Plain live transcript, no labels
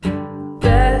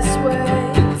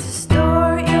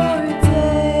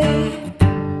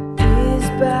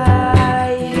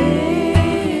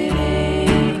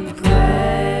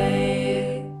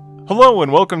Hello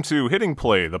and welcome to Hitting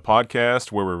Play, the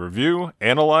podcast where we review,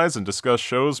 analyze, and discuss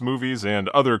shows, movies, and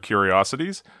other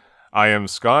curiosities. I am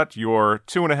Scott, your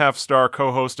 2.5-star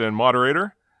co-host and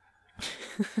moderator.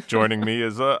 Joining me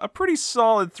is a pretty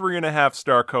solid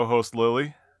 3.5-star co-host,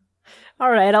 Lily. All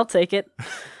right, I'll take it.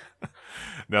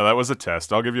 Now that was a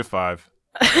test. I'll give you 5.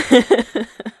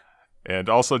 And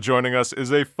also joining us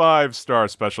is a 5-star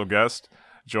special guest,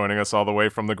 joining us all the way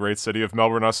from the great city of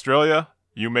Melbourne, Australia.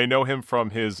 You may know him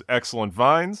from his excellent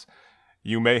vines.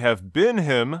 You may have been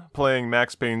him playing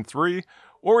Max Payne 3,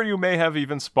 or you may have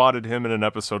even spotted him in an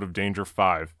episode of Danger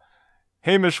 5.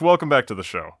 Hamish, welcome back to the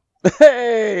show.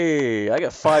 Hey, I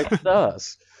got 5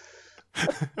 stars.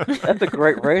 That's a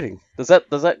great rating. Does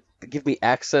that give me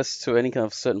access to any kind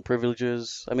of certain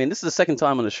privileges? I mean, this is the second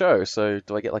time on the show, so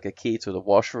do I get like a key to the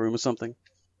washroom or something?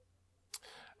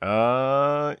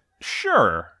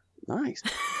 Sure. Nice.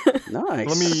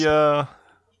 Nice.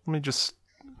 Let me just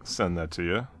send that to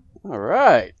you. All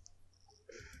right.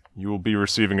 You will be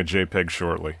receiving a JPEG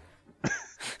shortly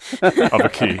of a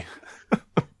key.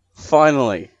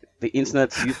 Finally, the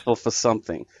internet's useful for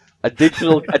something. A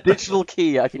digital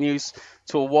key I can use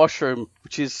to a washroom,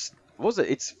 which is, what was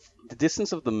it? It's the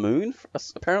distance of the moon,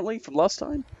 apparently, from last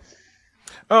time.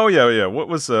 Oh, yeah. What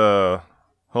was,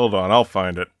 hold on, I'll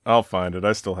find it. I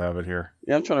still have it here.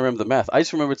 Yeah, I'm trying to remember the math. I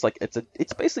just remember it's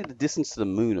basically the distance to the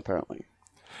moon, apparently.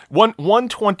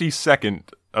 1/22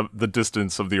 of the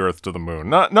distance of the Earth to the moon.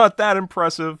 Not that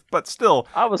impressive, but still,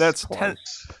 that's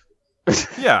close. 10.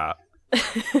 Yeah.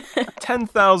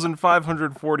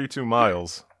 10,542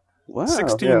 miles. Wow.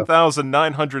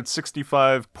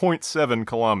 16,965.7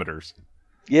 kilometers.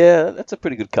 Yeah, that's a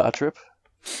pretty good car trip.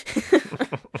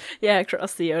 Yeah,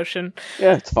 across the ocean.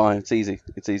 Yeah, it's fine. It's easy.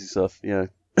 It's easy stuff. Yeah.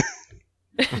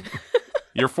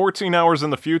 You're 14 hours in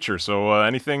the future, so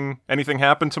anything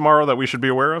happen tomorrow that we should be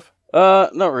aware of?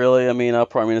 Not really. I mean, our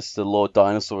Prime Minister, Lord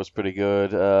Dinosaur, is pretty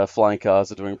good. Flying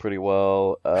cars are doing pretty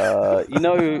well.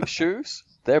 Shoes?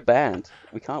 They're banned.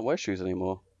 We can't wear shoes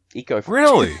anymore.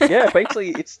 Really? Yeah, basically,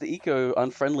 it's the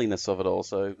eco-unfriendliness of it all,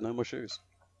 so no more shoes.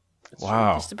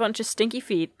 Wow. Just a bunch of stinky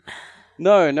feet.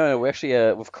 No. We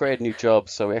actually we've created new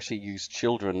jobs, so we actually use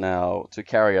children now to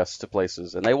carry us to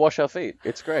places, and they wash our feet.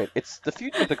 It's great. It's the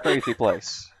future's a crazy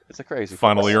place. It's a crazy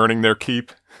Finally place. earning their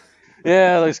keep.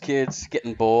 Yeah, those kids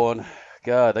getting born.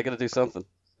 God, they got to do something.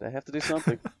 They have to do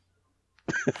something.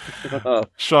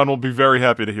 Sean will be very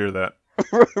happy to hear that.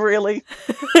 Really?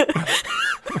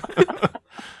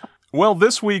 Well,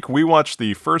 this week we watched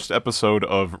the first episode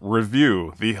of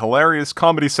Review, the hilarious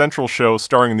Comedy Central show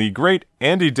starring the great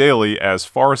Andy Daly as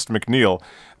Forrest McNeil,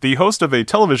 the host of a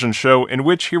television show in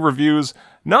which he reviews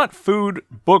not food,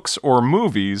 books, or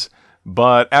movies,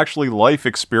 but actually life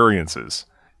experiences.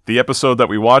 The episode that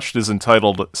we watched is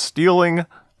entitled Stealing,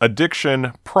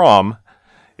 Addiction, Prom.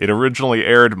 It originally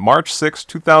aired March 6,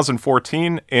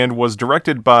 2014, and was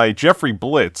directed by Jeffrey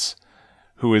Blitz,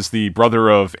 who is the brother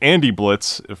of Andy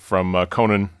Blitz from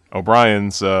Conan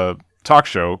O'Brien's talk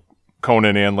show,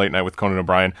 Conan and Late Night with Conan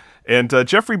O'Brien. And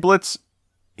Jeffrey Blitz,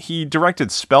 he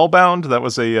directed Spellbound. That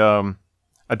was a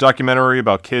documentary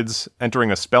about kids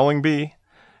entering a spelling bee.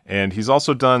 And he's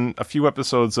also done a few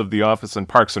episodes of The Office and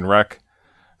Parks and Rec.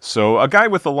 So a guy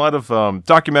with a lot of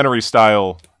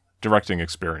documentary-style directing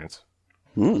experience.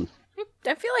 Hmm.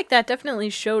 I feel like that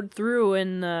definitely showed through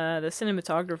in the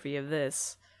cinematography of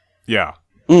this. Yeah.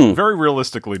 Very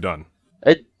realistically done.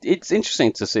 It's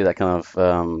interesting to see that kind of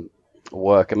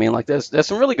work. I mean, like, there's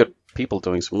some really good people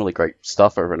doing some really great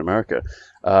stuff over in America.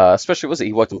 Especially,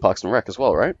 he worked in Parks and Rec as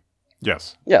well, right?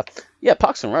 Yes. Yeah,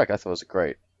 Parks and Rec I thought was a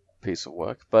great piece of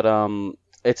work. But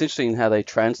it's interesting how they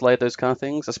translate those kind of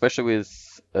things, especially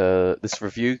with this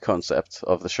review concept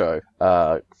of the show.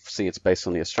 See, it's based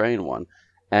on the Australian one.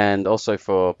 And also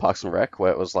for Parks and Rec,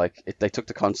 where it was like, they took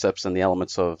the concepts and the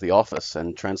elements of The Office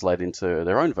and translated into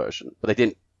their own version. But they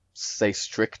didn't stay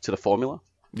strict to the formula.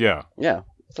 Yeah. Yeah,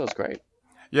 that was great.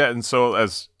 Yeah, and so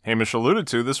as Hamish alluded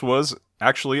to, this was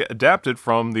actually adapted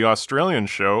from the Australian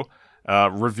show,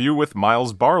 Review with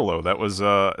Miles Barlow. That was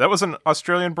an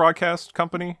Australian broadcast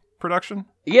company production?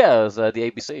 Yeah, it was the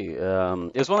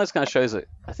ABC. It was one of those kind of shows that,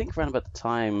 I think around about the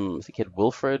time, I think you had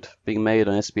Wilfred being made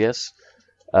on SBS.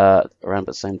 Around about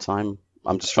the same time.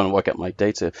 I'm just trying to work out my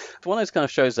data. It's one of those kind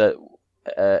of shows that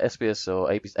SBS or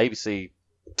ABC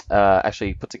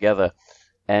actually put together,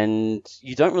 and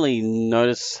you don't really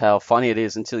notice how funny it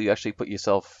is until you actually take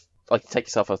yourself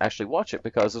to actually watch it,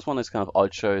 because it's one of those kind of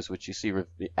odd shows which you see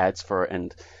ads for it,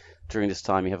 and during this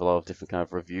time you have a lot of different kind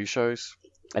of review shows,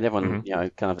 and everyone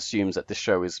kind of assumes that this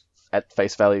show is at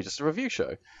face value just a review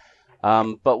show.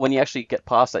 But when you actually get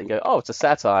past that and go, oh, it's a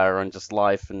satire on just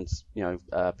life and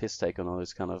piss take on all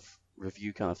those kind of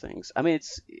review kind of things. I mean,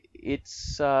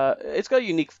 it's got a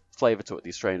unique flavor to it, the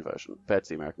Australian version compared to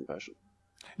the American version.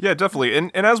 Yeah, definitely.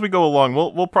 And as we go along,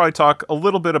 we'll probably talk a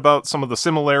little bit about some of the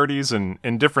similarities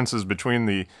and differences between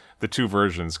the two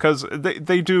versions, because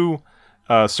they do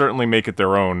certainly make it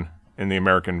their own in the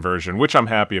American version, which I'm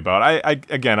happy about. I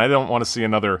don't want to see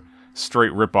another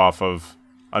straight ripoff of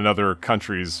another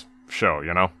country's show,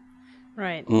 you know?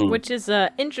 Right, which is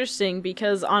interesting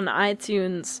because on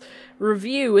iTunes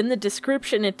review, in the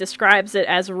description, it describes it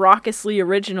as raucously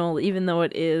original, even though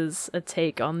it is a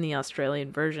take on the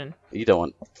Australian version. You don't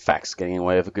want facts getting in the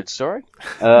way of a good story.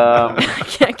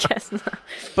 I guess not.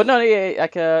 But no, yeah,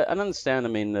 like, I understand. I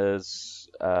mean, there's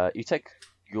you take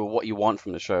what you want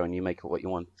from the show and you make what you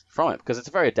want from it, because it's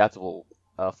a very adaptable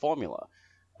formula.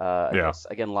 I guess,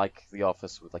 again, like The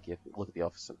Office, with you look at The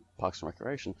Office and Parks and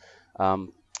Recreation.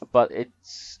 But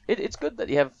it's good that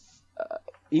you have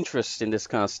interest in this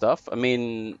kind of stuff. I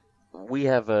mean, we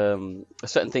have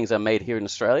certain things that are made here in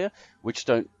Australia which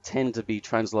don't tend to be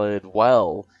translated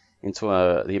well into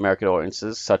the American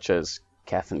audiences, such as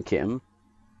Kath and Kim.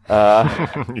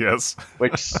 Yes.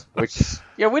 which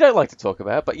we don't like to talk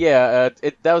about, but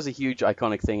that was a huge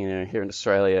iconic thing here in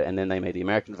Australia, and then they made the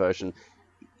American version.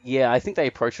 Yeah, I think they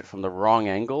approached it from the wrong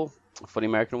angle for the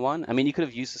American one. I mean, you could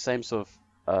have used the same sort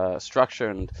of structure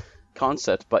and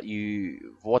concept, but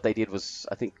what they did was,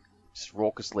 I think, just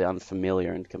raucously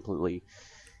unfamiliar and completely,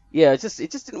 it just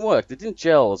didn't work. It didn't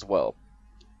gel as well.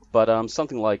 But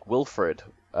something like Wilfred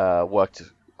worked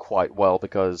quite well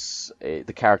because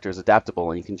the character is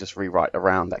adaptable and you can just rewrite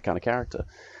around that kind of character.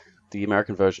 The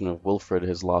American version of Wilfred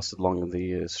has lasted longer than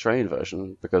the Australian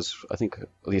version, because I think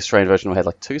the Australian version had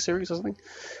like 2 series or something.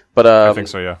 But I think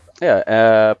so, yeah.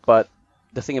 Yeah, but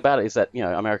the thing about it is that,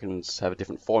 Americans have a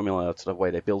different formula to the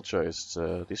way they build shows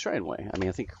to the Australian way. I mean,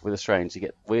 I think with Australians,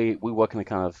 we work in the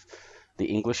kind of the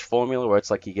English formula, where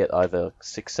it's like you get either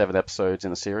 6, 7 episodes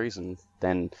in a series, and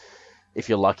then if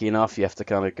you're lucky enough, you have to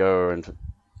kind of go and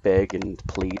beg and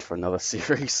plead for another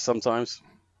series sometimes.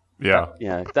 Yeah.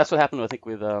 Yeah, that's what happened, I think,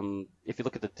 with if you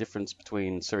look at the difference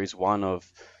between Series 1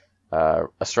 of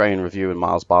Australian Review and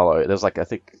Miles Barlow, there's like, I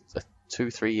think, a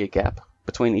 2-3 year gap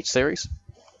between each series.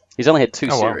 He's only had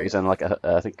 2 series and like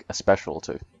I think a special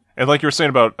too. And like you were saying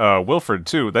about Wilfred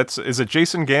too, is it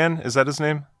Jason Gann? Is that his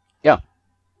name? Yeah.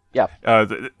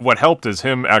 What helped is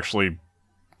him actually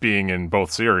being in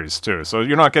both series too. So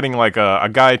you're not getting like a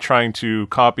guy trying to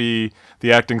copy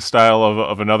the acting style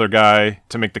of another guy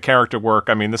to make the character work.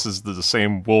 I mean, this is the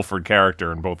same Wilfred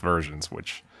character in both versions,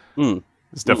 which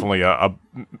is definitely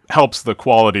helps the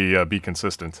quality be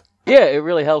consistent. Yeah, it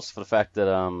really helps for the fact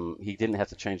that he didn't have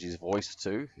to change his voice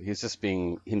too. He's just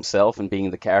being himself and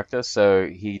being the character, so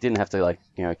he didn't have to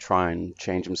try and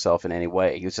change himself in any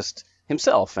way. He was just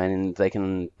himself, and they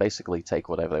can basically take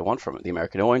whatever they want from it, the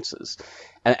American audiences,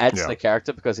 and it adds to the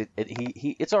character, because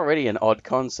it's already an odd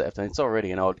concept and it's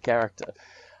already an odd character,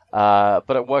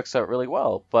 but it works out really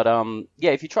well. But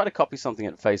if you try to copy something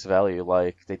at face value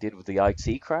like they did with the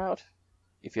IT Crowd.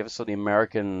 If you ever saw the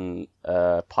American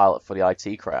pilot for the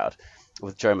IT Crowd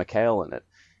with Joe McHale in it,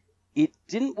 it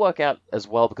didn't work out as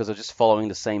well because they're just following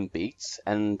the same beats,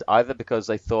 and either because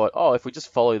they thought, oh, if we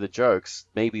just follow the jokes,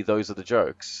 maybe those are the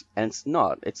jokes, and it's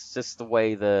not. It's just the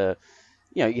way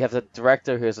you have the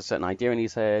director who has a certain idea in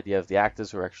his head, you have the actors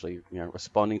who are actually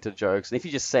responding to the jokes, and if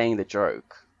you're just saying the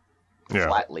joke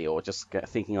flatly or just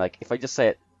thinking like, if I just say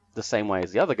it the same way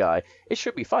as the other guy, it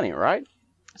should be funny, right?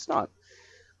 It's not.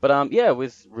 But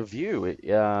with Review,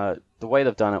 the way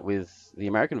they've done it with the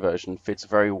American version fits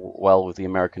very well with the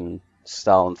American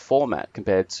style and format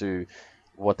compared to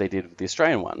what they did with the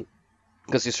Australian one.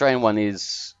 Because the Australian one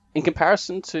is, in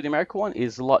comparison to the American one,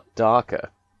 is a lot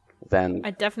darker than... I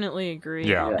definitely agree.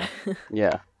 Yeah.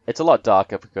 It's a lot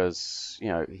darker because,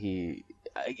 the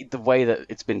way that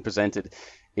it's been presented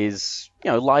is,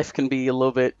 life can be a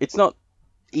little bit... It's not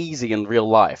easy in real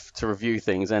life to review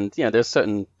things, and there's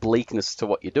certain bleakness to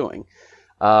what you're doing,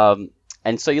 and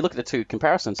so you look at the two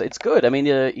comparisons. It's good. I mean,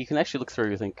 you can actually look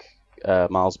through, I think,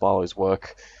 Miles Barlow's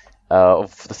work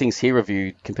of the things he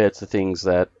reviewed compared to the things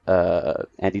that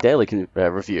Andy Daly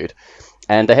reviewed,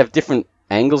 and they have different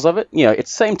angles of it.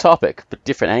 It's the same topic but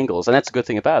different angles, and that's a good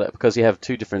thing about it, because you have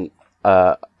two different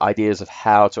ideas of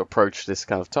how to approach this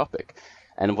kind of topic,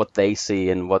 and what they see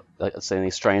and what, let's say, the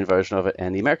Australian version of it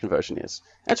and the American version is.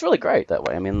 And it's really great that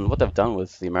way. I mean, what they've done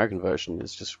with the American version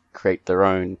is just create their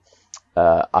own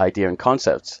idea and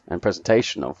concept and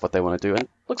presentation of what they want to do, and it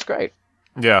looks great.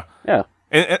 Yeah. Yeah.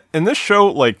 And this show,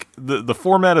 like, the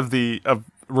format of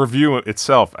review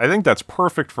itself, I think that's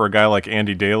perfect for a guy like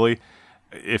Andy Daly.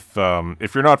 If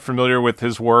you're not familiar with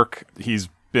his work, he's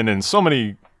been in so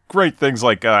many great things.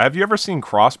 Like, have you ever seen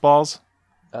Crossballs?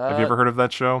 Have you ever heard of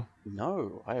that show?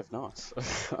 No, I have not.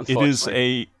 It is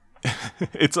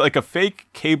it's like a fake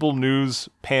cable news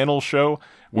panel show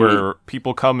where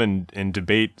people come and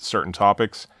debate certain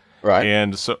topics. Right.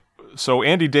 And so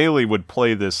Andy Daly would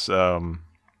play this.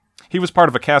 He was part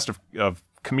of a cast of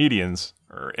comedians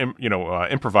or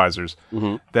improvisers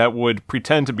that would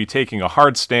pretend to be taking a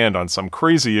hard stand on some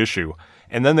crazy issue,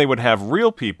 and then they would have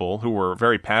real people who were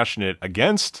very passionate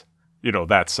against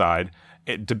that side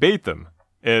debate them.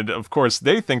 And of course,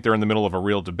 they think they're in the middle of a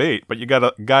real debate, but you got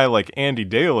a guy like Andy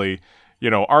Daly,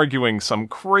 arguing some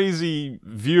crazy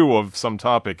view of some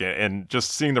topic, and just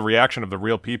seeing the reaction of the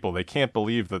real people. They can't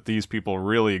believe that these people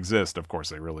really exist. Of course,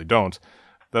 they really don't.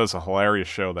 That was a hilarious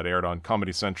show that aired on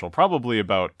Comedy Central probably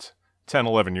about 10,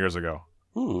 11 years ago.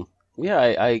 Yeah,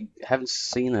 I haven't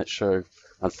seen that show,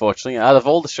 unfortunately. Out of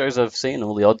all the shows I've seen,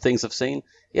 all the odd things I've seen,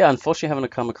 unfortunately I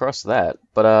haven't come across that.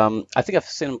 But I think I've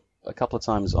seen him a couple of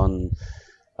times on,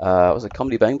 was it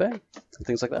Comedy Bang Bang? And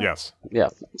things like that? Yes. Yeah,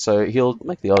 so he'll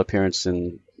make the odd appearance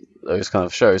in those kind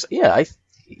of shows. Yeah,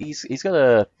 he's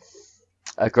got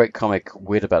a great comic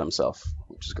wit about himself,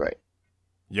 which is great.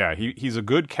 Yeah, he's a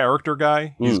good character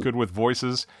guy. He's good with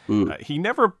voices. He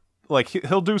never,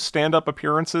 he'll do stand-up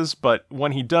appearances, but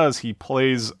when he does, he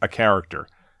plays a character.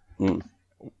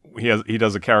 He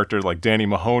does a character like Danny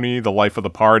Mahoney, the life of the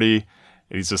party.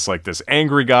 He's just like this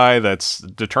angry guy that's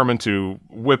determined to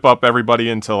whip up everybody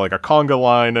into like a conga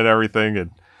line and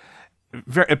everything.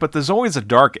 But there's always a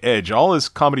dark edge. All his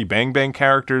Comedy Bang Bang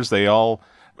characters, they all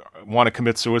want to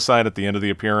commit suicide at the end of the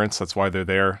appearance. That's why they're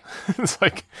there. It's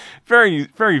like very,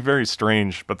 very, very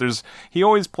strange. But he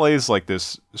always plays like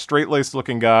this straight-laced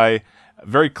looking guy,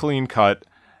 very clean cut,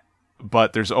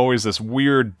 but there's always this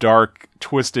weird, dark,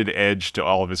 twisted edge to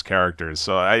all of his characters.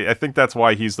 So I think that's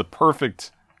why he's the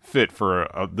perfect fit for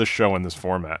this show in this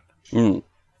format. And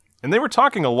they were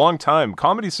talking a long time.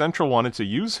 Comedy Central wanted to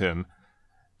use him,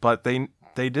 but they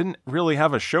didn't really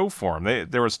have a show for him.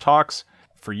 There was talks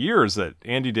for years that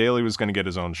Andy Daly was going to get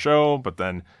his own show, but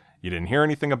then you didn't hear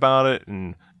anything about it.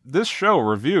 And this show,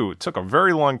 Review, took a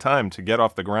very long time to get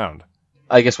off the ground.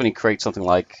 I guess when you create something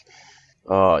like,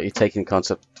 you're taking a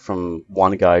concept from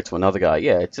one guy to another guy,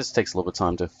 it just takes a little bit of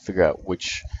time to figure out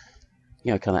which,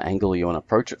 kind of angle you want to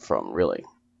approach it from, really.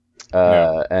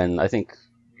 And I think,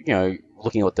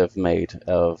 looking at what they've made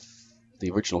of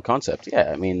the original concept,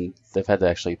 I mean, they've had to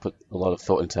actually put a lot of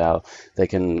thought into how they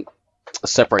can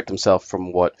separate themselves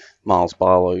from what Miles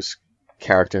Barlow's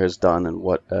character has done and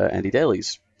what Andy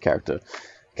Daly's character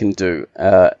can do.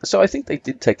 So I think they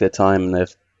did take their time and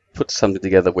they've put something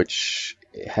together which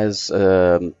has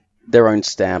their own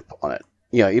stamp on it.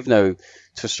 Even though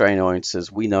to Australian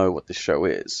audiences we know what the show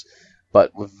is,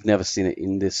 but we've never seen it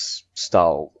in this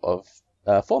style of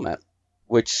format,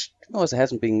 which he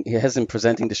hasn't been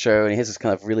presenting the show, and he has this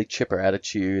kind of really chipper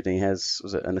attitude, and he has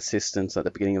an assistant at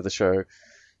the beginning of the show,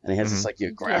 and he has this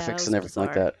graphics and everything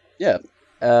like that.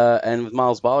 And with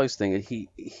Miles Barlow's thing,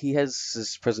 he has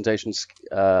this presentation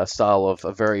style of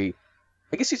a very,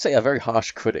 I guess you'd say, a very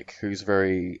harsh critic who's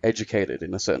very educated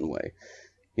in a certain way.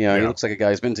 He looks like a guy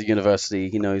who's been to university.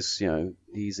 He knows,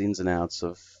 these ins and outs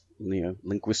of,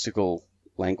 linguistical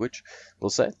language, we'll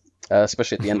say.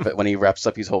 Especially at the end of it, when he wraps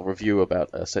up his whole review about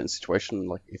a certain situation,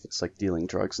 like if it's like dealing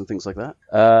drugs and things like that.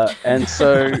 And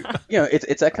so,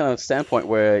 it's that kind of standpoint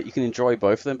where you can enjoy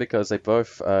both of them because they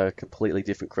both are completely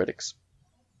different critics.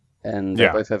 And they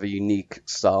both have a unique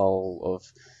style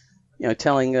of,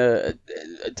 telling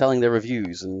their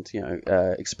reviews and,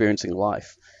 experiencing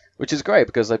life, which is great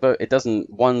because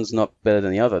one's not better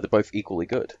than the other. They're both equally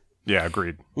good. Yeah,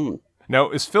 agreed.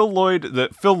 Now, is Phil Lloyd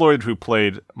who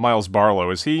played Miles Barlow,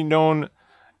 is he known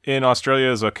in Australia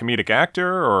as a comedic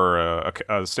actor or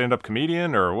a stand-up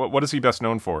comedian, or what is he best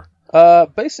known for?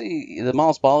 Basically, the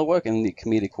Miles Barlow work and the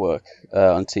comedic work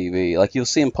on TV. Like, you'll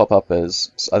see him pop up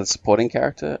as a supporting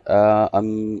character.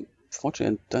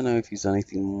 Unfortunately, I don't know if he's done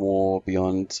anything more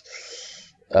beyond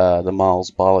the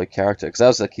Miles Barlow character, because that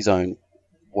was like his own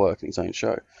work and his own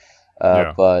show.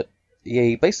 But yeah,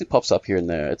 he basically pops up here and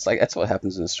there. It's like that's what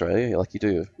happens in Australia. Like you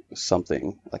do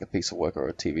something like a piece of work or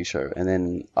a TV show, and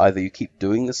then either you keep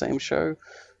doing the same show,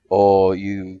 or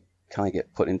you kind of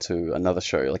get put into another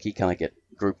show. Like you kind of get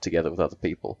grouped together with other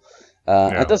people.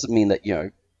 It doesn't mean that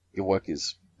your work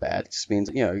is bad. It just means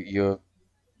you're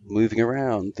moving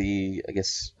around the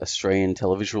Australian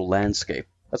televisual landscape.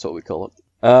 That's what we call it.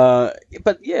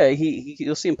 But yeah,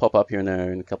 you'll see him pop up here and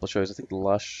there in a couple of shows. I think the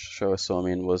last show I saw him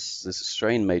in was this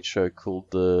Australian-made show called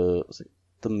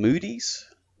The Moodies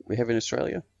we have in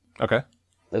Australia. Okay.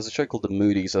 There's a show called The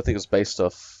Moodies. I think it was based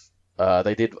off.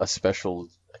 They did a special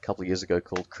a couple of years ago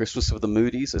called Christmas with the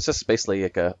Moodies. It's just basically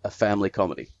like a family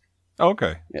comedy.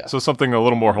 Okay. Yeah. So something a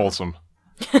little more wholesome.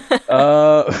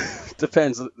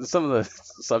 Depends. Some of the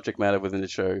subject matter within the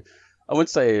show, I wouldn't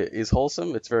say is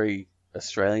wholesome. It's very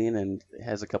Australian and it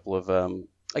has a couple of,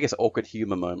 I guess, awkward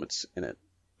humor moments in it.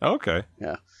 Okay.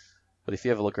 Yeah. But if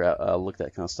you ever look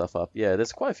that kind of stuff up, yeah,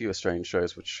 there's quite a few Australian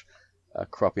shows which are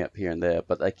cropping up here and there.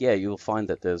 But like, yeah, you'll find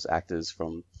that there's actors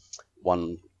from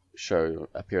one show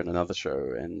appear in another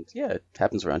show, and yeah, it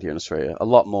happens around here in Australia a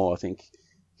lot more, I think,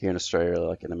 here in Australia,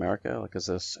 like in America, like, because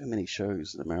there's so many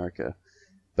shows in America,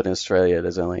 but in Australia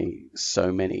there's only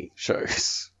so many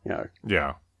shows, you know.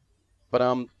 Yeah.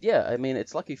 But yeah, I mean,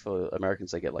 it's lucky for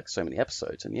Americans they get like so many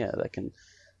episodes, and yeah, that can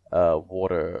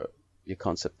water your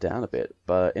concept down a bit.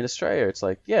 But in Australia, it's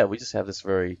like, yeah, we just have this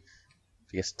very,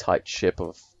 I guess, tight ship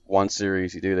of one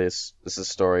series. You do this is a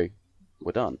story,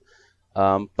 we're done.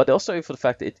 But also for the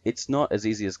fact that it's not as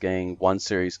easy as getting one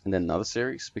series and then another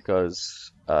series,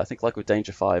 because I think like with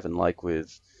Danger 5 and like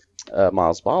with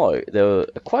Miles Barlow, there were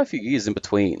quite a few years in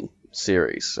between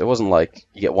series. It wasn't like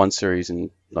you get one series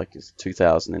in like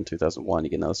 2000 and 2001, you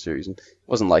get another series, and it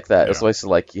wasn't like that. Yeah. It's always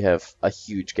like you have a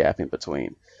huge gap in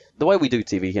between. The way we do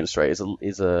TV here in Australia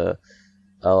is a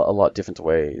lot different the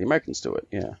way the Americans do it,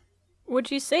 yeah.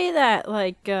 Would you say that,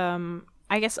 like,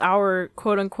 I guess our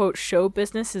quote-unquote show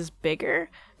business is bigger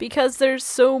because there's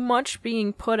so much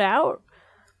being put out?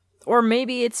 Or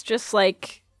maybe it's just,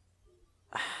 like,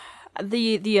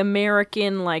 the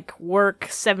American, like, work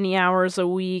 70 hours a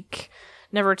week,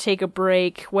 never take a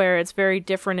break, where it's very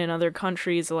different in other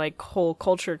countries, like, whole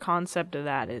culture concept of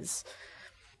that is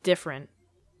different.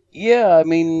 Yeah, I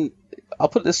mean, I'll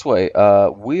put it this way.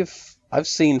 I've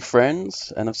seen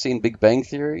Friends, and I've seen Big Bang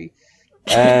Theory,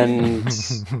 and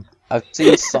I've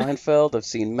seen Seinfeld, I've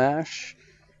seen MASH,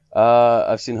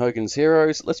 I've seen Hogan's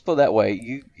Heroes. Let's put it that way.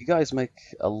 You guys make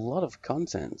a lot of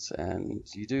content, and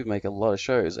you do make a lot of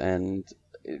shows, and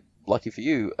lucky for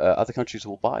you, other countries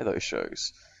will buy those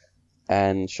shows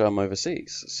and show them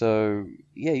overseas. So,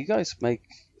 yeah, you guys make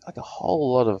like a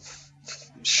whole lot of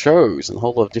shows and a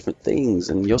whole lot of different things,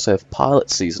 and you also have pilot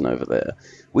season over there.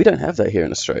 We don't have that here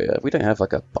in Australia. We don't have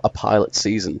like a pilot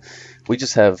season. We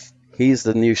just have, here's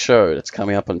the new show that's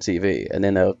coming up on TV, and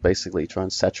then they'll basically try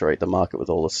and saturate the market with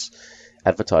all this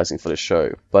advertising for the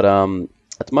show. But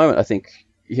at the moment, I think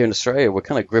here in Australia, we're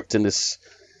kind of gripped in this,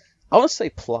 I want to say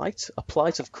a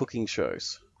plight of cooking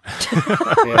shows.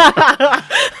 Yeah.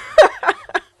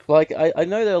 Like, I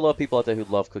know there are a lot of people out there who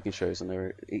love cooking shows, and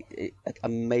they're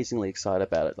amazingly excited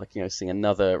about it. Like, you know, seeing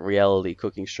another reality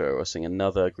cooking show, or seeing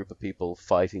another group of people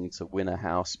fighting to win a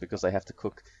house because they have to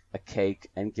cook a cake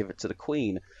and give it to the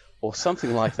queen, or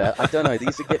something like that. I don't know.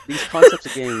 These concepts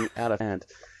are getting out of hand.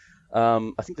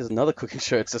 I think there's another cooking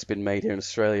show that's just been made here in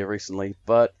Australia recently.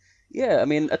 But, yeah, I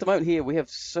mean, at the moment here, we have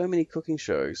so many cooking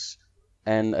shows,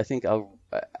 and I think our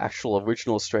actual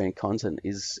original Australian content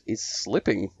is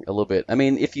slipping a little bit. I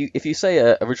mean, if you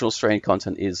say original Australian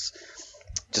content is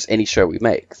just any show we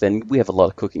make, then we have a lot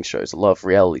of cooking shows, a lot of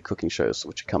reality cooking shows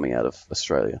which are coming out of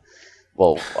Australia.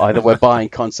 Well, either we're buying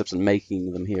concepts and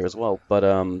making them here as well. But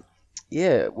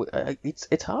yeah,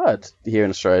 it's hard here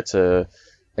in Australia to,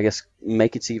 I guess,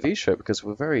 make a TV show because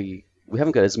we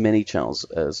haven't got as many channels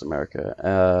as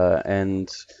America,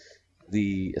 and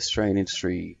the Australian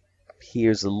industry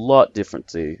here is a lot different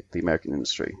to the American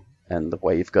industry and the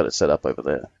way you've got it set up over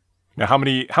there. Now, how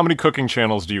many cooking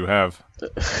channels do you have?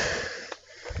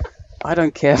 I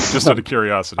don't care. Just out of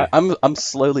curiosity. I'm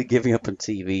slowly giving up on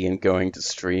TV and going to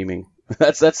streaming.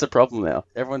 That's the problem now.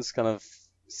 Everyone's kind of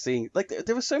seeing, like,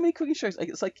 there were so many cooking shows.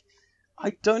 It's like,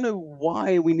 I don't know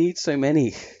why we need so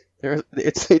many.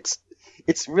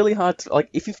 It's really hard to, like,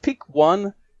 if you pick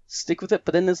one, stick with it.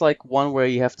 But then there's like one where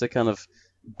you have to kind of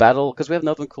battle, because we have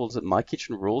another one called My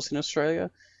Kitchen Rules in Australia,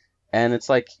 and it's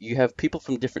like you have people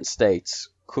from different states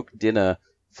cook dinner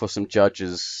for some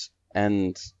judges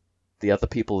and the other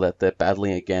people that they're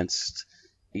battling against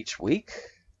each week.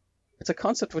 It's a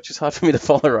concept which is hard for me to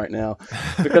follow right now,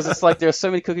 because it's like there are so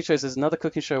many cooking shows. There's another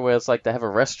cooking show where it's like they have a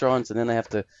restaurant and then they have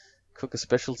to cook a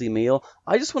specialty meal.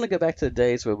 I just want to go back to the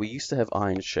days where we used to have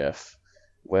Iron Chef,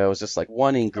 where it was just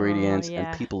one ingredient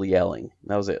and people yelling.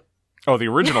 That was it. Oh, the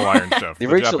original Iron Chef. the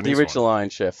original Iron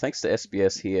Chef. Thanks to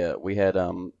SBS here, we had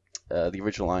the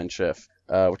original Iron Chef,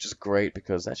 which is great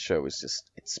because that show is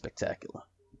it's spectacular.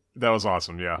 That was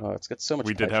awesome, yeah. Oh, it's got so much.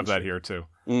 We did have that here too.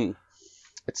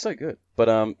 It's so good. But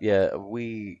yeah,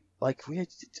 I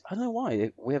don't know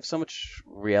why we have so much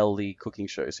reality cooking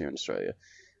shows here in Australia,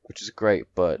 which is great.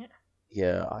 But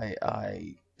yeah,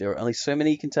 there are only so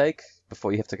many you can take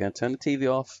before you have to go and turn the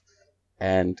TV off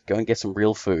and go and get some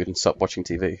real food and stop watching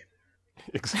TV.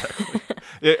 Exactly.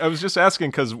 Yeah, I was just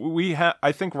asking because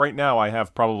I think right now I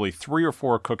have probably 3 or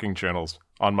 4 cooking channels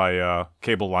on my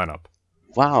cable lineup.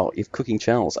 Wow, you have cooking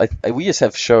channels. We just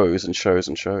have shows and shows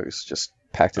and shows just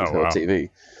packed into our TV.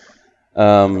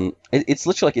 It's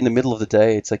literally like in the middle of the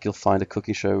day. It's like you'll find a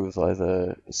cooking show with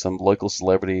either some local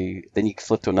celebrity, then you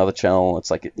flip to another channel.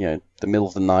 It's like the middle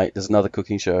of the night. There's another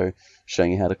cooking show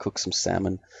showing you how to cook some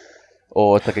salmon,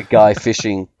 or it's like a guy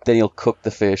fishing. Then he'll cook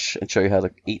the fish and show you how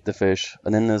to eat the fish.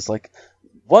 And then there's like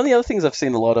one of the other things I've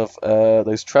seen a lot of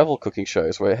those travel cooking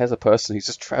shows where it has a person who's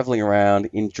just traveling around,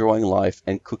 enjoying life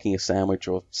and cooking a sandwich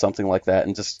or something like that,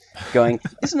 and just going,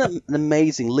 "Isn't it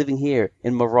amazing living here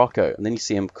in Morocco?" And then you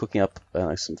see him cooking up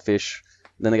some fish.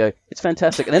 And then they go, "It's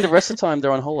fantastic." And then the rest of the time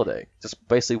they're on holiday, just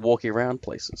basically walking around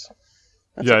places.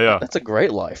 That's a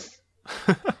great life.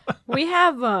 We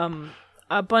have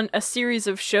a series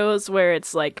of shows where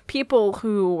it's like people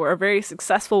who are very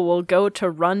successful will go to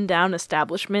run down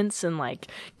establishments and like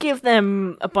give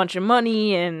them a bunch of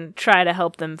money and try to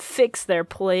help them fix their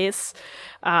place.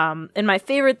 And my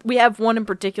favorite, we have one in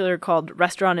particular called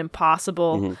Restaurant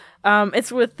Impossible. Mm-hmm.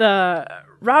 It's with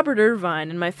Robert Irvine,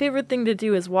 and my favorite thing to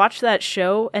do is watch that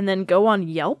show and then go on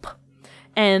Yelp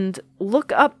and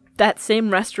look up that same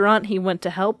restaurant he went to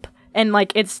help, and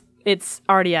like it's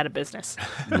already out of business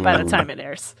by the time it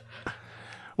airs.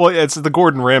 Well, yeah, it's the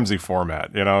Gordon Ramsay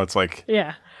format, It's like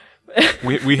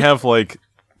we have like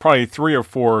probably 3 or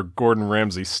 4 Gordon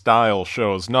Ramsay style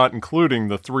shows, not including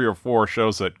the 3 or 4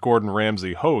 shows that Gordon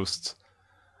Ramsay hosts,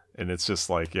 and it's just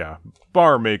like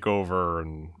bar makeover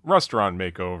and restaurant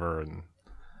makeover and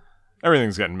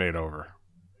everything's getting made over.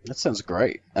 That sounds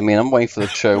great. I mean, I'm waiting for the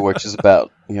show which is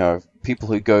about people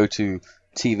who go to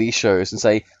TV shows and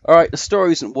say, "All right, the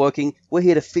story isn't working. We're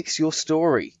here to fix your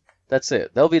story." That's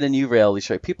it. That'll be the new reality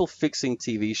show. People fixing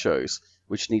TV shows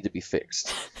which need to be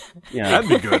fixed. That'd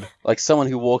be good. Like someone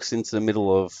who walks into the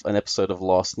middle of an episode of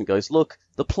Lost and goes, "Look,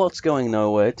 the plot's going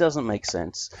nowhere. It doesn't make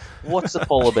sense. What's the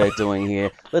polar bear doing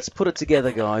here? Let's put it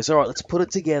together, guys. All right, let's put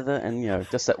it together." And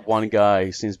just that one guy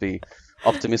who seems to be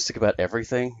optimistic about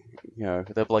everything.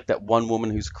 They're like that one woman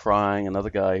who's crying, another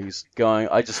guy who's going,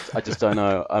 I just don't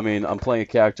know. I mean, I'm playing a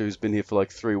character who's been here for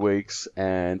like 3 weeks,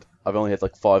 and I've only had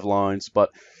like 5 lines,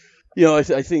 but I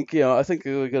think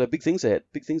we've got big things ahead.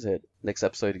 Big things ahead. Next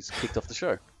episode, he's kicked off the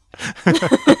show.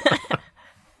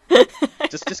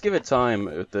 just give it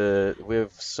time. We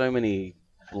have so many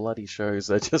bloody shows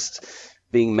that are just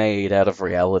being made out of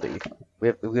reality.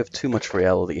 We have too much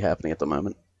reality happening at the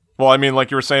moment. Well, I mean, like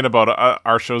you were saying about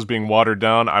our shows being watered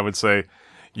down, I would say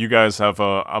you guys have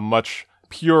a much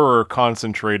purer,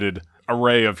 concentrated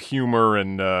array of humor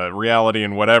and reality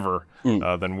and whatever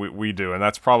than we do, and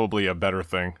that's probably a better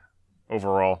thing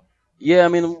overall. Yeah, I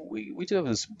mean, we do have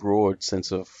this broad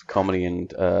sense of comedy,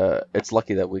 and it's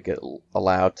lucky that we get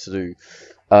allowed to do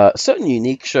certain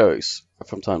unique shows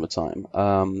from time to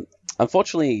time.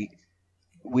 Unfortunately,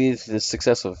 with the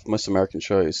success of most American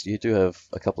shows, you do have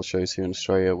a couple of shows here in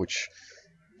Australia which,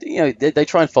 they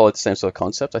try and follow the same sort of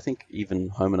concept. I think even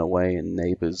Home and Away and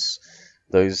Neighbours,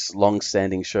 those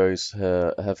long-standing shows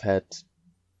have had,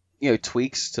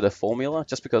 tweaks to the formula,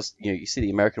 just because, you see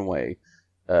the American way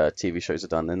TV shows are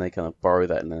done, then they kind of borrow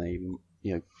that and then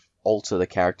they, alter the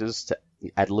characters to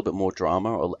add a little bit more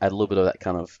drama or add a little bit of that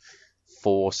kind of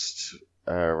forced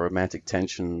romantic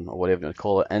tension or whatever you want to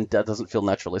call it, and that doesn't feel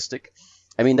naturalistic.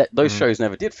 I mean, those shows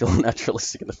never did feel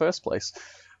naturalistic in the first place,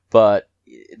 but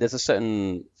there's a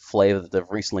certain flavor that they've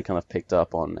recently kind of picked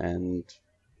up on and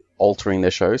altering their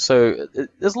shows. So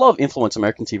there's a lot of influence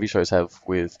American TV shows have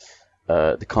with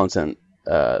the content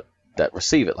that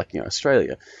receive it, like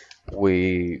Australia.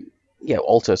 We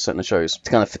alter certain shows to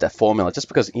kind of fit that formula, just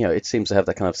because it seems to have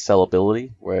that kind of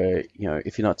sellability where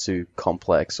if you're not too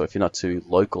complex or if you're not too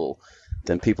local,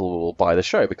 then people will buy the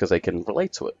show because they can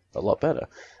relate to it a lot better.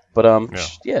 But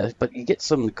but you get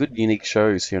some good unique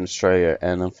shows here in Australia,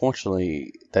 and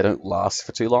unfortunately they don't last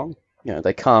for too long.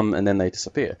 They come and then they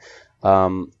disappear.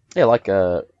 Like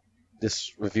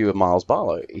this review of Miles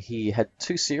Barlow, he had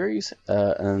 2 series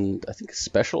and I think a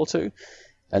special or 2,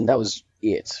 and that was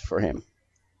it for him,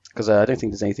 because I don't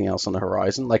think there's anything else on the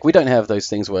horizon. Like, we don't have those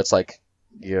things where it's like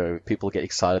people get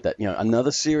excited that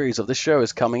another series of this show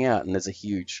is coming out and there's a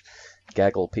huge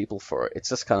gaggle of people for it. It's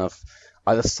just kind of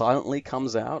either silently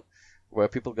comes out where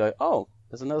people go, "Oh,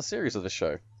 there's another series of the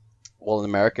show." Well, in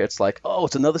America, it's like, "Oh,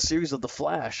 it's another series of The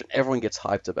Flash," and everyone gets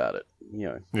hyped about it.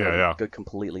 Go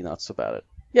completely nuts about it.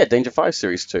 Yeah, Danger 5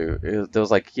 series 2. There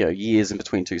was like years in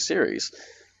between 2 series,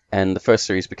 And the first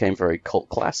series became very cult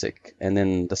classic, and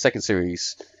then the second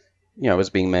series, was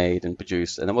being made and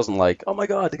produced, and it wasn't like, oh my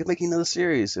god, they're making another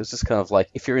series. It was just kind of like,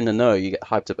 if you're in the know, you get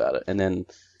hyped about it, and then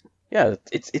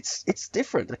it's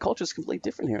different. The culture is completely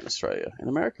different here in Australia. In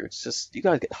America, it's just you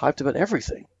guys get hyped about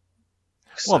everything.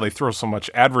 Well, they throw so much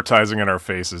advertising in our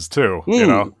faces too. You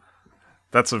know,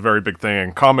 that's a very big thing.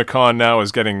 And Comic-Con now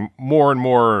is getting more and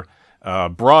more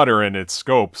broader in its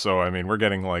scope. So I mean, we're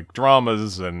getting like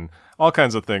dramas and all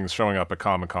kinds of things showing up at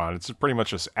Comic-Con. It's pretty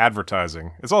much just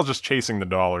advertising. It's all just chasing the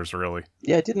dollars, really.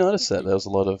 Yeah, I did notice that. There was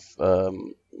a lot of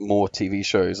more TV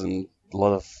shows and a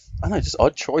lot of, I don't know, just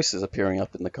odd choices appearing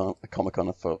up in the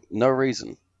Comic-Con for no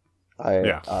reason.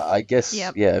 I guess,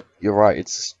 yeah, you're right.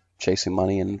 It's chasing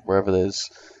money, and wherever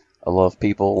there's a lot of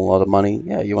people, a lot of money,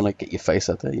 you want to get your face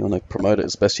out there. You want to promote it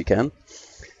as best you can.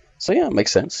 So yeah, it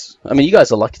makes sense. I mean, you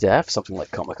guys are lucky to have something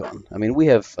like Comic-Con. I mean, we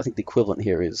have, I think the equivalent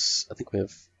here is, I think we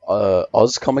have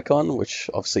Oz Comic-Con, which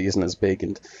obviously isn't as big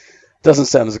and doesn't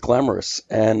sound as glamorous.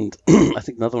 And I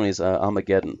think another one is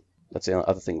Armageddon. That's the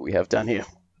other thing we have down here.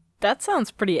 That sounds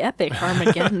pretty epic,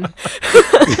 Armageddon.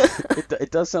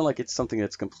 It does sound like it's something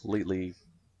that's completely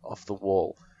off the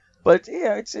wall. But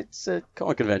yeah, it's a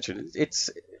comic convention. It's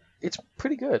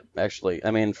pretty good, actually.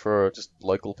 I mean, for just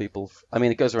local people. I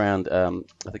mean, it goes around,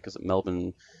 I think it's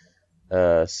Melbourne,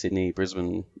 Sydney,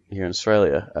 Brisbane here in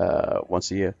Australia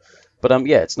once a year. But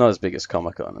it's not as big as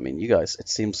Comic-Con. I mean, you guys, it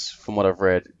seems from what I've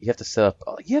read, you have to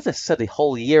set the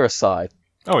whole year aside.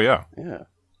 Oh, yeah. Yeah.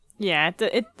 Yeah,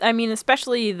 I mean,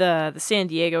 especially the San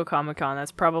Diego Comic-Con,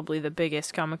 that's probably the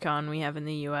biggest Comic-Con we have in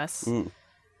the U.S.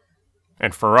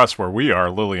 And for us, where we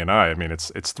are, Lily and I mean,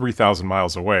 it's 3,000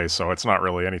 miles away, so it's not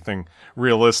really anything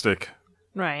realistic.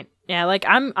 Right. Yeah, like,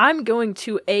 I'm going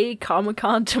to a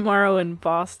Comic-Con tomorrow in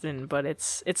Boston, but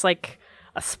it's like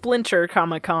a splinter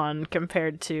Comic-Con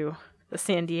compared to the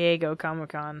San Diego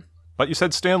Comic-Con. But you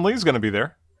said Stan Lee's going to be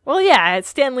there. Well, yeah,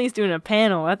 Stan Lee's doing a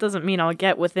panel. That doesn't mean I'll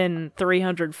get within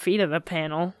 300 feet of the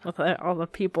panel with all the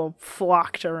people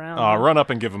flocked around. Run up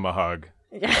and give him a hug.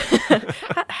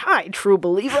 Hi, true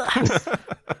believer.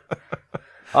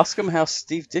 Ask him how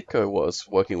Steve Ditko was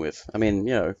working with. I mean,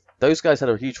 those guys had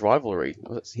a huge rivalry.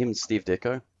 Was it him and Steve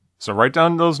Ditko? So write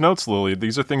down those notes, Lily.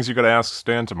 These are things you got to ask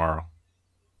Stan tomorrow.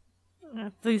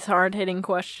 These hard-hitting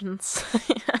questions.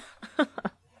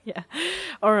 Yeah.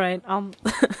 All right.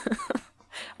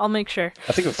 I'll make sure.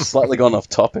 I think we've slightly gone off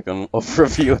topic of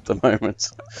review at the moment.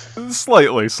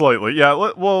 Slightly. Yeah.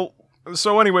 Well,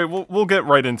 so anyway, we'll get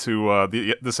right into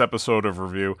this episode of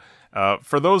review.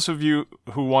 For those of you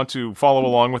who want to follow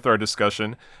along with our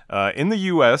discussion, in the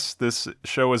U.S., this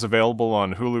show is available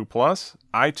on Hulu Plus,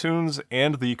 iTunes,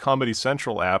 and the Comedy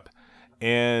Central app.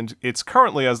 And it's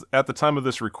currently, at the time of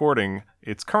this recording,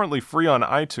 it's currently free on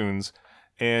iTunes.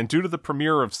 And due to the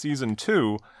premiere of Season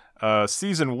 2,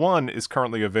 Season 1 is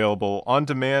currently available on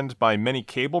demand by many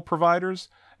cable providers,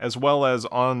 as well as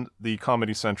on the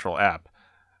Comedy Central app.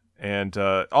 And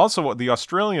also, the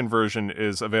Australian version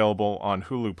is available on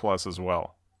Hulu Plus as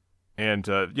well. And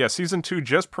Season 2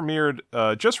 just premiered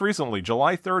just recently,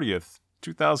 July 30th,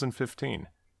 2015.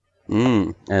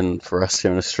 And for us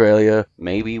here in Australia,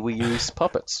 maybe we use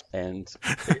puppets and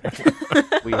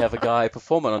we have a guy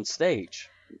performing on stage.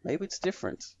 Maybe it's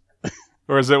different.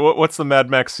 Or is it, what's the Mad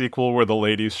Max sequel where the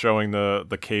lady's showing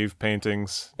the cave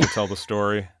paintings to tell the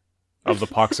story of the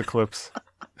Poxeclips?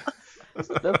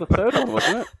 That was the third one,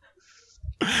 wasn't it?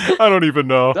 I don't even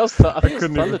know. That was I think it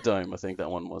was Thunderdome, I think that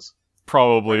one was.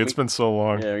 Probably, it's been so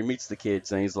long. Yeah, he meets the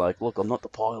kids and he's like, look, I'm not the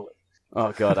pilot.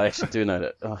 Oh god, I actually do know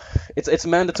that. Oh, it's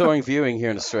mandatory viewing here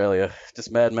in Australia.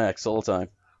 Just Mad Max all the time.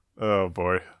 Oh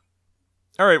boy.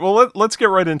 All right, well, let's get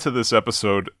right into this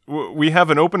episode. We have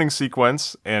an opening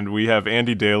sequence, and we have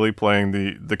Andy Daly playing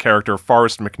the character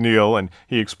Forrest McNeil, and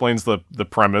he explains the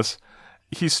premise.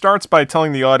 He starts by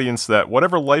telling the audience that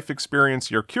whatever life experience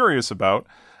you're curious about,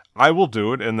 I will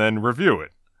do it and then review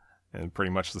it. And pretty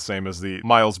much the same as the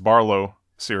Miles Barlow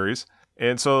series.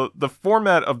 And so the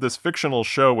format of this fictional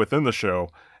show within the show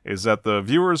is that the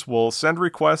viewers will send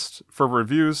requests for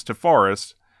reviews to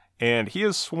Forrest, and he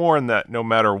has sworn that no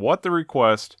matter what the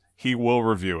request, he will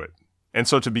review it. And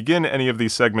so to begin any of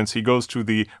these segments, he goes to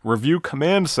the Review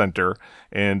Command Center,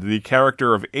 and the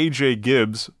character of A.J.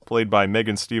 Gibbs, played by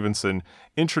Megan Stevenson,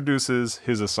 introduces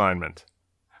his assignment.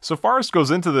 So Forrest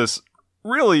goes into this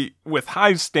really with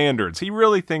high standards. He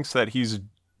really thinks that he's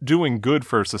doing good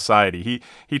for society.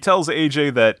 He tells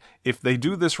AJ that if they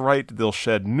do this right, they'll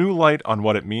shed new light on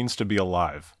what it means to be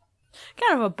alive.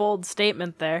 Kind of a bold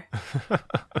statement there.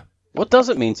 What does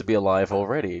it mean to be alive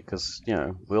already? Because,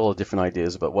 we all have different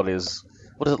ideas about what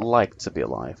What is it like to be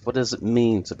alive? What does it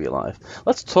mean to be alive?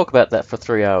 Let's talk about that for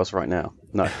 3 hours right now.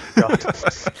 No, God.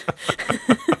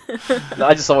 No,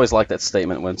 I just always like that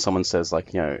statement when someone says,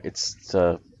 like, it's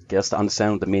to get us to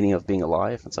understand the meaning of being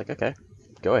alive. It's like, okay,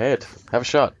 go ahead, have a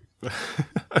shot.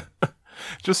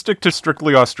 Just stick to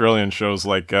strictly Australian shows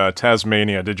like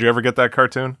Tasmania. Did you ever get that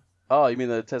cartoon? Oh, you mean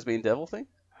the Tasmanian Devil thing?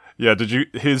 Yeah,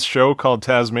 his show called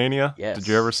Tasmania? Yes. Did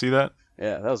you ever see that?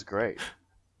 Yeah, that was great.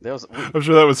 I'm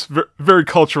sure that was very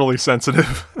culturally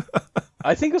sensitive.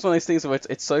 I think it was one of these things where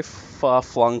it's so far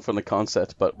flung from the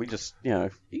concept, but we just, you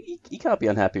can't be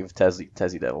unhappy with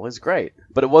Tassie Devil. It's great.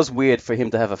 But it was weird for him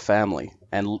to have a family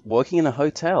and working in a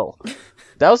hotel.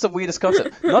 That was the weirdest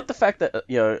concept. Not the fact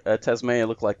that, Tasmania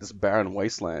looked like this barren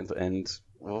wasteland and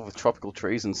with tropical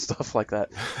trees and stuff like that.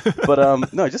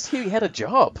 But, no, just he had a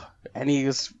job and he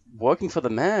was working for the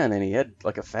man and he had,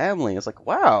 like, a family. It's like,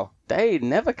 wow, they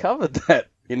never covered that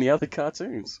in the other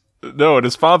cartoons. No, and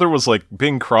his father was like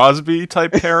Bing Crosby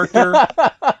type character.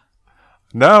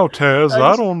 Now, Taz,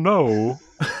 I don't know.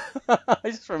 I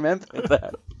just remember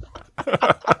that.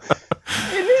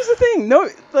 And here's the thing,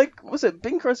 was it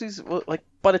Bing Crosby's, like,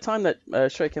 by the time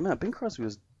that show came out, Bing Crosby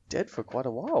was dead for quite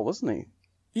a while, wasn't he?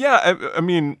 Yeah, I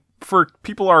mean, for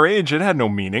people our age, it had no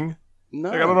meaning. No.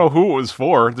 Like, I don't know who it was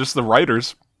for, just the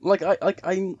writers. Like,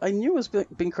 I knew it was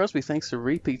Bing Crosby thanks to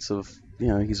repeats of,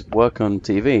 his work on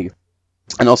TV.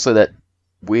 And also that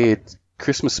weird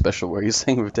Christmas special where he's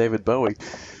singing with David Bowie.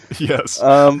 Yes.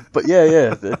 But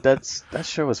yeah, that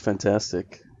show was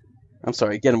fantastic. I'm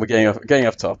sorry, again, we're getting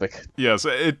off topic. Yes,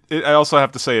 I also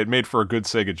have to say it made for a good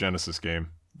Sega Genesis game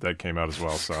that came out as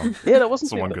well. So yeah, that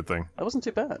wasn't one good thing. That wasn't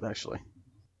too bad, actually.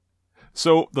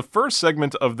 So the first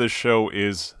segment of this show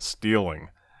is stealing,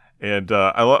 and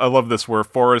I love this where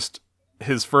Forrest,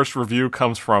 his first review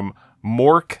comes from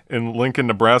Mork in Lincoln,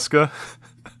 Nebraska.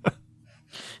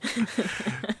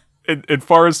 and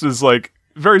Forrest is like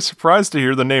very surprised to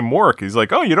hear the name Mork. He's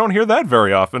like, oh, you don't hear that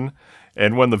very often.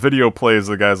 And when the video plays,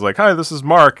 the guy's like, hi, this is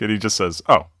Mark. And he just says,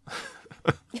 oh.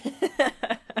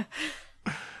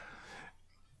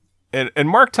 and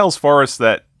Mark tells Forrest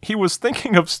that he was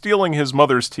thinking of stealing his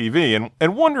mother's TV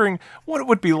and wondering what it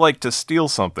would be like to steal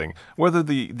something, whether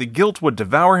the guilt would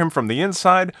devour him from the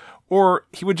inside, or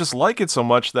he would just like it so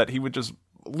much that he would just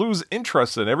lose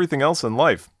interest in everything else in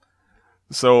life.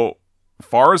 So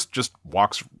Forrest just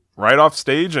walks right off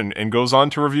stage and goes on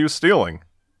to review stealing.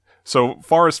 So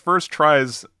Forrest first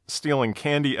tries stealing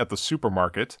candy at the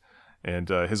supermarket and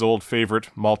his old favorite,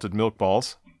 malted milk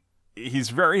balls. He's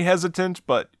very hesitant,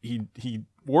 but he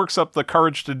works up the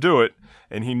courage to do it,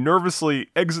 and he nervously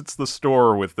exits the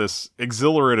store with this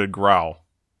exhilarated growl.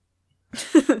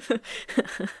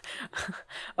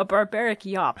 A barbaric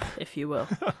yawp, if you will.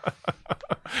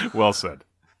 Well said.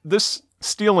 This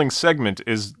stealing segment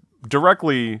is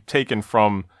directly taken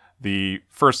from the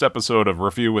first episode of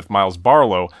Review with Miles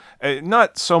Barlow.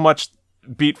 Not so much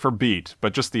beat for beat,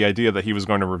 but just the idea that he was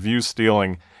going to review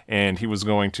stealing and he was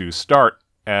going to start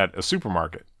at a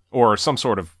supermarket or some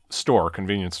sort of store,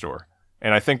 convenience store.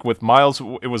 And I think with Miles,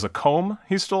 it was a comb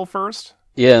he stole first.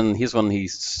 Yeah, and here's one he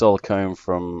stole a comb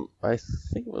from, I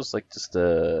think it was like just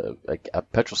a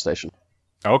petrol station.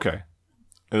 Okay.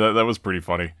 That was pretty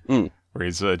funny. Mm. Where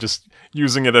he's just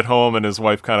using it at home and his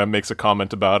wife kind of makes a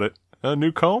comment about it. A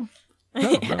new comb?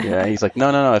 No. Yeah, he's like,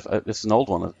 no, it's an old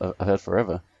one I've had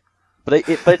forever. But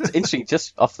it's interesting,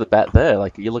 just off the bat there,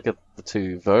 like you look at the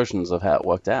two versions of how it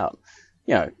worked out,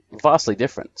 vastly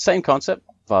different. Same concept,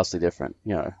 vastly different,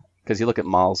 because you look at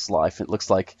Miles' life, it looks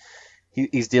like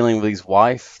he's dealing with his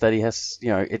wife that he has,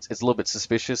 it's a little bit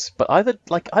suspicious, but either,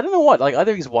 I don't know what,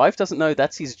 either his wife doesn't know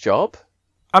that's his job.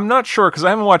 I'm not sure, because I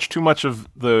haven't watched too much of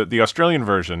the Australian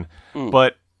version,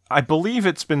 but I believe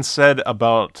it's been said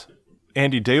about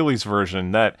Andy Daly's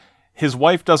version that his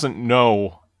wife doesn't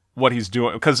know what he's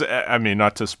doing. Because, I mean,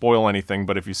 not to spoil anything,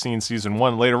 but if you've seen season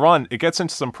 1, later on, it gets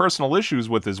into some personal issues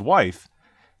with his wife.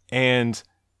 And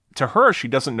to her, she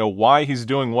doesn't know why he's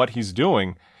doing what he's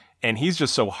doing. And he's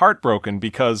just so heartbroken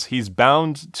because he's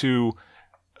bound to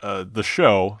the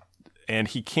show, and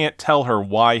he can't tell her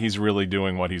why he's really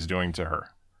doing what he's doing to her.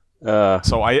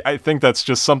 So I think that's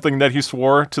just something that he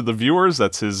swore to the viewers.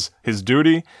 That's his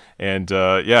duty. And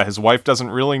his wife doesn't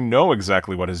really know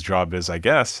exactly what his job is, I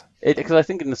guess. Because I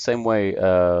think in the same way,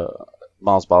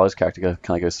 Miles Barlow's character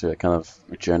kind of goes through a kind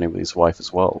of journey with his wife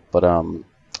as well. But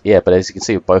but as you can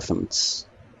see with both of them,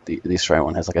 the Australian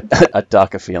one has like a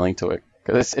darker feeling to it.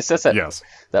 Because it's just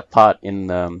that part in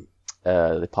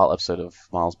the pilot episode of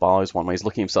Miles Barlow's one where he's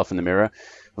looking himself in the mirror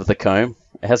with the comb.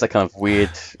 It has that kind of weird,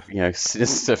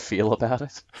 sinister feel about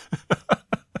it.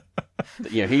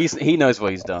 He knows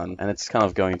what he's done, and it's kind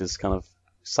of going to this kind of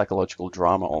psychological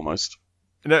drama almost.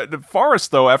 Now,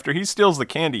 Forrest, though, after he steals the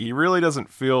candy, he really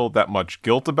doesn't feel that much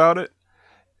guilt about it.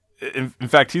 In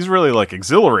fact, he's really like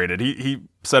exhilarated. He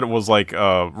said it was like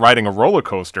riding a roller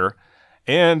coaster.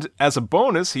 And as a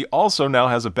bonus, he also now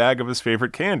has a bag of his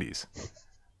favorite candies.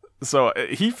 So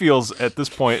he feels at this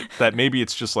point that maybe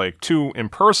it's just like too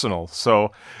impersonal.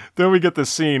 So then we get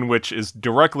this scene, which is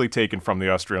directly taken from the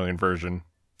Australian version,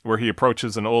 where he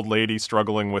approaches an old lady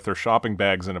struggling with her shopping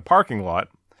bags in a parking lot.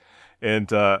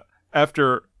 And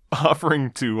after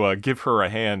offering to give her a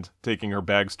hand, taking her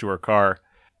bags to her car,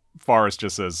 Forrest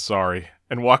just says sorry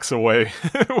and walks away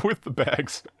with the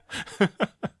bags.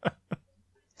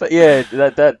 But yeah,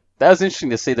 that was interesting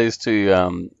to see those two,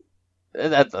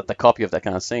 the copy of that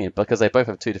kind of scene, because they both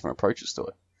have two different approaches to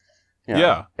it. You know?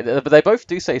 Yeah. But they both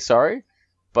do say sorry,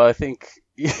 but I think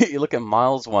you look at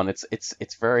Miles' one,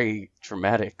 it's very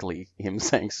dramatically him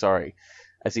saying sorry,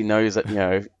 as he knows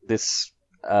that, this,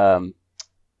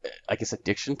 I guess,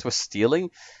 addiction to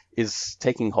stealing is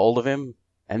taking hold of him,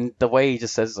 and the way he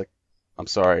just says, like, I'm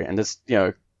sorry, and just,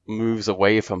 moves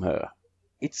away from her.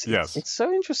 It's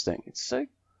so interesting. It's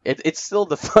still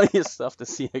the funniest stuff to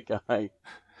see a guy,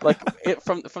 like,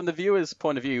 from the viewer's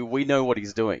point of view, we know what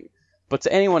he's doing, but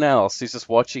to anyone else who's just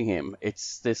watching him,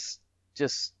 it's this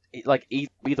just like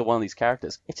either one of these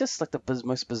characters. It's just like the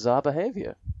most bizarre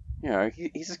behavior.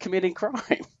 He's just committing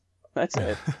crime. That's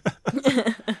it.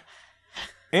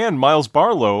 And Miles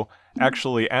Barlow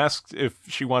actually asked if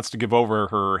she wants to give over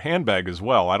her handbag as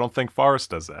well. I don't think Forrest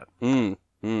does that.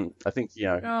 I think,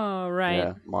 Oh, right.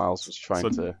 Yeah, Miles was trying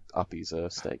to up his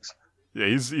stakes. Yeah,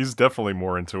 he's definitely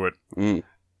more into it.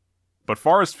 But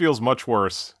Forrest feels much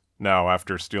worse now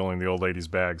after stealing the old lady's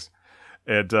bags.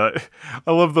 And I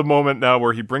love the moment now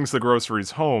where he brings the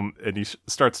groceries home and he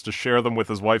starts to share them with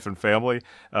his wife and family.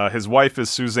 His wife is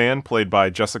Suzanne, played by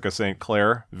Jessica St.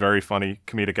 Clair, very funny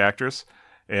comedic actress,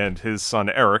 and his son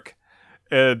Eric.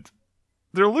 And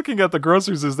they're looking at the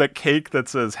groceries as that cake that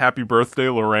says "Happy Birthday,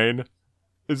 Lorraine."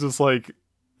 It's just like,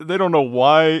 they don't know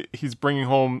why he's bringing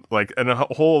home like a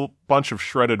whole bunch of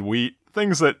shredded wheat,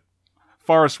 things that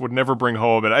Forrest would never bring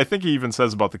home. And I think he even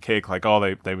says about the cake, like, oh,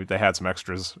 they had some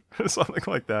extras, something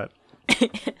like that.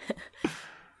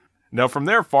 Now, from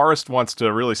there, Forrest wants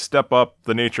to really step up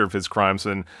the nature of his crimes,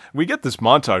 and we get this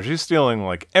montage. He's stealing,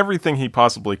 like, everything he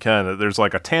possibly can. There's,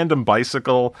 like, a tandem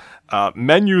bicycle,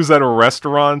 menus at a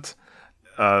restaurant,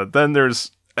 then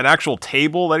there's an actual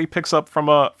table that he picks up from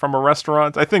a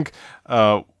restaurant. I think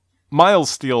Miles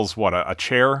steals, a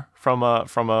chair from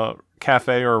a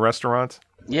cafe or a restaurant?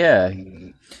 Yeah,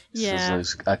 he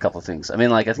steals a couple of things. I mean,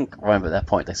 like, I think right at that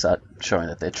point they start showing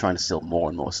that they're trying to steal more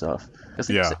and more stuff.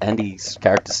 Because Andy's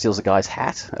character steals a guy's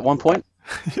hat at one point.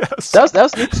 Yes. That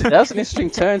was an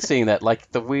interesting turn, seeing that,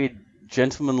 like, the weird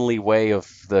gentlemanly way of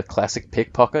the classic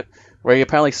pickpocket, where he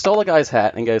apparently stole a guy's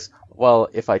hat and goes, well,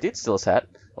 if I did steal his hat,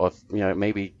 or if,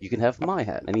 maybe you can have my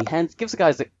hat. And he gives the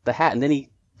guy the hat, and then he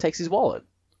takes his wallet.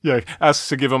 Yeah, asks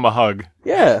to give him a hug.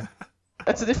 Yeah.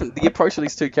 That's the approach of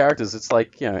these two characters. It's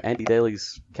like, Andy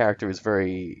Daly's character is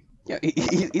very,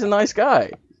 he's a nice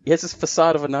guy. He has this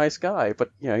facade of a nice guy, but,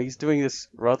 he's doing this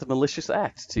rather malicious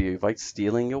act to you by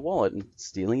stealing your wallet and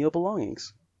stealing your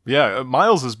belongings. Yeah,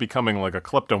 Miles is becoming like a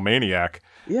kleptomaniac.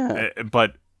 Yeah.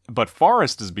 But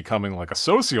Forrest is becoming like a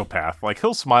sociopath. Like,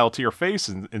 he'll smile to your face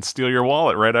and steal your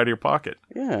wallet right out of your pocket.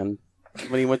 Yeah, and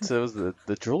when he went to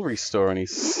the jewelry store and he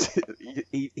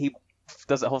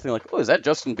does that whole thing like, oh, is that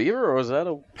Justin Bieber or is that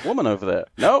a woman over there?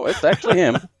 No, it's actually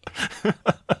him.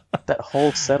 That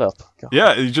whole setup. God.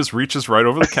 Yeah, he just reaches right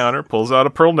over the counter, pulls out a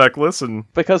pearl necklace,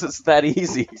 and... Because it's that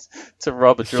easy to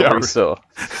rob a jewelry store.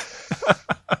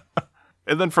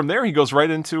 And then from there, he goes right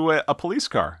into a police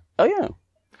car. Oh, yeah.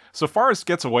 So Forrest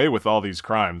gets away with all these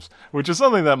crimes, which is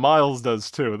something that Miles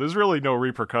does too. There's really no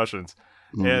repercussions.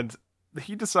 And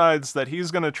he decides that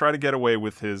he's going to try to get away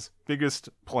with his biggest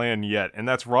plan yet, and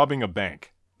that's robbing a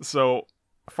bank. So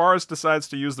Forrest decides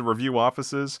to use the review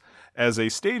offices as a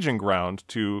staging ground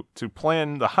to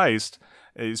plan the heist.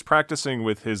 He's practicing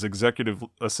with his executive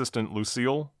assistant,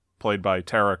 Lucille, played by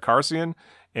Tara Carcian,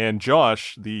 and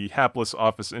Josh, the hapless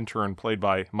office intern, played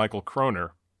by Michael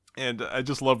Kroner. And I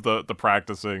just love the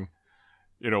practicing,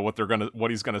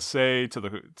 what he's gonna say to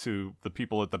the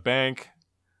people at the bank.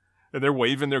 And they're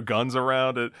waving their guns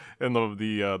around it, and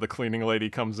the cleaning lady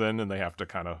comes in, and they have to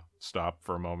kind of stop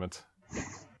for a moment.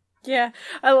 Yeah,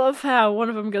 I love how one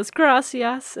of them goes,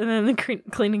 gracias, and then the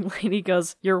cleaning lady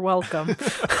goes, you're welcome.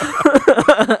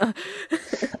 I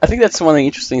think that's one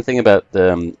interesting thing about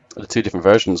the two different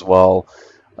versions. While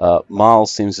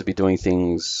Miles seems to be doing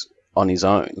things on his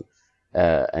own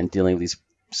and dealing with these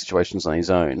situations on his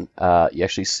own, you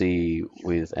actually see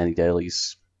with Andy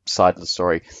Daly's side of the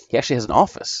story, he actually has an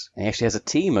office, and he actually has a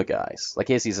team of guys. Like,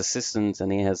 he has his assistant,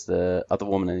 and he has the other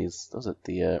woman, and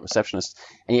the receptionist,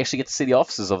 and you actually get to see the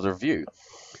offices of the Review.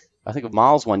 I think with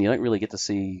Miles one, you don't really get to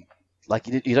see, like,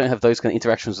 you don't have those kind of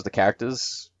interactions with the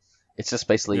characters. It's just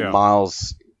basically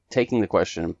Miles taking the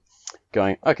question,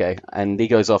 going, okay, and he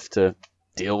goes off to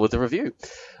deal with the Review.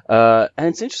 And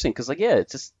it's interesting, because, like,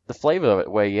 it's just the flavor of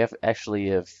it, where you actually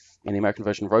have, in the American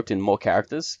version, roped in more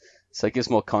characters, so it gives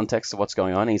more context to what's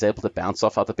going on, and he's able to bounce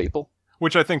off other people.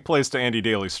 Which I think plays to Andy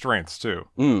Daly's strengths, too.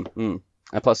 And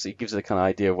plus, it gives it a kind of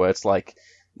idea where it's like,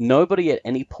 nobody at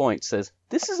any point says,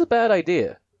 this is a bad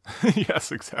idea.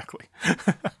 Yes, exactly.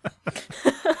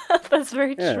 That's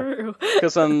very true.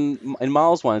 Because in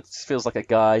Miles 1, it feels like a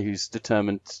guy who's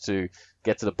determined to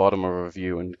get to the bottom of a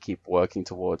review and keep working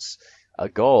towards a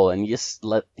goal, and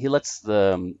he lets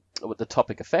the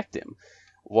topic affect him.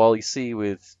 While you see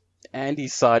with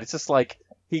Andy's side, it's just like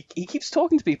he keeps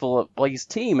talking to people like his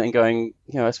team and going,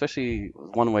 especially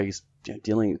one way he's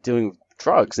doing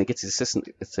drugs, and he gets his assistant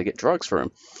to get drugs for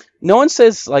him. No one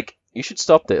says, like, you should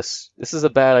stop this. This is a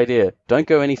bad idea. Don't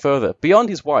go any further. Beyond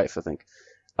his wife, I think.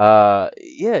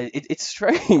 It's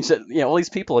strange that all these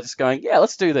people are just going,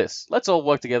 let's do this. Let's all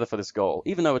work together for this goal,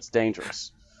 even though it's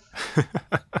dangerous.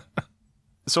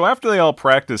 So after they all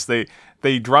practice,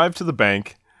 they drive to the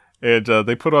bank, and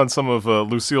they put on some of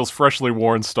Lucille's freshly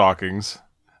worn stockings,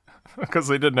 because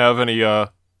they didn't have any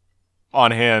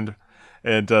on hand,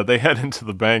 and they head into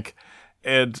the bank.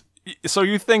 And so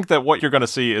you think that what you're going to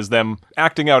see is them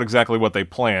acting out exactly what they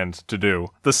planned to do.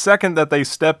 The second that they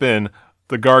step in,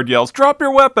 the guard yells, "Drop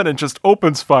your weapon!" and just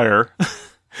opens fire,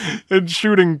 and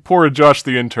shooting poor Josh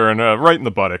the intern right in the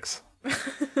buttocks.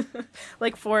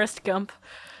 Like Forrest Gump.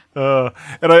 And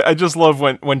I just love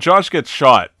when Josh gets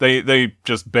shot, they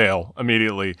just bail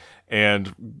immediately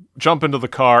and jump into the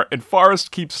car, and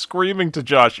Forrest keeps screaming to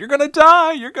Josh, "You're gonna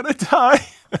die! You're gonna die!"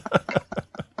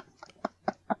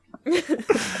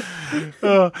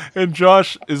 And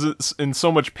Josh is in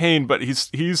so much pain, but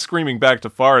he's screaming back to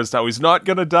Forrest how he's not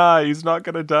gonna die. He's not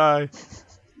gonna die.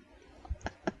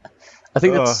 I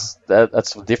think that's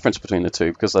the difference between the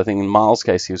two, because I think in Miles'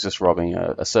 case he was just robbing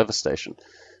a service station,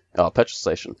 a petrol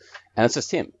station, and it's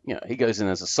just him. He goes in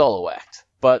as a solo act.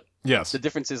 But yes, the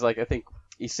difference is, like, I think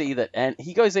you see that, and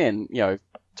he goes in, to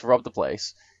rob the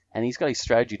place, and he's got his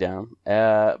strategy down.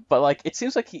 But, like, it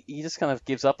seems like he just kind of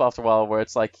gives up after a while, where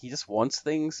it's like he just wants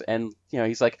things, and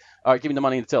he's like, all right, give me the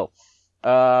money in the till.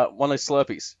 One of those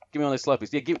Slurpees. Give me one of those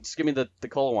Slurpees. Yeah, just give me the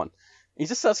cola one. He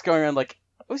just starts going around like.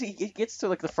 He gets to,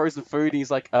 like, the frozen food, and he's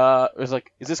like, is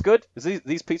this good? Is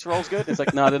these pizza rolls good? It's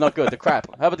like, no, they're not good. They're crap.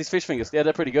 How about these fish fingers? Yeah,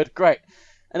 they're pretty good. Great.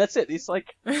 And that's it. It's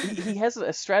like, he has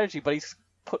a strategy, but he's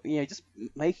just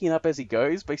making it up as he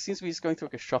goes. But he seems to be just going through,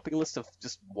 like, a shopping list of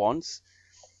just wants,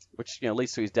 which,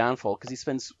 leads to his downfall, because he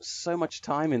spends so much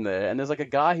time in there. And there's, like, a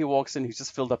guy who walks in who's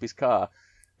just filled up his car.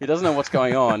 He doesn't know what's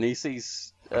going on. He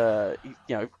sees,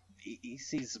 he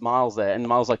sees Miles there, and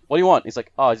Miles is like, what do you want? He's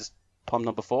like, oh, I just pumped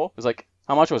number 4. He's like,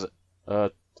 how much was it? I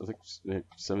think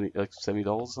 $70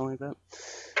 or something like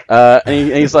that.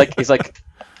 And he's like,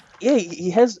 yeah,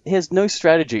 he has no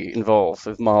strategy involved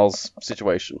with Miles'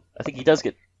 situation. I think he does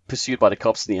get pursued by the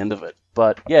cops at the end of it,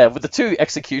 but yeah, with the two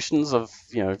executions of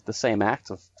the same act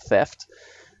of theft,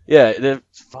 they're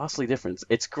vastly different.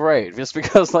 It's great just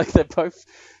because, like, they're both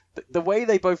the way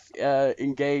they both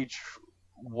engage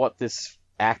what this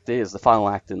act is, the final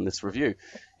act in this review.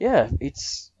 Yeah,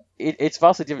 it's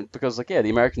vastly different because, like, the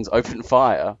Americans open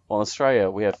fire. While in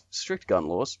Australia, we have strict gun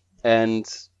laws. And,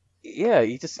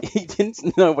 he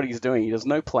didn't know what he's doing. He does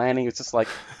no planning. It's just like,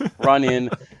 run in,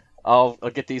 I'll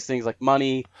get these things like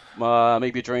money,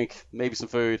 maybe a drink, maybe some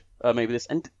food, maybe this.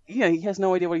 And, he has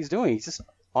no idea what he's doing. He's just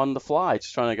on the fly,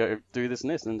 just trying to go do this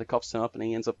and this. And the cops turn up and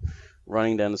he ends up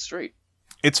running down the street.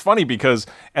 It's funny because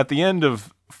at the end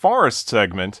of Forrest's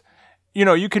segment,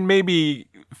 you can maybe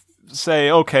say,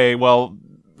 okay, well,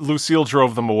 Lucille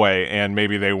drove them away, and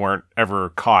maybe they weren't ever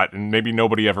caught, and maybe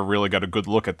nobody ever really got a good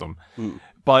look at them.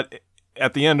 But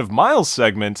at the end of Miles'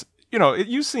 segment,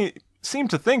 you seem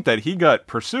to think that he got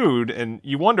pursued, and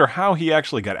you wonder how he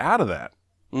actually got out of that.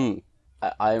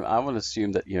 I would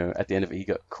assume that, at the end of it, he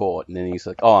got caught, and then he's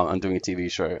like, oh, I'm doing a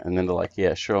TV show. And then they're like,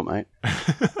 yeah, sure, mate.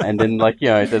 And then, like,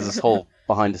 there's this whole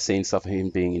behind-the-scenes stuff of him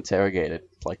being interrogated,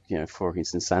 like, for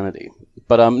his insanity.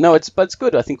 But no, it's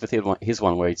good, I think, with his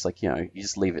one, where it's like, you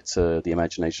just leave it to the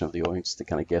imagination of the audience to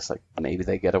kind of guess, like, maybe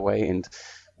they get away, and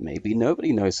maybe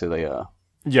nobody knows who they are.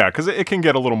 Yeah, because it can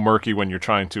get a little murky when you're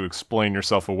trying to explain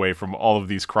yourself away from all of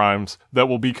these crimes that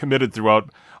will be committed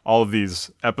throughout all of these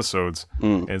episodes.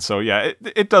 And so, yeah,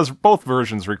 it does. Both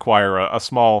versions require a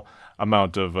small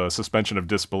amount of suspension of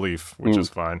disbelief, which is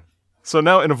fine. So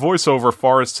now in a voiceover,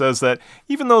 Forrest says that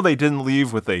even though they didn't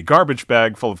leave with a garbage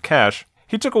bag full of cash,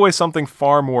 he took away something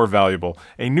far more valuable,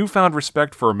 a newfound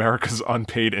respect for America's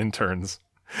unpaid interns.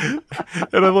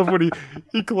 And I love when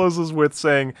he closes with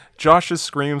saying, "Josh's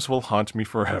screams will haunt me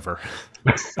forever."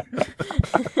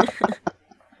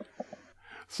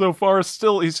 So Forrest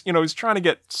still, he's trying to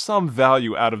get some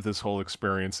value out of this whole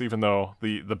experience, even though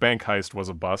the bank heist was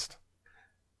a bust.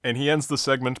 And he ends the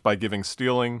segment by giving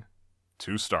Stealing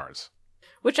 2 stars.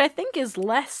 Which I think is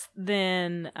less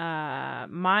than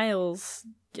Miles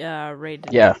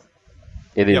rated. Yeah,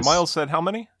 it is. Yeah, Miles said how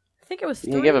many? I think it was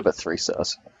 3. He gave it about 3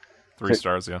 stars. 3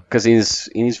 stars, yeah. Because in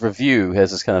his review, he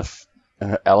has this kind of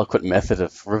eloquent method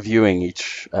of reviewing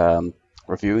each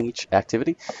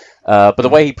activity. But the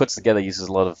way he puts together uses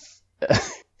a lot of...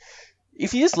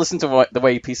 if you just listen to the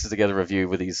way he pieces together a review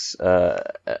with his,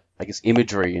 I guess,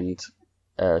 imagery and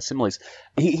similes,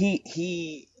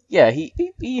 he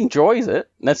enjoys it,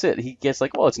 and that's it. He gets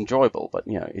like, well, it's enjoyable, but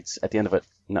it's at the end of it,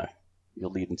 no,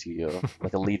 you'll lead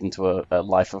into a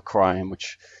life of crime,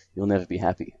 which you'll never be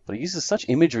happy. But he uses such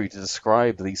imagery to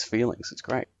describe these feelings. It's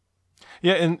great.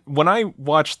 Yeah, and when I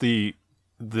watched the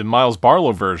Miles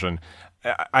Barlow version,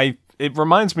 it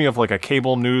reminds me of like a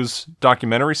cable news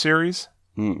documentary series.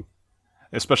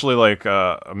 Especially like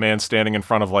a man standing in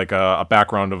front of like a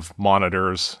background of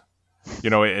monitors.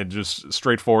 It just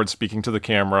straightforward speaking to the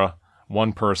camera,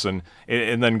 one person,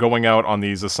 and then going out on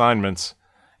these assignments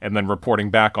and then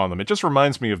reporting back on them. It just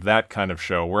reminds me of that kind of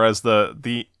show. Whereas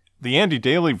the Andy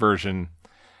Daly version,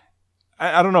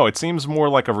 I don't know, it seems more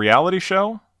like a reality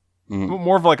show.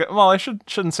 More of like I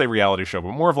shouldn't say reality show,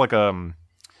 but more of like a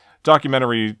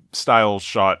documentary style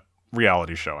shot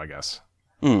reality show, I guess.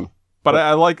 But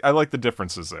I like the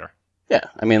differences there. Yeah,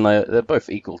 I mean, they're both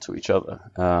equal to each other.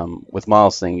 With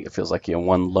Miles' thing, it feels like you're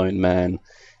one lone man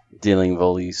dealing with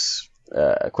all these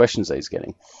questions that he's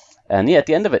getting. And yeah, at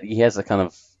the end of it, he has a kind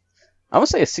of, I would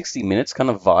say a 60 Minutes kind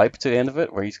of vibe to the end of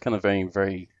it, where he's kind of very,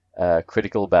 very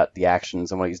critical about the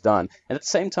actions and what he's done. And at the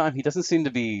same time, he doesn't seem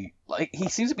to be, he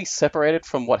seems to be separated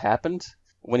from what happened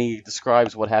when he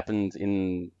describes what happened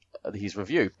in his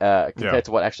review, compared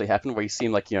to what actually happened, where he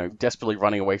seemed like, desperately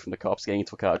running away from the cops, getting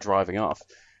into a car, driving off.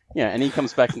 Yeah, and he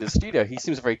comes back into the studio. He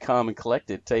seems very calm and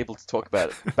collected, able to talk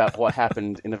about what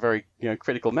happened in a very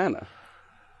critical manner,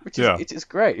 which is it is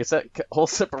great. It's that whole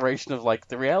separation of like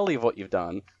the reality of what you've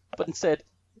done, but instead,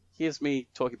 here's me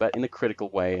talking about it in a critical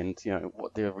way, and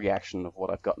what the reaction of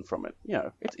what I've gotten from it.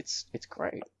 It's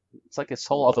great. It's like this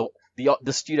whole other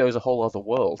the studio is a whole other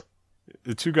world.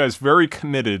 The two guys very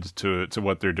committed to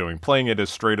what they're doing, playing it as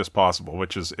straight as possible,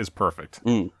 which is perfect.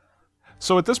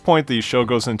 So at this point, the show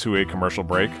goes into a commercial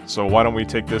break, so why don't we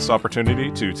take this opportunity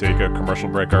to take a commercial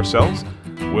break ourselves?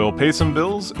 We'll pay some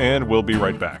bills, and we'll be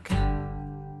right back.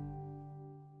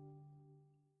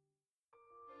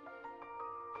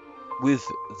 With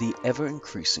the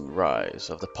ever-increasing rise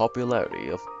of the popularity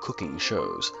of cooking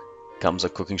shows, comes a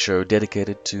cooking show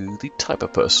dedicated to the type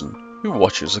of person who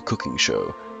watches a cooking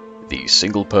show, the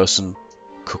single-person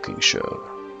cooking show.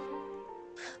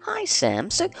 Hi, Sam.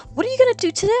 So, what are you going to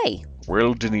do today?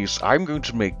 Well, Denise, I'm going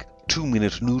to make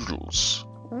 2-minute noodles.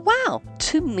 Wow,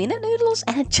 2-minute noodles?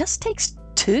 And it just takes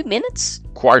 2 minutes?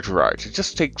 Quite right. It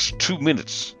just takes 2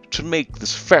 minutes to make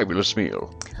this fabulous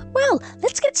meal. Well,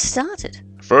 let's get started.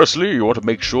 Firstly, you want to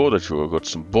make sure that you've got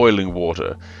some boiling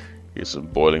water. Here's some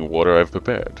boiling water I've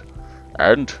prepared.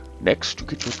 And next, you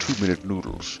get your 2-minute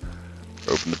noodles.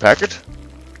 Open the packet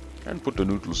and put the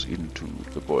noodles into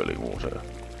the boiling water.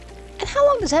 And how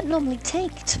long does that normally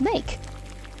take to make?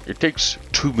 It takes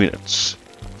 2 minutes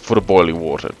for the boiling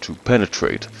water to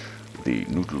penetrate the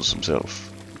noodles themselves.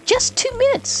 Just 2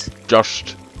 minutes?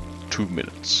 Just 2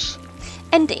 minutes.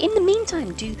 And in the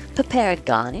meantime, do you prepare a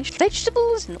garnish,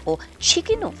 vegetables, or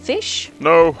chicken or fish?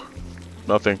 No,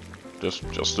 nothing.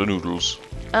 Just the noodles.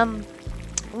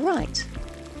 Right.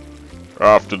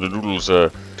 After the noodles are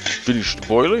finished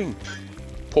boiling,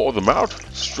 pour them out,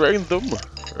 strain them,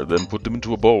 and then put them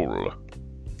into a bowl.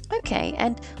 Okay,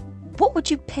 and what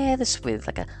would you pair this with?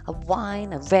 Like a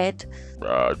wine, a red?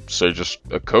 I'd say just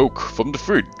a Coke from the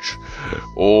fridge,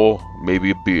 or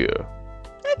maybe a beer.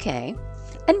 Okay,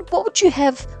 and what would you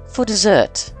have for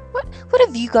dessert? What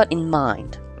have you got in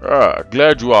mind?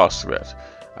 Glad you asked that.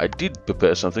 I did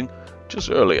prepare something just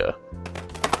earlier.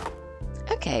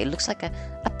 Okay, looks like a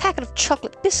packet of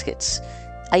chocolate biscuits.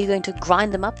 Are you going to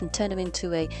grind them up and turn them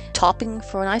into a topping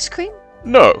for an ice cream?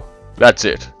 No, That's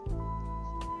it.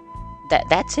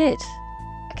 That's it.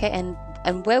 Okay,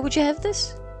 and where would you have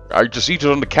this? I just eat it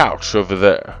on the couch over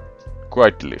there.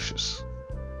 Quite delicious.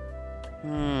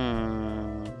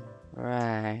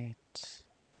 Right.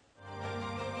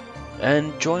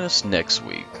 And join us next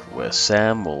week, where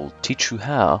Sam will teach you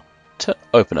how to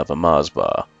open up a Mars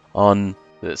bar on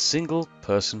the Single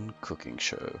Person Cooking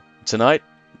Show. Tonight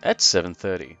at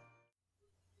 7:30.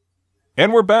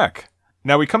 And we're back.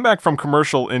 Now we come back from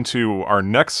commercial into our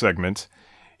next segment.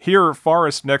 Here,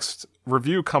 Forrest's next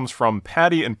review comes from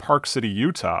Patty in Park City,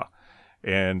 Utah.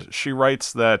 And she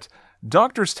writes that,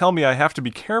 doctors tell me I have to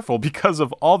be careful because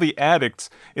of all the addicts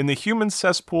in the human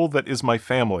cesspool that is my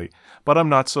family, but I'm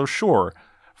not so sure.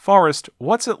 Forrest,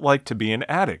 what's it like to be an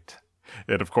addict?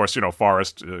 And of course,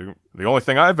 Forrest, the only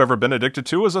thing I've ever been addicted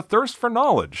to is a thirst for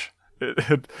knowledge.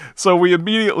 So we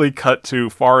immediately cut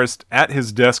to Forrest at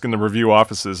his desk in the review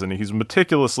offices, and he's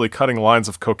meticulously cutting lines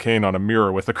of cocaine on a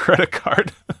mirror with a credit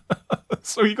card.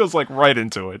 So he goes right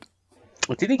into it.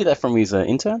 Did he get that from his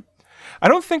intern? I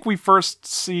don't think we first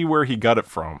see where he got it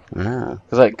from.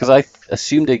 Because I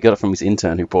assumed he got it from his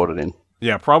intern who brought it in.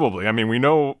 Yeah, probably. I mean, we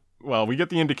get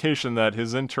the indication that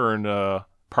his intern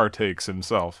partakes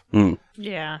himself.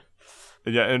 Yeah.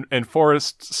 Yeah, and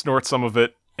Forrest snorts some of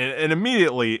it and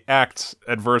immediately acts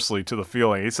adversely to the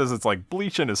feeling. He says it's like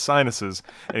bleach in his sinuses,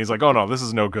 and he's like, oh no, this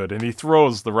is no good, and he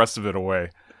throws the rest of it away.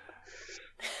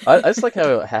 I just like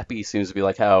how happy he seems to be,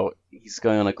 like how he's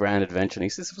going on a grand adventure. And he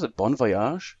says, was it Bon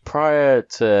Voyage? Prior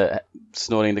to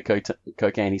snorting the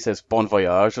cocaine, he says Bon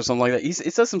Voyage or something like that. He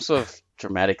says some sort of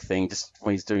dramatic thing just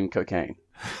when he's doing cocaine.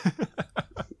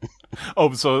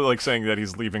 Oh, so like saying that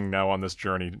he's leaving now on this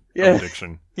journey of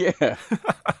addiction. Yeah.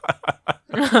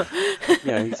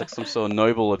 Yeah, he's like some sort of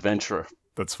noble adventurer.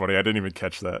 That's funny. I didn't even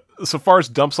catch that. So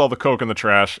Forrest dumps all the coke in the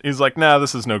trash. He's like, nah,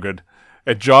 this is no good.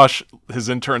 And Josh, his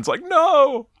intern's like,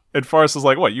 no! And Forrest is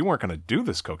like, what, you weren't going to do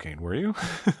this cocaine, were you?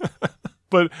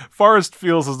 But Forrest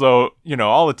feels as though,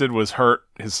 all it did was hurt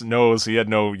his nose. He had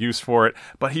no use for it.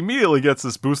 But he immediately gets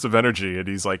this boost of energy, and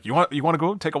he's like, you want to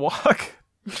go take a walk?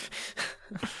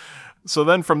 So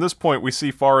then from this point, we see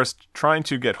Forrest trying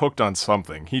to get hooked on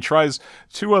something. He tries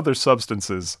 2 other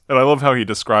substances, and I love how he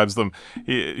describes them.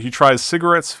 He tries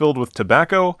cigarettes filled with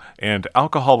tobacco and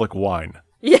alcoholic wine.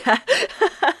 Yeah.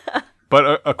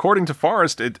 But according to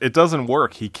Forrest, it doesn't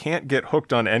work. He can't get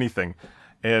hooked on anything.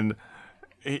 And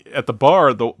at the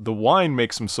bar, the wine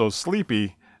makes him so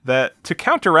sleepy that to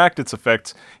counteract its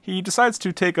effects, he decides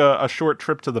to take a short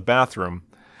trip to the bathroom.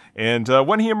 And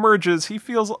when he emerges, he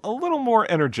feels a little more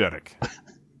energetic.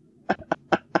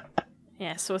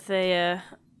 Yes, with a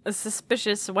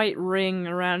suspicious white ring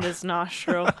around his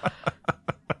nostril.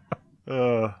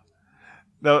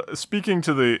 Now, speaking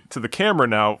to the camera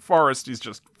now, Forrest, he's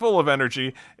just full of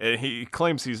energy, and he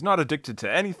claims he's not addicted to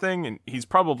anything, and he's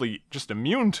probably just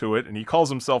immune to it, and he calls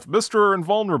himself Mr.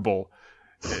 Invulnerable.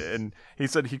 And he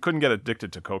said he couldn't get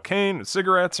addicted to cocaine,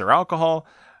 cigarettes, or alcohol,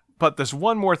 but there's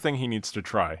one more thing he needs to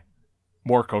try.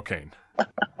 More cocaine.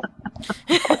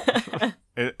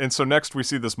 And so next we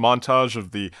see this montage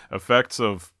of the effects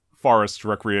of Forrest's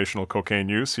recreational cocaine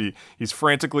use. He's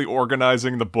frantically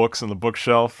organizing the books on the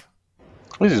bookshelf.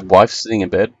 Was his wife sitting in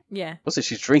bed? Yeah. Was it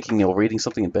she's drinking or reading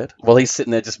something in bed? While he's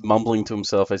sitting there just mumbling to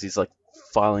himself as he's like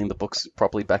filing the books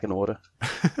properly back in order.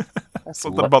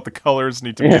 Something about the colors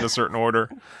need to be in a certain order.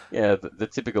 Yeah, the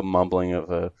typical mumbling of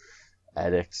a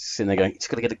addict sitting there going, "Just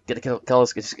gotta get the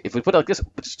colors. If we put it like this,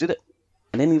 we'll just do that."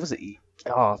 And then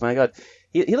oh my god,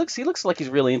 he looks like he's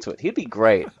really into it. He'd be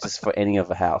great just for any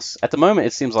other house. At the moment,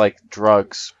 it seems like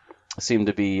drugs seem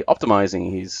to be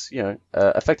optimizing his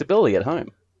affectability at home.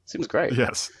 Seems great.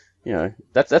 Yes.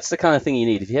 That's the kind of thing you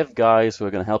need. If you have guys who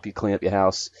are going to help you clean up your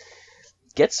house,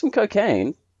 get some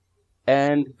cocaine,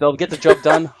 and they'll get the job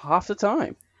done half the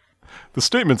time. The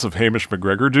statements of Hamish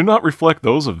McGregor do not reflect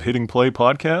those of Hitting Play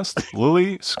Podcast,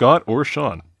 Lily, Scott, or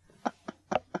Sean.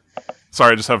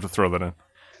 Sorry, I just have to throw that in.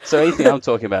 So anything I'm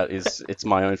talking about it's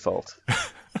my own fault.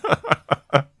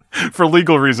 For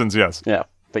legal reasons, yes. Yeah,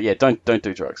 but yeah, don't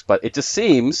do drugs. But it just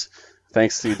seems,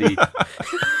 thanks to the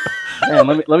man,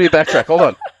 let me backtrack. Hold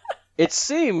on. It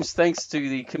seems, thanks to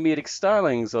the comedic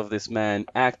stylings of this man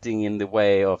acting in the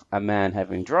way of a man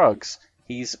having drugs,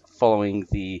 he's following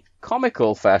the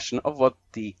comical fashion of what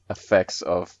the effects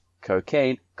of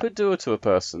cocaine could do to a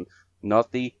person,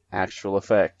 not the actual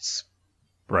effects.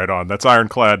 Right on. That's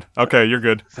ironclad. Okay, you're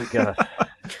good. Thank God. I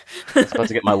was about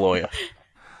to get my lawyer.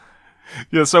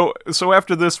 Yeah, so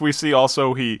after this, we see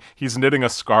also he's knitting a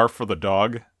scarf for the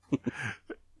dog.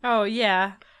 Oh,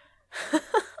 yeah.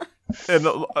 And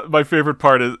my favorite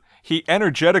part is he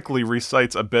energetically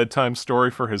recites a bedtime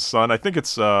story for his son. I think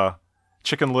it's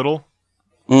Chicken Little.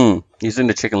 He's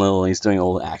into Chicken Little. He's doing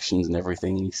all the actions and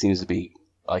everything. He seems to be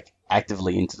like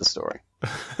actively into the story.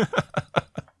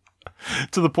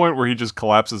 To the point where he just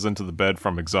collapses into the bed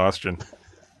from exhaustion.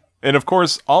 And of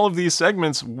course, all of these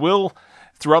segments will,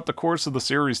 throughout the course of the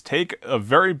series, take a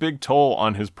very big toll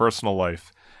on his personal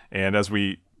life. And as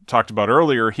we talked about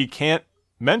earlier, he can't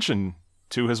mention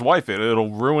to his wife.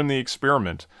 It'll ruin the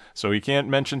experiment. So he can't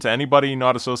mention to anybody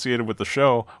not associated with the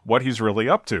show what he's really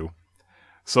up to.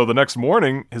 So the next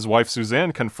morning, his wife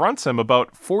Suzanne confronts him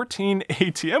about 14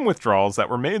 ATM withdrawals that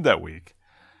were made that week.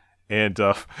 And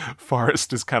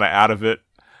Forrest is kind of out of it.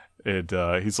 And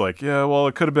he's like, yeah, well,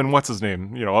 it could have been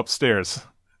what's-his-name, upstairs.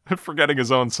 Forgetting his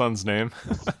own son's name.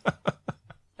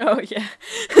 Oh, yeah.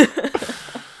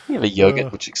 You have a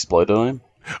yogurt which exploded on him.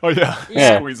 Oh, yeah.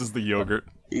 He squeezes the yogurt.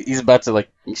 He's about to,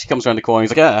 she comes around the corner,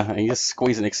 he's like, and he just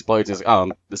squeezes and explodes. He's like,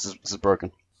 oh, this is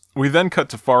broken. We then cut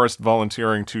to Forrest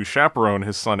volunteering to chaperone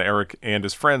his son Eric and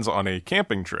his friends on a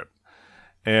camping trip.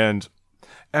 And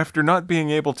after not being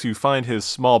able to find his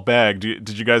small bag, did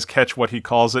you guys catch what he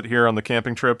calls it here on the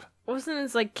camping trip?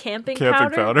 Wasn't it camping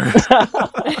powder?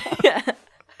 Yeah.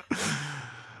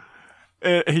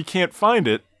 And he can't find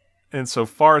it, and so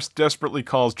Forrest desperately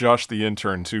calls Josh the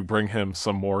intern to bring him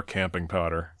some more camping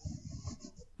powder.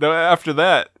 Now, after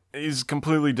that, he's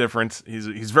completely different.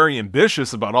 He's very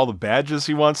ambitious about all the badges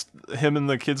he wants him and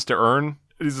the kids to earn.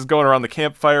 He's just going around the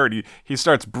campfire, and he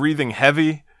starts breathing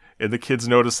heavy, and the kids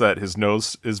notice that his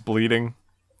nose is bleeding.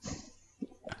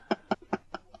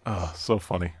 Oh, so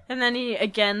funny. And then he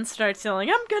again starts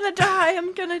yelling, I'm gonna die,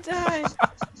 I'm gonna die.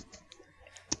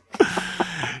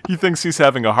 He thinks he's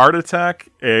having a heart attack,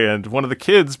 and one of the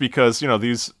kids, because,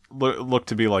 these look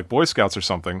to be like Boy Scouts or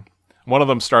something, one of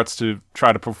them starts to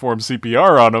try to perform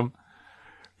CPR on him,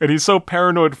 and he's so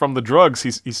paranoid from the drugs,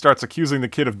 he starts accusing the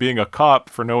kid of being a cop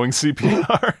for knowing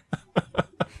CPR.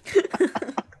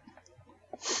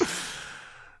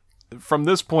 From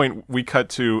this point, we cut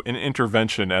to an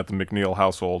intervention at the McNeil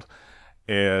household,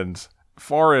 and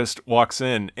Forrest walks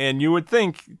in, and you would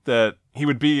think that he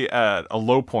would be at a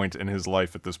low point in his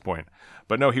life at this point.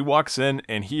 But no, he walks in,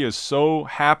 and he is so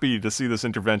happy to see this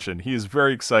intervention. He is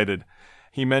very excited.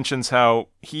 He mentions how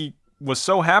he was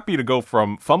so happy to go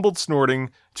from fumbled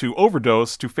snorting to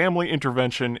overdose to family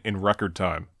intervention in record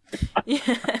time.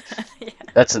 Yeah.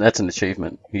 That's an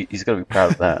achievement. He's got to be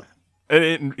proud of that.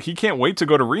 And he can't wait to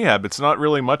go to rehab. It's not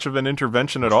really much of an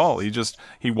intervention at all.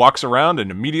 He walks around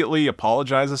and immediately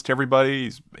apologizes to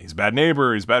everybody. He's a bad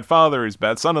neighbor. He's a bad father. He's a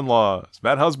bad son-in-law. He's a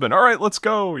bad husband. All right, let's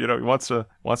go. He wants to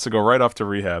go right off to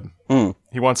rehab.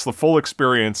 He wants the full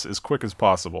experience as quick as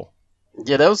possible.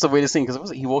 Yeah, that was the weirdest thing,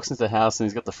 because he walks into the house and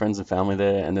he's got the friends and family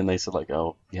there, and then they said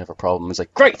oh, you have a problem. He's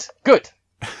like, great, good.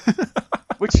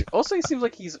 Which also seems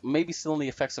like he's maybe still in the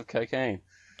effects of cocaine.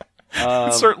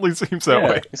 It certainly seems that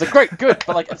way. He's like, great, good,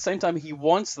 but at the same time he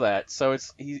wants that, so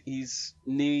his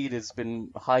need has been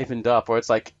hyphened up, where it's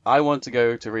like, I want to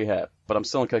go to rehab, but I'm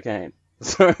still on cocaine.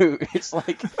 So it's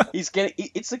like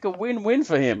it's like a win-win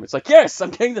for him. It's like, yes, I'm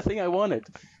getting the thing I wanted,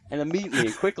 and immediately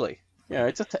and quickly.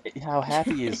 It's how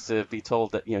happy he is to be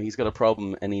told that he's got a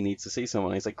problem and he needs to see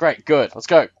someone. He's like, great, good, let's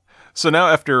go. So now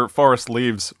after Forrest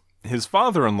leaves, his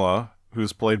father-in-law,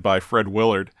 who's played by Fred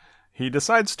Willard, he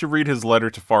decides to read his letter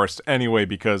to Forrest anyway,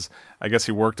 because I guess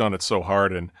he worked on it so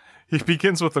hard, and he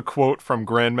begins with a quote from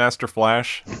Grandmaster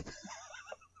Flash.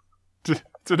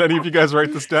 Did any of you guys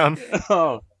write this down?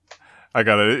 Oh. I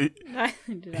got it.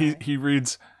 He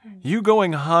reads, "You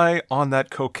going high on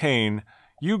that cocaine,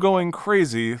 you going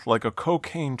crazy like a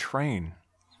cocaine train."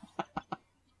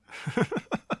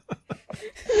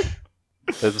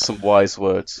 Those are some wise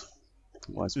words.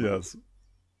 Yes.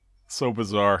 So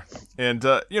bizarre. And,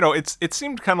 it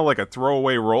seemed kind of like a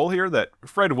throwaway role here that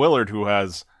Fred Willard, who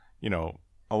has,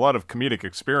 a lot of comedic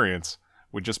experience,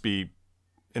 would just be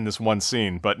in this one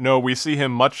scene. But no, we see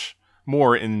him much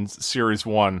more in Series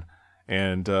 1,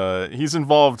 and he's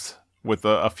involved with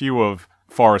a few of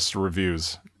Forrest's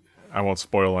reviews. I won't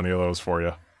spoil any of those for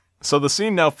you. So the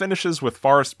scene now finishes with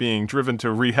Forrest being driven to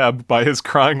rehab by his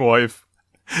crying wife.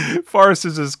 Forrest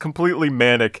is just completely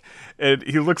manic, and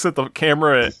he looks at the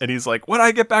camera and he's like, when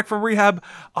I get back from rehab,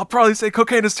 I'll probably say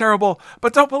cocaine is terrible,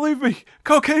 but don't believe me,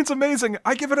 cocaine's amazing,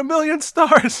 I give it 1,000,000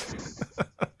 stars.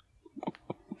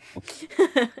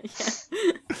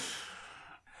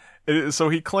 So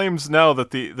he claims now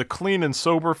that the clean and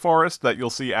sober Forrest that you'll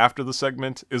see after the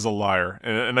segment is a liar,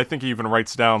 and I think he even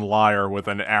writes down liar with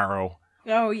an arrow.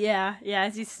 Oh yeah,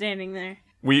 as he's standing there.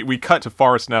 We cut to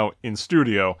Forrest now in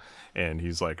studio, and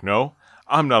he's like, no,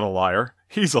 I'm not a liar.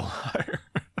 He's a liar.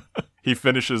 He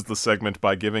finishes the segment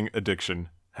by giving Addiction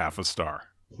half a star.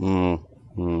 So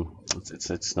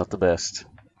It's not the best.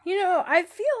 I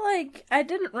feel like I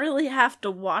didn't really have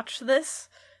to watch this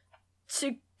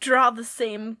to draw the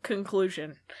same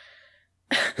conclusion.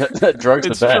 That drugs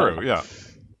It's are bad. true, yeah.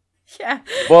 Yeah.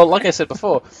 Well, like I said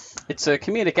before, it's a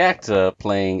comedic actor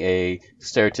playing a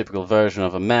stereotypical version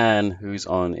of a man who's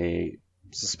on a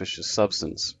suspicious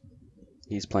substance.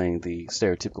 He's playing the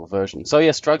stereotypical version. So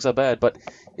yes, drugs are bad, but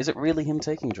is it really him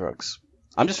taking drugs?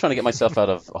 I'm just trying to get myself out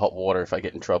of hot water if I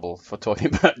get in trouble for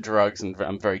talking about drugs, and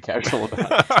I'm very casual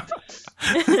about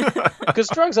it. Because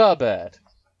drugs are bad.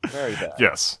 Very bad.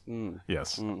 Yes.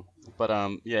 Yes. But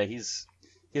yeah, his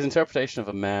interpretation of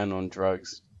a man on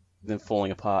drugs, then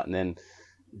falling apart, and then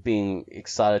being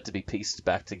excited to be pieced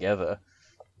back together,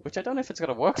 which I don't know if it's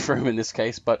going to work for him in this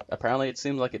case, but apparently it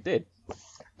seems like it did.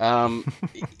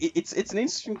 It's an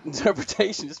interesting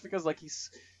interpretation, just because like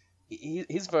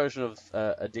his version of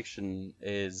addiction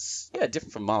is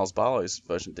different from Miles Barlow's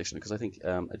version of addiction, because I think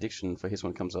addiction for his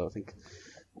one comes out I think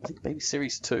maybe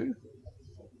series 2.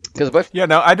 Yeah,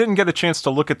 now I didn't get a chance to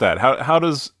look at that. How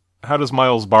does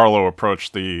Miles Barlow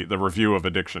approach the review of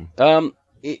addiction?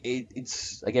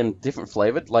 It's again different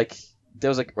flavored. Like there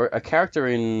was a character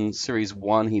in series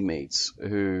 1 he meets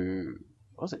who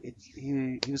was it?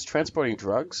 He was transporting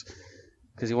drugs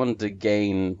because he wanted to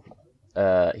gain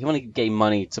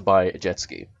money to buy a jet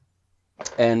ski,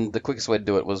 and the quickest way to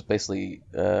do it was basically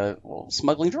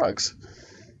smuggling drugs.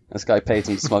 This guy paid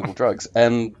him to smuggle drugs,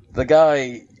 and the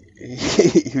guy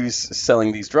who's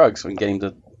selling these drugs and getting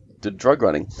the drug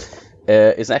running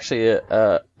is actually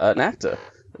an actor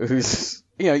who's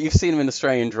you've seen him in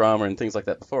Australian drama and things like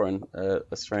that before, in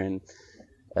Australian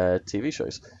TV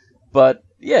shows. But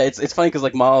yeah, it's funny because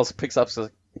like Miles picks it up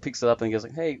and he goes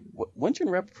like, "Hey, weren't you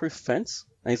in Rapid-Proof Fence?"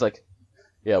 And he's like,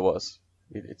 "Yeah, it was.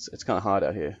 It's kind of hard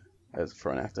out here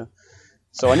for an actor.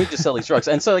 So I need to sell these drugs."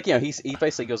 And so he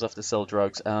basically goes off to sell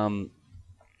drugs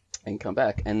and come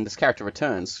back, and this character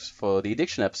returns for the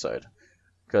addiction episode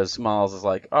because Miles is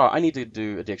like, "Oh, I need to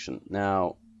do addiction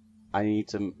now. I need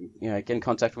to get in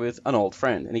contact with an old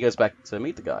friend," and he goes back to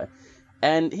meet the guy,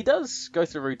 and he does go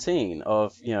through a routine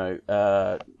of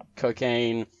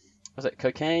cocaine,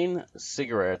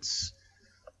 cigarettes,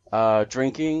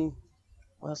 drinking.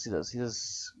 What else he does? He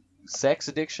does sex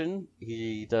addiction.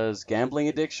 He does gambling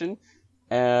addiction.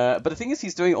 But the thing is,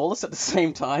 he's doing all this at the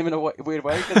same time in a weird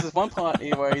way, because there's one part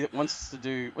here where he wants to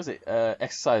do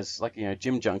exercise, like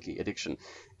gym junkie addiction,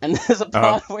 and there's a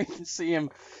part where you can see him.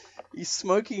 He's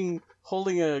smoking,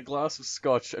 holding a glass of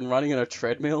scotch, and running on a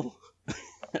treadmill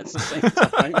at the same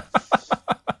time.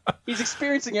 He's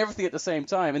experiencing everything at the same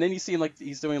time, and then you see him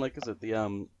he's doing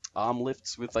the arm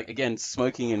lifts with again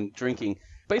smoking and drinking,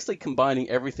 basically combining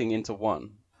everything into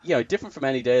one. Different from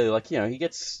Andy Daly. He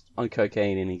gets on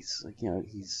cocaine and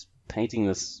he's painting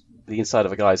the inside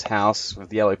of a guy's house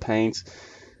with yellow paint.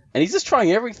 And he's just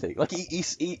trying everything.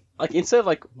 He instead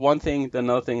of one thing, then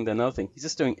another thing, then another thing, he's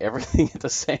just doing everything at the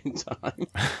same time.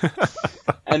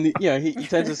 And he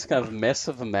turns into this kind of mess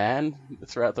of a man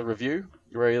throughout the review,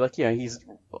 where he's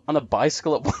on a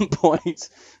bicycle at one point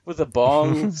with a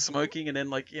bong, smoking, and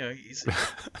then it's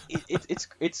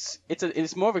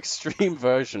more of an extreme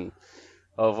version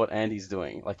of what Andy's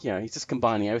doing. He's just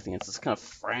combining everything. It's this kind of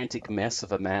frantic mess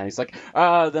of a man. He's like,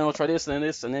 then I'll try this, and then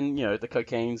this, and then the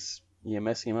cocaine's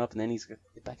messing him up, and then he's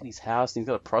back in his house, and he's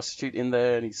got a prostitute in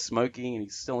there, and he's smoking, and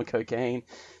he's still on cocaine,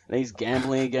 and then he's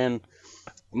gambling again.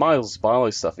 Miles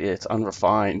Barlow stuff, it's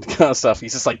unrefined kind of stuff.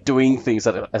 He's just doing things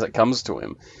as it comes to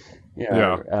him,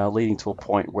 leading to a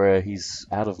point where he's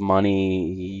out of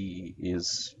money. He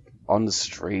is on the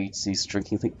streets. He's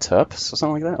drinking, I think, terps or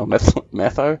something like that, or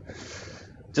metho.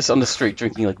 Just on the street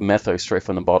drinking metho straight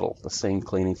from the bottle, the same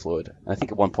cleaning fluid. And I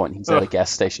think at one point he's at a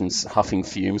gas station huffing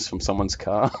fumes from someone's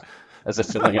car as they're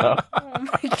filling it up. Oh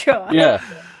my god. Yeah.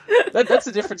 That's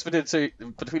the difference between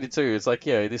the two. It's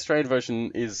the Australian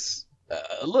version is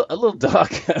a little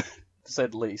darker, to say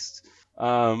the least.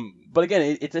 But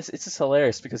again, it's just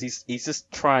hilarious because he's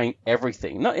just trying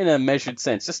everything, not in a measured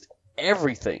sense, just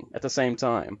everything at the same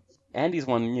time. Andy's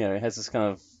one, has this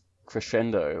kind of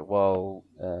crescendo, while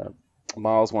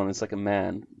Miles' one is like a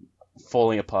man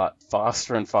falling apart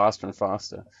faster and faster and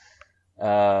faster.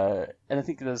 And I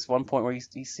think there's one point where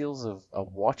he steals a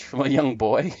watch from a young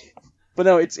boy. But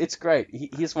no, it's great.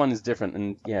 His one is different,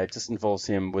 and it just involves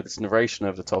him with this narration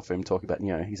over the top of him talking about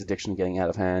his addiction getting out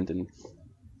of hand and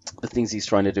the things he's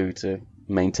trying to do to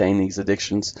maintain these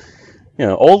addictions.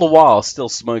 All the while still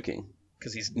smoking,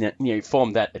 because he's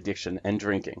formed that addiction and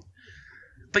drinking.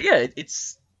 But yeah,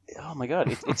 it's oh my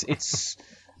god,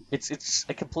 it's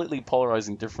a completely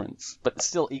polarizing difference, but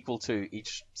still equal to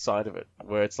each side of it.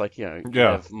 Where it's you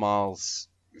have Miles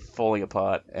falling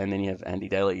apart, and then you have Andy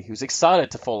Daly, who's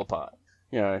excited to fall apart.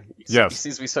 He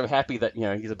seems to be so happy that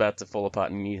he's about to fall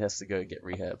apart and he has to go get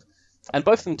rehab. And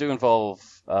both of them do involve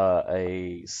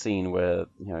a scene where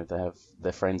they have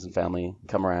their friends and family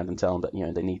come around and tell them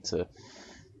that they need to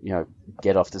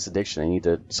get off this addiction. They need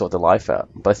to sort their life out.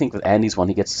 But I think with Andy's one,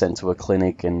 he gets sent to a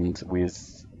clinic, and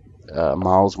with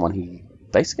Miles' one, he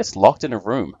basically gets locked in a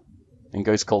room and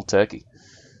goes cold turkey.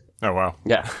 Oh wow!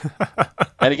 Yeah,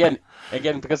 and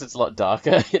again, because it's a lot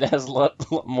darker, it has a lot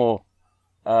more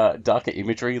darker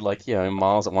imagery. Like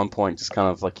Miles at one point just kind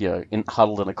of like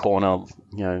huddled in a corner,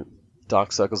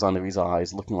 dark circles under his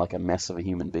eyes, looking like a mess of a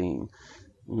human being.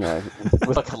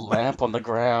 With like a lamp on the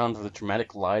ground with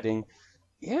dramatic lighting.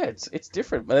 Yeah, it's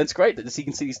different, but it's great that you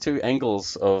can see these two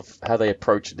angles of how they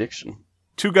approach addiction.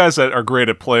 Two guys that are great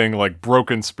at playing like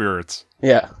broken spirits.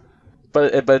 Yeah,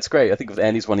 but it's great. I think with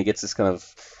Andy's one, he gets this kind of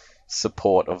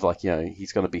support of like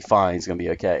he's going to be fine, he's going to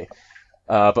be okay.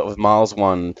 But with Miles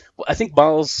one, I think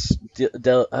Miles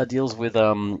deals with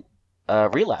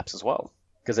relapse as well,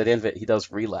 because at the end of it, he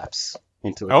does relapse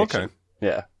into addiction. Okay.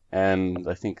 Yeah, and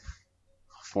I think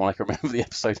from what I can remember the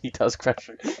episode, he does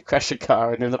crash a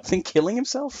car and end up killing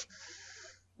himself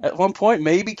at one point.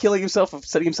 Maybe killing himself or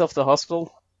setting himself to the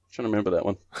hospital. I'm trying to remember that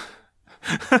one.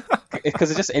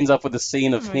 Because it just ends up with the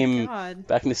scene of him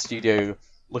back in the studio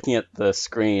looking at the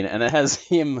screen, and it has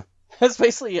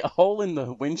basically a hole in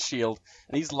the windshield,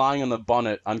 and he's lying on the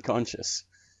bonnet unconscious.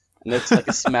 And there's like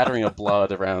a smattering of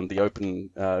blood around the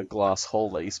open glass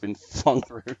hole that he's been flung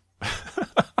through.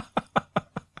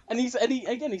 And he's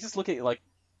just looking at it like,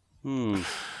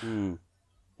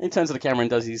 He turns to the camera and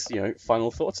does his,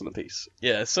 final thoughts on the piece.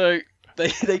 Yeah, so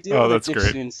they deal with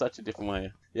addiction in such a different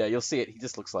way. Yeah, you'll see it. He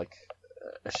just looks like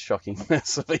a shocking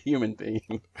mess of a human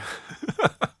being.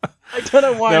 I don't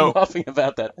know why I'm laughing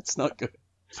about that. It's not good.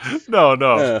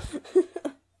 No.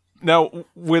 Now,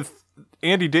 with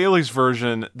Andy Daly's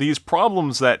version, these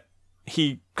problems that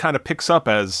he kind of picks up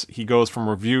as he goes from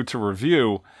review to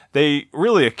review, they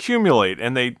really accumulate,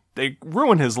 and they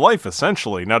ruin his life,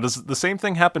 essentially. Now, does the same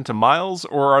thing happen to Miles,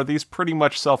 or are these pretty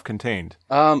much self-contained?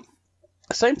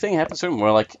 Same thing happens to him,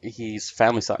 where, like, his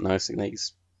family start noticing that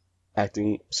he's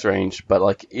acting strange, but,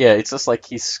 like, yeah, it's just like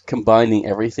he's combining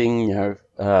everything,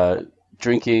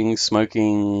 drinking,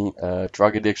 smoking,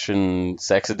 drug addiction,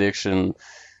 sex addiction,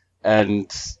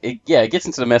 and it gets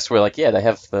into the mess where, like, they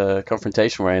have the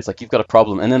confrontation where it's like, you've got a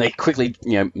problem, and then they quickly,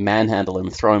 manhandle him,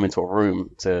 throw him into a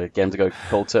room to get him to go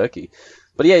cold turkey.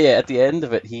 But at the end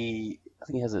of it, I think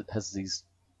he has his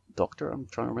doctor, I'm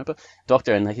trying to remember,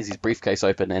 and he has his briefcase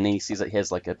open, and he sees that he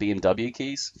has, like, a BMW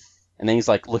keys, and then he's,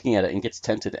 like, looking at it and gets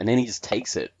tempted, and then he just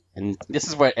takes it. And this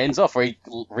is where it ends off, where he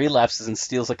relapses and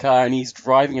steals a car, and he's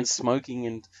driving and smoking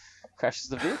and crashes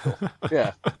the vehicle.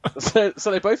 Yeah.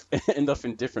 So they both end up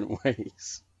in different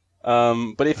ways.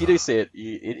 But if you do see it,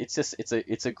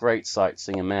 it's a great sight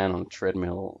seeing a man on a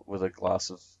treadmill with a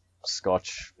glass of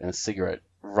scotch and a cigarette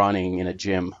running in a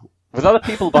gym with other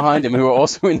people behind him who are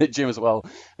also in the gym as well.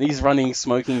 And he's running,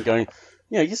 smoking, going,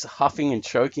 just huffing and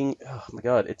choking. Oh my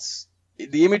God,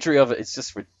 the imagery of it is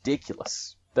just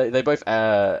ridiculous. They both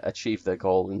achieve their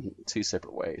goal in two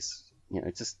separate ways.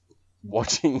 Just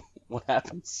watching what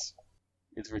happens.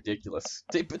 It's ridiculous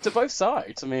to both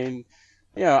sides. I mean,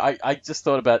 I just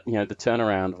thought about the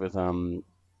turnaround with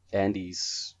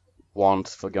Andy's want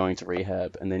for going to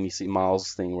rehab, and then you see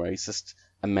Miles' thing where he's just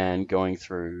a man going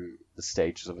through the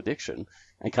stages of addiction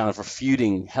and kind of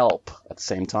refuting help at the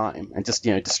same time, and just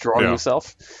destroying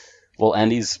himself. Well,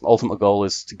 Andy's ultimate goal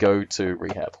is to go to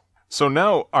rehab. So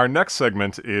now our next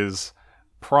segment is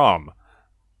prom.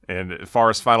 And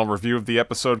Forrest's final review of the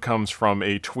episode comes from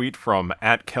a tweet from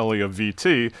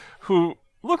 @KellyofVT, who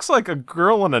looks like a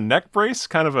girl in a neck brace,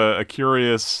 kind of a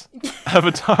curious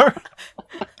avatar.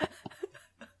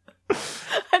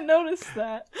 I noticed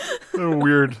that. A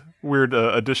weird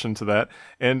addition to that.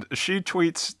 And she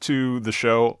tweets to the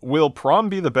show, "Will prom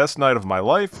be the best night of my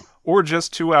life, or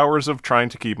just 2 hours of trying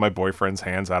to keep my boyfriend's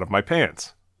hands out of my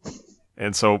pants?"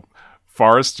 And so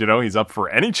Forrest, he's up for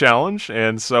any challenge,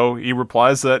 and so he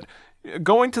replies that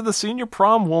going to the senior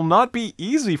prom will not be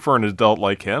easy for an adult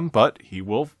like him, but he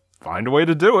will find a way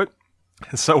to do it.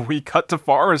 And so we cut to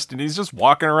Forrest, and he's just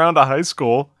walking around a high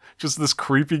school, just this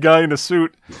creepy guy in a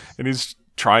suit, and he's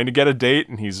trying to get a date,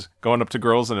 and he's going up to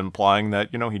girls and implying that,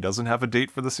 he doesn't have a date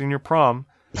for the senior prom.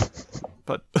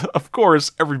 But, of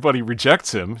course, everybody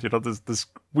rejects him. This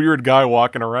weird guy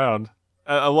walking around.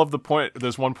 I love the point.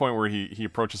 There's one point where he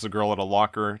approaches a girl at a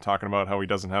locker talking about how he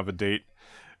doesn't have a date,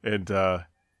 and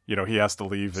he has to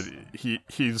leave.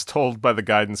 He's told by the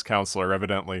guidance counselor,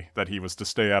 evidently, that he was to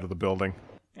stay out of the building.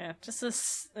 Yeah, just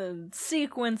a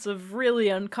sequence of really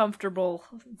uncomfortable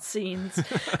scenes.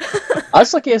 I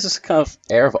just like he has this kind of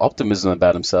air of optimism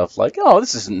about himself, like, oh,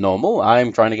 this isn't normal.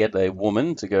 I'm trying to get a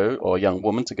woman to go, or a young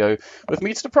woman to go with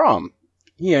me to the prom.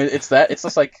 You know, it's that. It's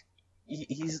just like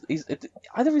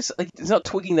either he's not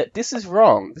twigging that this is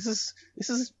wrong. This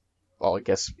is well, I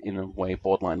guess in a way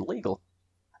borderline illegal,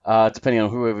 depending on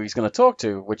whoever he's going to talk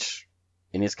to, which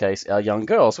in his case are young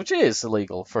girls, which is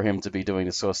illegal for him to be doing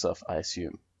this sort of stuff, I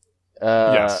assume.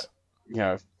 Yes. You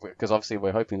know, because obviously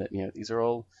we're hoping that these are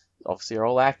all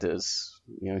actors.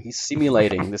 You know, he's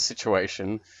simulating this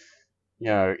situation. You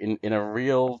know, in a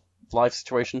real life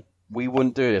situation, we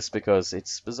wouldn't do this because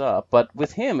it's bizarre. But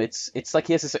with him, it's like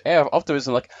he has this air of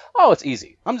optimism, like, oh, it's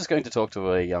easy. I'm just going to talk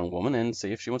to a young woman and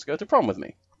see if she wants to go to prom with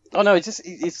me. Oh no, it's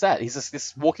that. He's just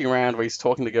this walking around where he's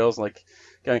talking to girls, like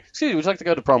going, "Excuse me, would you like to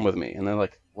go to prom with me?" And they're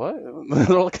like, "What?"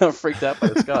 They're all kind of freaked out by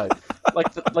this guy.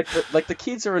 like the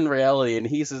kids are in reality, and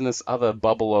he's in this other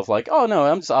bubble of like, "Oh no,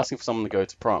 I'm just asking for someone to go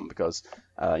to prom because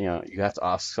you have to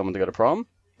ask someone to go to prom,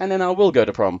 and then I will go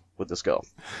to prom with this girl."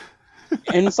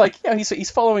 And it's like,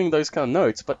 he's following those kind of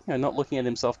notes, but not looking at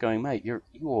himself, going, "Mate, you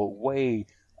are way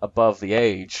above the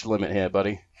age limit here,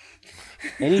 buddy."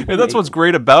 And that's what's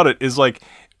great about it is like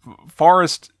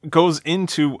Forrest goes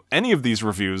into any of these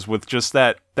reviews with just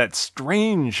that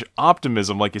strange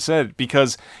optimism, like you said,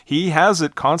 because he has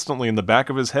it constantly in the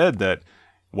back of his head that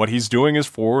what he's doing is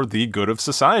for the good of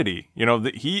society.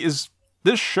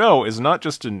 This show is not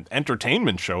just an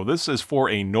entertainment show. This is for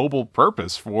a noble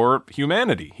purpose for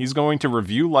humanity. He's going to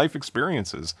review life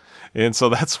experiences. And so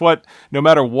that's what, no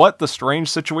matter what the strange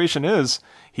situation is,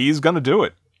 he's going to do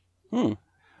it.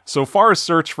 So Forrest's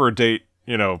search for a date,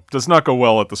 does not go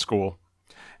well at the school.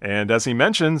 And as he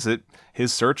mentions,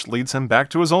 his search leads him back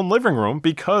to his own living room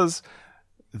because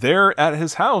there at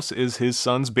his house is his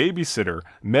son's babysitter,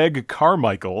 Meg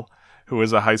Carmichael, who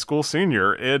is a high school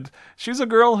senior, and she's a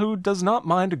girl who does not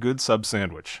mind a good sub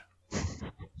sandwich.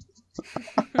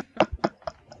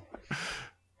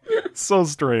 So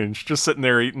strange, just sitting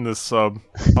there eating this sub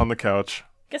on the couch.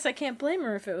 Guess I can't blame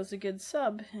her if it was a good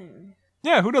sub.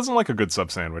 Yeah, who doesn't like a good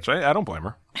sub sandwich? I don't blame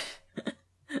her.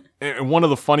 And one of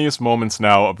the funniest moments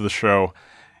now of the show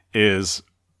is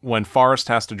when Forrest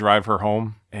has to drive her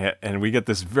home, and we get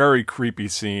this very creepy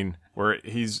scene where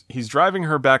he's driving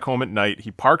her back home at night.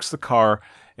 He parks the car,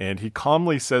 and he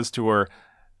calmly says to her,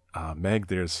 Meg,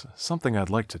 there's something I'd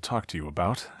like to talk to you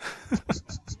about.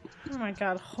 Oh my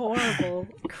god, horrible,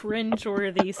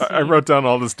 cringe-worthy scene. I wrote down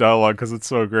all this dialogue because it's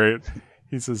so great.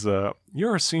 He says,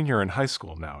 you're a senior in high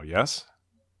school now, yes?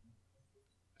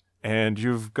 And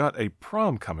you've got a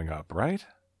prom coming up, right?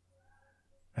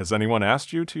 Has anyone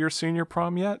asked you to your senior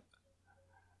prom yet?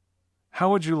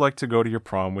 How would you like to go to your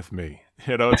prom with me?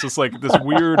 It's just like this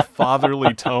weird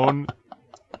fatherly tone.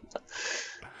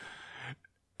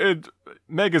 And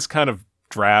Meg is kind of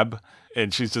drab,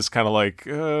 and she's just kind of like,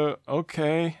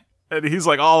 okay. And he's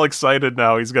like all excited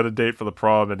now. He's got a date for the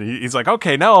prom, and he's like,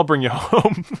 okay, now I'll bring you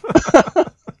home.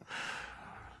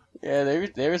 Yeah,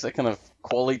 there is a kind of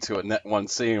quality to it in that one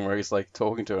scene where he's like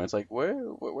talking to her, and it's like,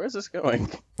 where's this going?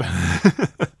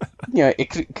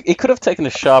 It could have taken a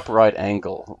sharp right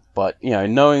angle, but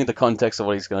knowing the context of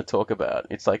what he's going to talk about,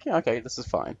 it's like, okay, this is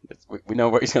fine. We know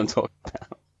what he's going to talk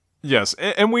about. Yes,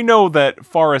 and we know that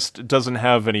Forrest doesn't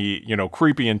have any,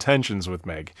 creepy intentions with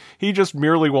Meg. He just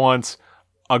merely wants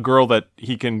a girl that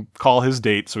he can call his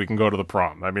date so he can go to the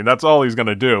prom. I mean, that's all he's going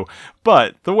to do.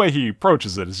 But the way he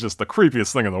approaches it is just the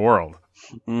creepiest thing in the world.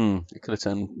 It could have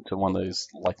turned into one of those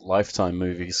like Lifetime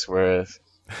movies where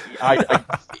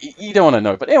you don't want to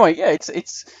know. But anyway, yeah,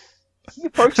 it's he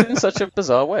approached it in such a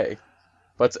bizarre way.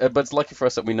 But it's lucky for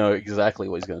us that we know exactly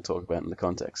what he's going to talk about in the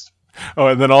context. Oh,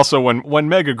 and then also when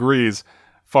Meg agrees,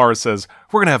 Forrest says,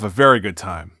 we're going to have a very good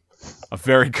time. A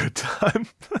very good time.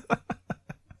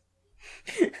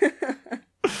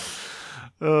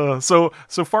 So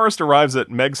Forrest arrives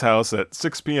at Meg's house at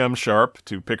 6 p.m. sharp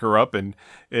to pick her up and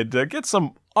get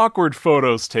some awkward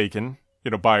photos taken,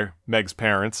 by Meg's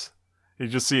parents. You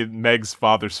just see Meg's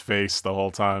father's face the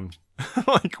whole time.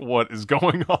 Like, what is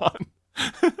going on?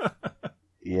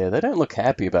 Yeah, they don't look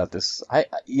happy about this.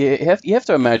 You have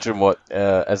to imagine what,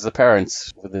 as the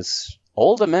parents with this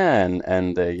older man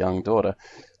and their young daughter,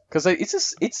 because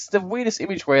it's the weirdest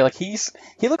image where like he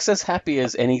looks as happy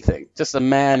as anything. Just a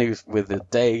man who's with a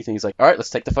date, and he's like, all right, let's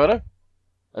take the photo.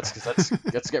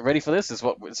 Let's get ready for this. This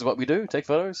is what we do. Take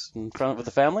photos in front of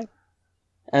the family,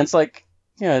 and it's like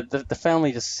the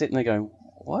family just sitting there going,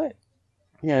 what?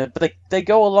 But they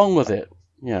go along with it.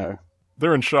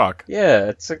 They're in shock. Yeah,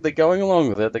 it's like they're going along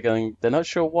with it. They're not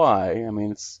sure why. I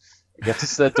mean, I guess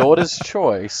it's their daughter's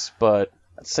choice, but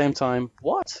At the same time,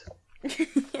 what?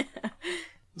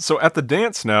 So at the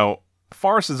dance now,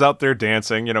 Forrest is out there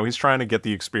dancing. You know, he's trying to get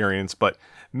the experience, but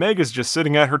Meg is just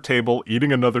sitting at her table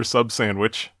eating another sub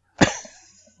sandwich,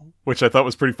 which I thought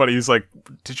was pretty funny. He's like,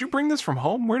 "Did you bring this from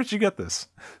home? Where did you get this?"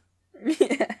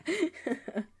 Yeah.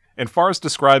 And Forrest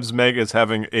describes Meg as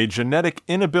having a genetic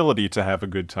inability to have a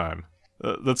good time.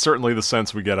 That's certainly the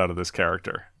sense we get out of this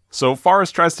character. So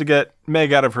Forrest tries to get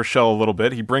Meg out of her shell a little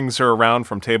bit. He brings her around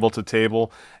from table to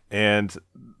table, and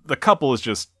the couple is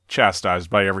just chastised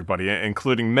by everybody,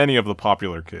 including many of the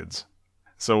popular kids.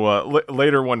 So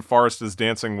later, when Forrest is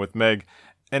dancing with Meg,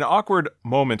 an awkward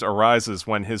moment arises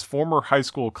when his former high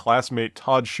school classmate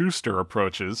Todd Schuster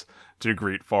approaches to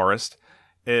greet Forrest.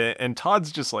 And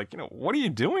Todd's just like, what are you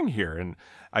doing here? And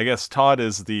I guess Todd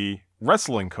is the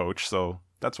wrestling coach, so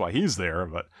that's why he's there.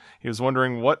 But he was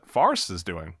wondering what Forrest is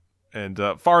doing. And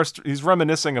Forrest, he's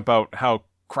reminiscing about how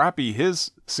crappy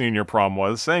his senior prom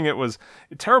was, saying it was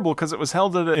terrible because it was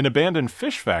held at an abandoned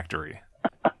fish factory.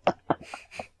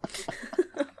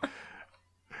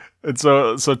 And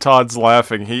so Todd's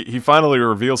laughing. He finally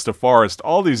reveals to Forrest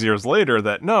all these years later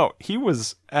that no, he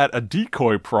was at a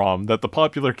decoy prom that the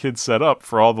popular kids set up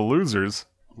for all the losers.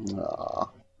 Aww.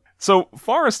 So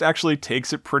Forrest actually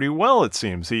takes it pretty well, it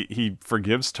seems. He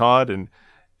forgives Todd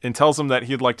and tells him that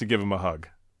he'd like to give him a hug.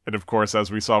 And of course,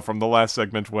 as we saw from the last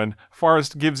segment, when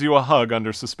Forrest gives you a hug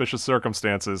under suspicious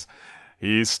circumstances,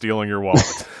 he's stealing your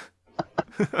wallet.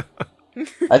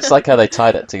 I just like how they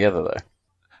tied it together, though.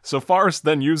 So Forrest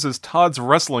then uses Todd's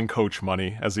wrestling coach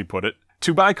money, as he put it,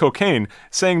 to buy cocaine,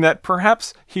 saying that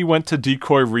perhaps he went to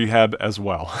decoy rehab as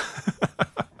well.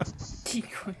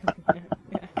 Decoy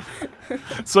rehab.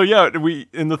 So yeah,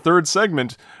 in the third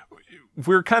segment,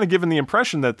 we're kind of given the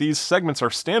impression that these segments are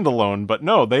standalone, but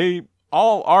no, they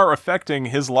all are affecting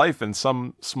his life in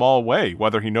some small way,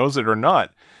 whether he knows it or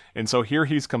not. And so here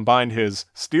he's combined his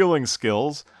stealing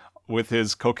skills with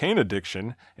his cocaine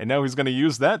addiction, and now he's going to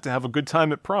use that to have a good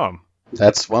time at prom.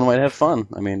 That's one way to have fun.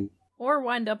 I mean, or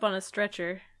wind up on a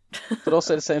stretcher. But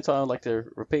also at the same time, I'd like to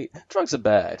repeat, drugs are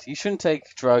bad. You shouldn't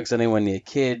take drugs anywhere near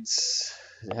kids,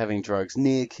 having drugs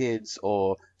near kids,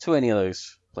 or to any of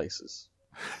those places.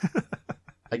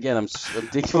 Again, I'm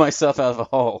digging myself out of a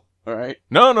hole. All right.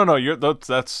 No.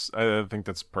 That's. I think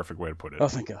that's a perfect way to put it. Oh,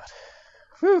 thank God.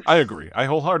 Whew. I agree. I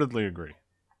wholeheartedly agree.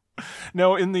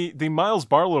 Now, in the Miles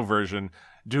Barlow version,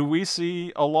 do we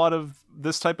see a lot of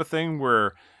this type of thing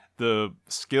where the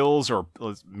skills, or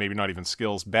maybe not even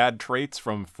skills, bad traits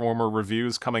from former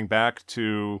reviews coming back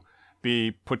to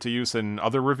be put to use in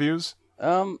other reviews?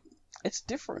 It's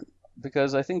different.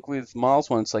 Because I think with Miles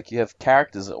one, it's like you have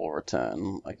characters that will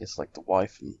return, I guess like the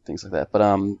wife and things like that. But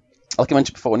like I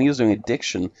mentioned before, when he was doing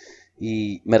Addiction,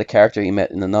 he met a character he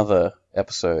met in another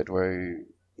episode where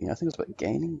I think it was about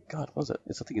gaining. God, what was it?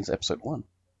 I think it's episode 1.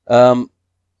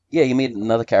 Yeah, he met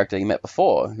another character he met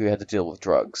before who had to deal with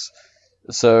drugs.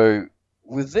 So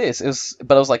with this, it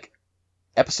was like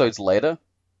episodes later.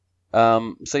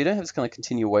 So you don't have this kind of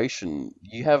continuation.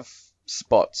 You have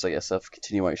spots, I guess, of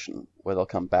continuation where they'll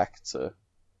come back to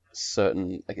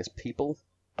certain, I guess, people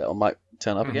that might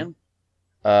turn up again.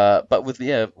 But with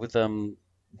the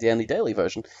Andy Daly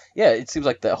version, it seems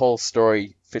like that whole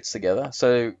story fits together.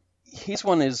 So his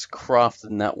one is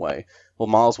crafted in that way. Well,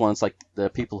 Miles' one's like the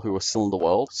people who are still in the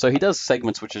world. So he does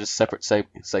segments which are just separate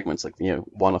segments, like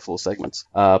wonderful segments.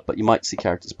 But you might see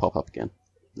characters pop up again,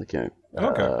 like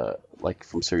like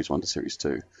from series 1 to series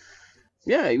 2.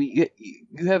 Yeah, you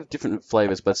have different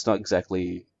flavors, but it's not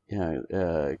exactly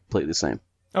completely the same.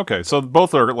 Okay, so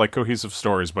both are like cohesive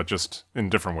stories, but just in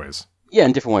different ways. Yeah,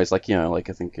 in different ways. Like like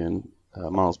I think in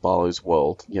Miles Barlow's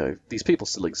world, these people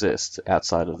still exist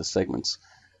outside of the segments.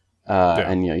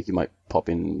 And you might pop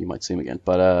in, you might see them again.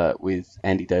 But with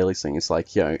Andy Daly's thing, it's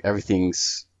like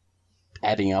everything's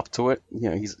adding up to it.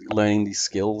 He's learning these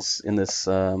skills in this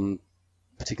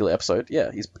particular episode.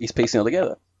 Yeah, he's piecing it all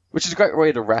together, which is a great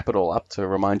way to wrap it all up to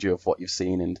remind you of what you've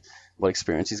seen and what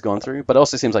experience he's gone through. But it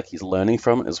also seems like he's learning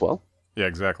from it as well. Yeah,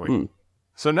 exactly.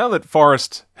 So now that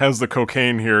Forrest has the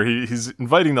cocaine here, he's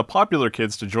inviting the popular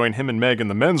kids to join him and Meg in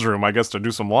the men's room, I guess, to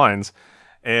do some lines.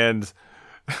 And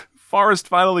Forrest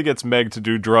finally gets Meg to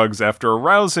do drugs after a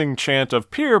rousing chant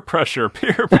of peer pressure,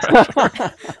 peer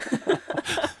pressure.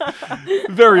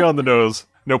 Very on the nose,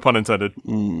 no pun intended.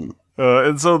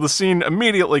 And so the scene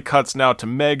immediately cuts now to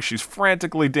Meg. She's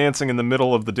frantically dancing in the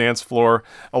middle of the dance floor,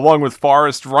 along with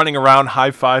Forrest running around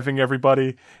high-fiving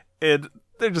everybody. And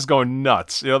they're just going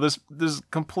nuts. This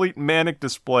complete manic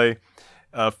display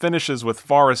finishes with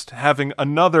Forrest having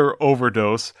another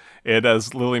overdose. And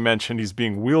as Lily mentioned, he's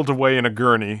being wheeled away in a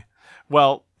gurney,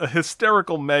 Well, a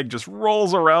hysterical Meg just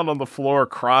rolls around on the floor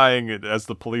crying as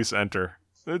the police enter.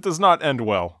 It does not end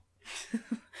well.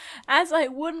 As I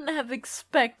wouldn't have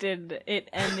expected it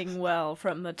ending well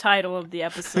from the title of the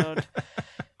episode.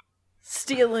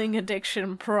 Stealing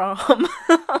Addiction Prom.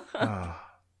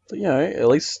 But, at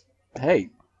least, hey,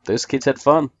 those kids had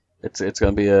fun. It's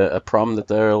going to be a prom that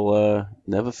they'll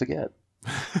never forget.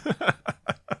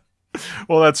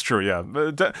 Well, that's true, yeah.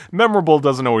 Memorable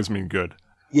doesn't always mean good.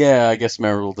 Yeah, I guess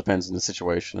memorable depends on the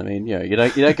situation. I mean, you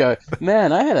don't go,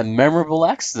 man, I had a memorable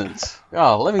accident.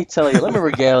 Oh, let me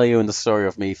regale you in the story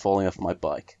of me falling off my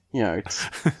bike.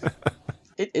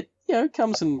 It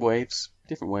comes in waves,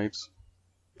 different waves.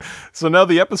 So now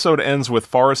the episode ends with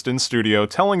Forrest in studio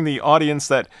telling the audience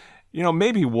that,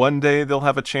 maybe one day they'll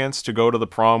have a chance to go to the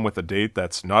prom with a date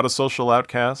that's not a social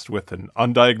outcast with an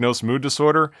undiagnosed mood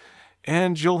disorder,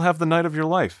 and you'll have the night of your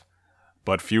life.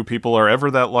 But few people are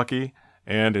ever that lucky,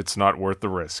 and it's not worth the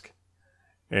risk.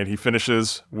 And he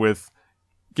finishes with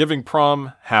giving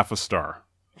prom half a star.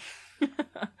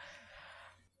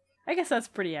 I guess that's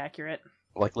pretty accurate.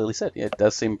 Like Lily said, yeah, it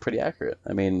does seem pretty accurate.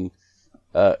 I mean,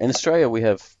 in Australia we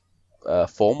have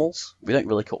formals. We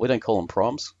don't call them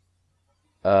proms.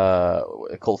 They're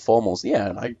called formals. Yeah,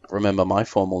 and I remember my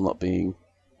formal not being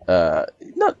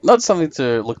not something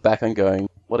to look back on going,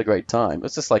 what a great time.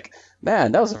 It's just like,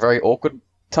 man, that was a very awkward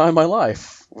time in my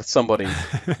life with somebody,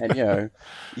 and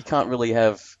you can't really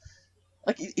have,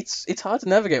 like, it's hard to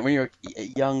navigate when you're a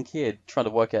young kid trying to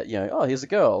work out, oh, here's a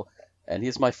girl, and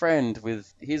here's my friend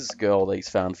with his girl that he's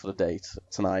found for the date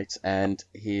tonight, and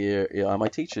here are my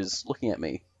teachers looking at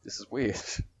me. This is weird.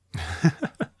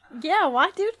 Yeah, why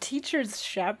do teachers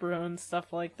chaperone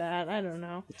stuff like that? I don't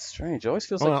know. It's strange. It always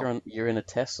feels like you're in a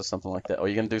test or something like that, or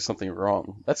you're gonna do something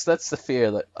wrong. That's the fear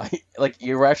that I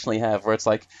you irrationally have, where it's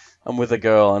like I'm with a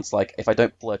girl and it's like, if I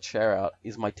don't pull her chair out,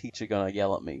 is my teacher gonna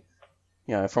yell at me?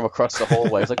 From across the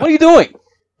hallway. It's like, what are you doing?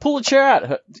 Pull the chair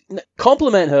out.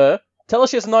 Compliment her. Tell her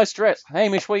she has a nice dress. Hey,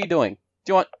 Mish, what are you doing?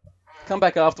 Do you want? Come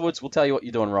back afterwards. We'll tell you what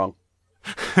you're doing wrong.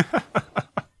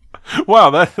 Wow,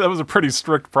 that was a pretty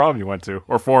strict prom you went to,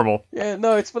 or formal. Yeah,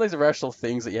 no, it's one of those irrational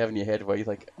things that you have in your head where you're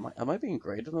like, am I being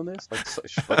graded on this? Like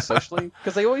socially?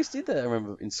 Because they always did that, I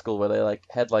remember, in school, where they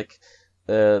had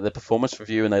the performance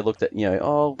review, and they looked at,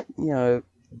 Daniel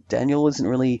isn't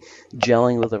really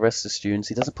gelling with the rest of the students.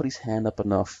 He doesn't put his hand up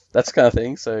enough. That's kind of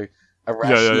thing. So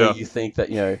irrationally, you think that,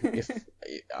 if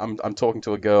I'm talking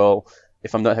to a girl,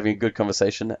 if I'm not having a good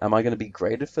conversation, am I going to be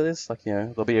graded for this? Like,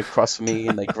 there'll be a cross for me,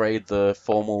 and they grade the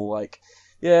formal, like,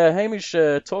 yeah, Hamish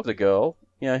talked to the girl.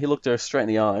 He looked her straight in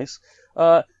the eyes.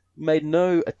 Made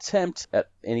no attempt at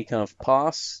any kind of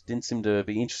pass. Didn't seem to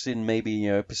be interested in maybe,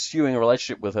 pursuing a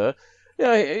relationship with her.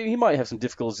 He might have some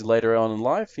difficulties later on in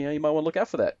life. You might want to look out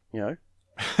for that,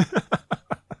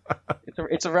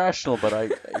 It's irrational, but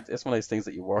it's one of those things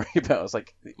that you worry about. It's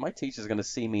like, my teacher's going to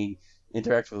see me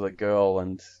interact with a girl,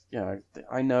 and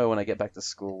I know when I get back to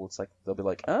school, it's like they'll be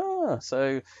like,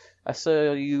 so I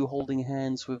saw you holding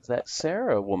hands with that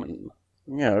Sarah woman.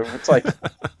 It's like,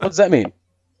 what does that mean?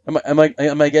 Am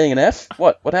I getting an F?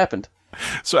 What happened?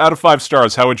 So out of 5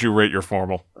 stars, how would you rate your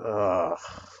formal?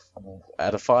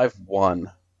 Out of 5,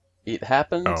 1. It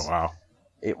happened. Oh wow!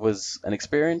 It was an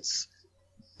experience,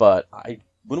 but I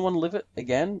wouldn't want to live it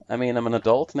again. I mean, I'm an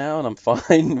adult now, and I'm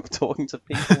fine talking to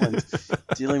people and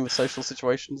dealing with social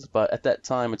situations. But at that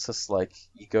time, it's just like,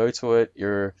 you go to it.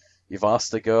 You've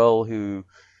asked a girl who,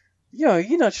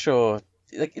 you're not sure.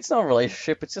 Like, it's not a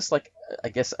relationship. It's just like, I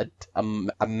guess,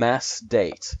 a mass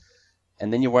date.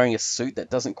 And then you're wearing a suit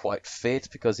that doesn't quite fit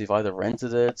because you've either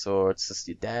rented it or it's just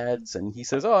your dad's. And he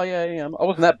says, oh, yeah, I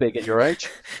wasn't that big at your age.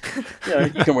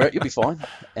 You can wear it. You'll be fine.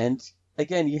 And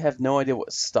again, you have no idea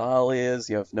what style is.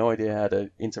 You have no idea how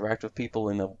to interact with people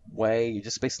in a way. You're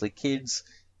just basically kids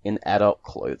in adult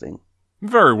clothing.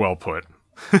 Very well put.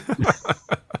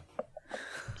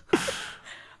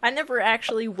 I never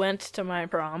actually went to my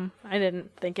prom. I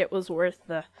didn't think it was worth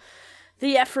the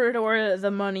effort or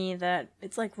the money. That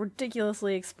it's like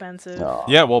ridiculously expensive. Oh.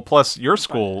 Yeah, well, plus your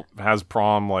school has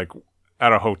prom like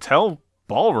at a hotel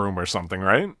ballroom or something,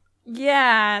 right?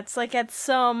 Yeah, it's like at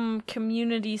some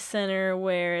community center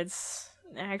where it's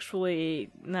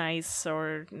actually nice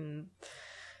or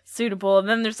suitable. And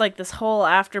then there's like this whole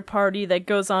after party that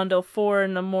goes on till 4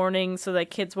 a.m. so that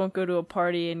kids won't go to a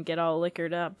party and get all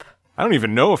liquored up. I don't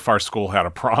even know if our school had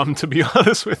a prom, to be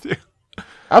honest with you.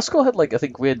 Our school had, I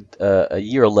think we had a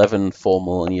year 11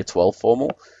 formal and year 12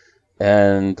 formal.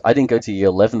 And I didn't go to year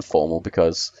 11 formal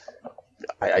because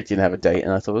I didn't have a date,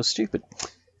 and I thought it was stupid.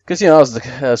 Because, I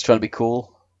was trying to be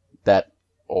cool. That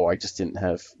or I just didn't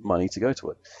have money to go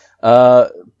to it.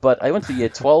 But I went to the year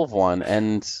 12 one,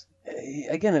 and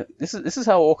again, this is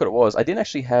how awkward it was. I didn't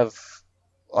actually have,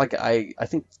 like, I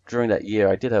think during that year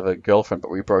I did have a girlfriend,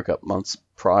 but we broke up months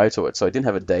prior to it, so I didn't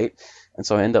have a date, and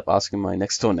so I ended up asking my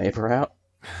next door neighbor out,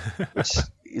 which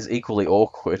is equally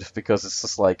awkward because it's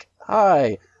just like,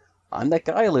 hi, I'm that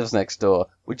guy who lives next door.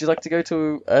 Would you like to go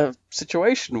to a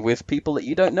situation with people that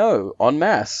you don't know en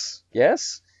masse?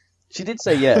 Yes? She did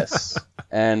say yes,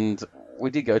 and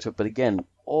we did go to it, but again,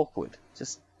 awkward.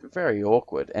 Just very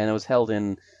awkward. And it was held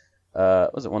in,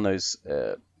 was it one of those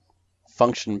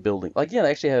function building? Like, yeah,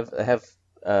 they actually have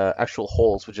actual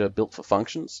halls which are built for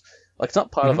functions. Like, it's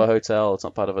not part of a hotel, it's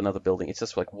not part of another building, it's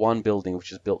just like one building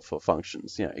which is built for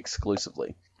functions,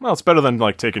 exclusively. Well, it's better than,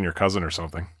 like, taking your cousin or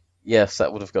something. Yes,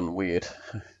 that would have gotten weird.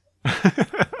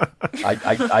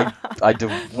 I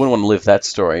wouldn't want to live that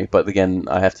story, but again,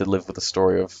 I have to live with the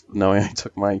story of knowing I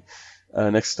took my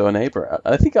next door neighbor out.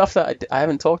 I think after that, I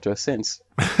haven't talked to her since.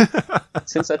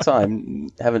 Since that time,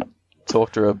 haven't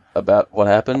talked to her about what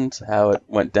happened, how it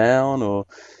went down, or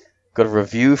got a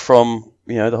review from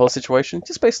the whole situation.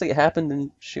 Just basically it happened, and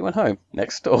she went home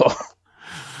next door.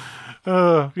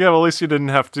 Yeah, well, at least you didn't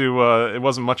have to, it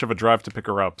wasn't much of a drive to pick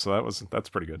her up, so that's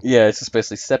pretty good. Yeah, it's just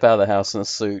basically step out of the house in a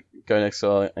suit, go next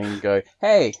door, and go,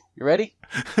 hey, you ready?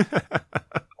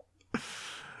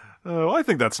 Well, I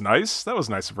think that's nice. That was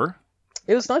nice of her.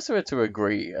 It was nice of her to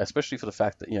agree, especially for the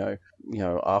fact that,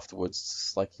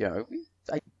 afterwards, like,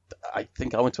 I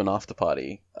think I went to an after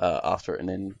party after it, and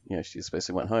then, she just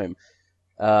basically went home.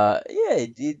 Not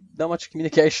much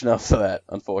communication after that,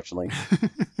 unfortunately.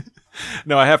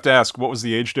 Now, I have to ask, what was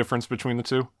the age difference between the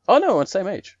two? Oh, no, we're the same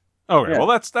age. Okay, Yeah. well,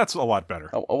 that's a lot better.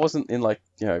 I wasn't in, like,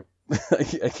 I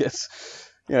guess,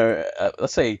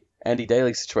 let's say Andy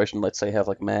Daly's situation, let's say have,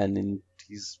 like, man in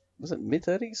his, was it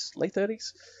mid-30s, late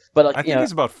 30s? But, like, I think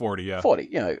he's about 40, yeah.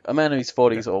 40, a man in his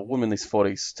 40s or a woman in his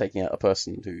 40s taking out a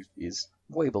person who is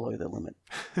way below their limit.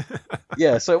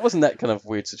 Yeah, so it wasn't that kind of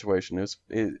weird situation.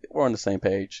 We're on the same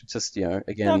page. Just, again,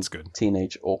 That's good.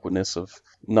 Teenage awkwardness of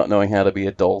not knowing how to be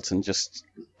adult and just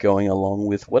going along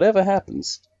with whatever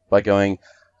happens by going,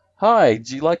 hi,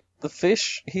 do you like the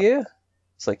fish here?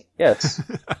 It's like, yeah, it's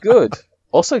good.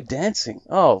 Also dancing.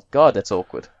 Oh, God, that's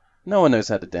awkward. No one knows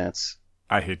how to dance.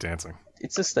 I hate dancing.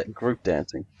 It's just that group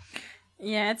dancing.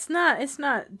 Yeah, it's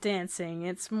not dancing.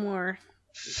 It's more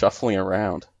Shuffling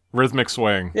around. Rhythmic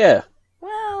swaying. Yeah,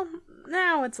 well,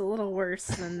 now it's a little worse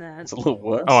than that. it's a little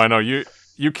worse. Oh, I know. You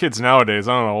kids nowadays,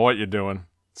 I don't know what you're doing.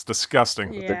 It's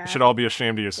disgusting. Yeah. You should all be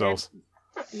ashamed of yourselves.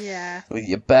 Yeah. With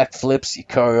your backflips, your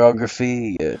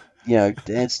choreography, your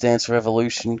Dance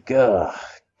Revolution. God,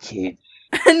 kid.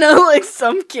 I know, like,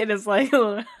 some kid is like,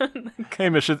 Hey,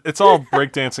 Mish, it's all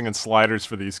breakdancing and sliders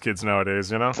for these kids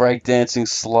nowadays, Breakdancing,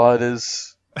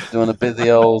 sliders, doing a bit of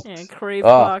the old... yeah, crave Oh,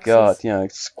 boxes.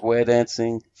 God, square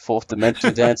dancing, fourth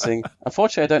dimension dancing.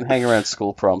 Unfortunately, I don't hang around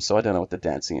school proms, so I don't know what the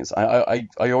dancing is. I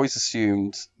always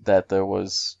assumed that there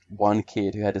was one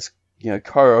kid who had this,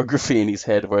 choreography in his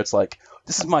head where it's like,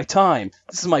 this is my time,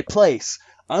 this is my place,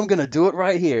 I'm gonna do it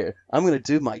right here. I'm gonna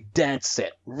do my dance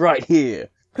set right here.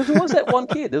 Because there was that one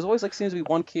kid. There's always seems to be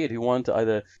one kid who wanted to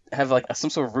either have some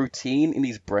sort of routine in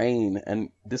his brain, and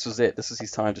this was it. This was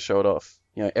his time to show it off.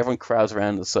 Everyone crowds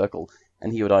around in the circle,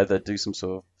 and he would either do some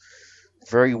sort of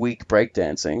very weak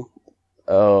breakdancing,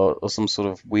 or some sort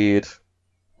of weird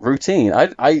routine.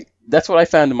 That's what I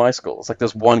found in my school. It's like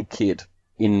there's one kid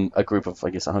in a group of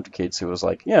 100 kids who was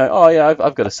like,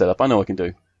 I've got a setup. I know what I can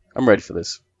do. I'm ready for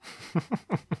this.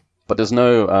 But there's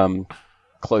no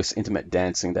close, intimate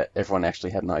dancing that everyone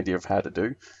actually had an idea of how to do.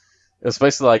 It was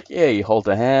basically like, you hold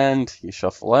a hand, you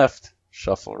shuffle left,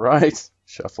 shuffle right,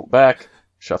 shuffle back,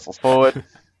 shuffle forward.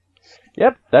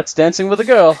 Yep, that's dancing with a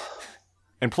girl.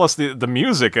 And plus the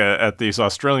music at these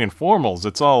Australian formals,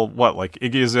 it's all, like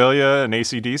Iggy Azalea and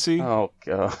AC/DC? Oh,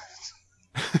 God.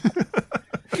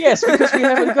 Yes, because we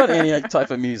haven't got any type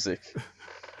of music.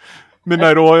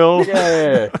 Midnight Oil?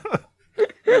 Yeah.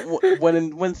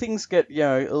 When things get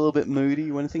a little bit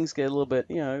moody, when things get a little bit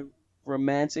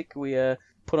romantic, we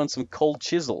put on some Cold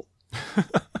Chisel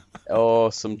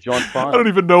or some John I Farnham. don't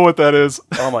even know what that is.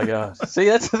 Oh my God! See,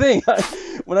 that's the thing.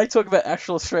 When I talk about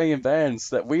actual Australian bands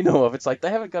that we know of, it's like they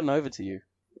haven't gotten over to you.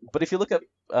 But if you look up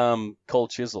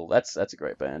Cold Chisel, that's a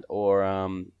great band, or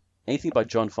anything by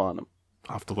John Farnham.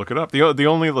 I'll have to look it up. The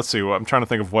only, let's see, I'm trying to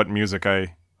think of what music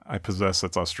I possess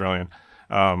that's Australian.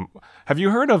 Have you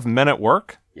heard of Men at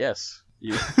Work? Yes,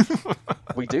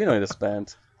 we do know this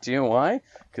band. Do you know why?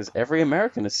 Because every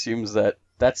American assumes that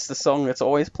that's the song that's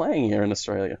always playing here in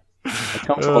Australia. It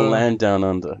comes from a land down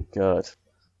under. God.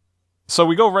 So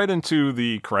we go right into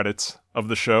the credits of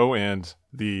the show and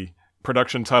the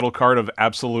production title card of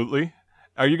Absolutely.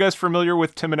 Are you guys familiar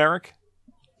with Tim and Eric?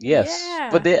 Yes, Yeah.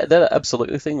 but that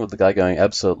absolutely thing with the guy going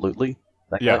absolutely.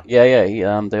 That Yeah. guy,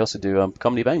 yeah. They also do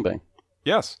Comedy Bang Bang.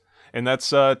 Yes. And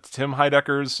that's Tim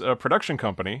Heidecker's production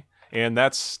company, and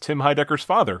that's Tim Heidecker's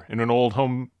father in an old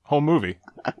home movie.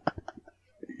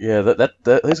 Yeah,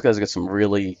 those guys have got some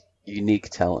really unique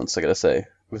talents, I gotta say,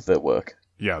 with their work.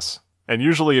 Yes. And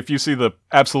usually if you see the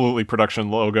Absolutely production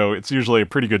logo, it's usually a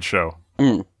pretty good show.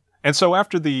 Mm. And so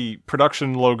after the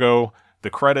production logo, the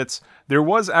credits, there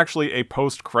was actually a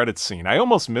post-credits scene. I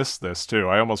almost missed this, too.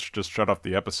 I almost just shut off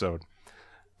the episode.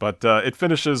 But it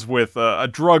finishes with a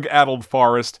drug-addled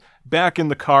Forrest back in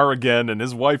the car again, and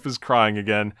his wife is crying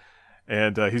again,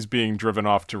 and he's being driven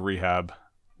off to rehab.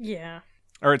 Yeah.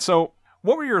 All right, so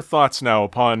what were your thoughts now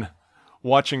upon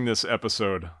watching this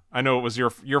episode? I know it was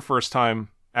your first time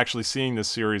actually seeing this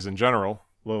series in general,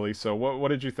 Lily, so what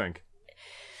did you think?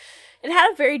 It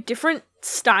had a very different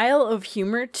style of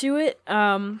humor to it.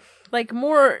 Like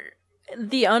more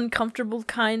the uncomfortable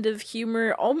kind of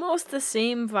humor, almost the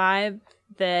same vibe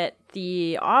that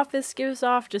The Office gives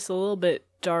off, just a little bit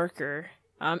darker.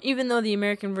 Even though the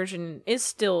American version is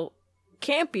still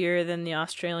campier than the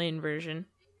Australian version.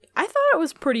 I thought it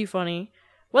was pretty funny.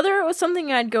 Whether it was something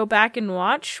I'd go back and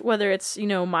watch, whether it's,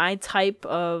 my type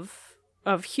of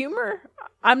humor,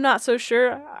 I'm not so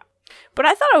sure. But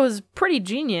I thought it was pretty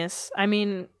genius. I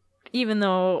mean, even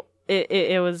though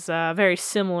it was very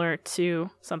similar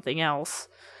to something else.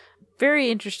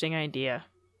 Very interesting idea.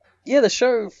 Yeah, the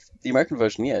show, the American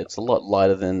version, it's a lot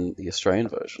lighter than the Australian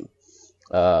version.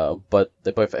 But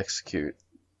they both execute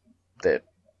their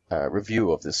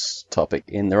review of this topic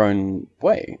in their own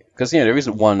way. Because, there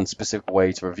isn't one specific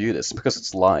way to review this. Because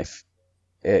it's live,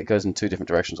 it goes in two different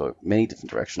directions, or many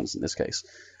different directions in this case.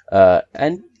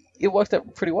 And it worked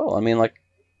out pretty well. I mean, like,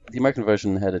 the American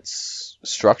version had its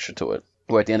structure to it,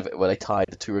 where at the end of it, where they tied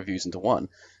the two reviews into one,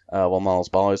 while Miles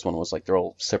Barlow's one was like they're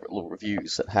all separate little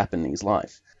reviews that happen in his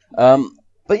life.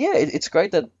 But yeah, it's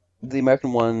great that the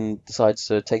American one decides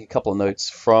to take a couple of notes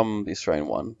from the Australian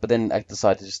one, but then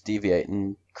decide to just deviate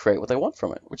and create what they want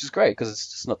from it, which is great because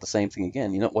it's just not the same thing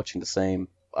again. You're not watching the same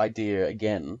idea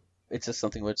again. It's just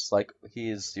something where it's like,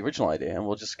 here's the original idea, and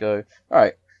we'll just go, all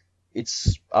right,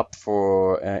 it's up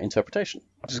for interpretation,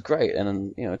 which is great.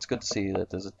 And it's good to see that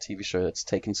there's a TV show that's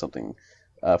taken something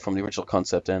from the original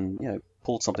concept and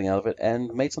pulled something out of it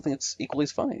and made something that's equally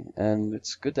as funny. And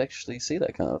it's good to actually see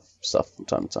that kind of stuff from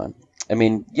time to time. I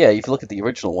mean, yeah, if you look at the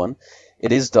original one,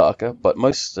 it is darker, but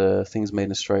most things made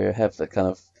in Australia have that kind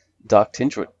of dark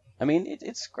tinge to it. I mean,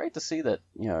 it's great to see that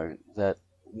that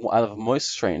out of most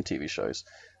Australian TV shows,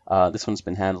 this one's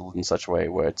been handled in such a way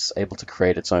where it's able to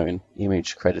create its own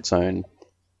image, create its own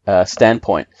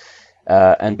standpoint,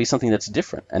 and be something that's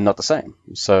different and not the same.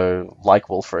 So, like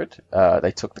Wilfred,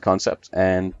 they took the concept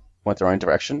and went their own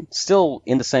direction, still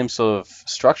in the same sort of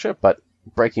structure, but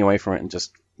breaking away from it and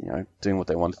just doing what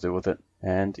they want to do with it,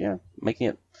 and making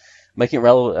it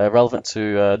relevant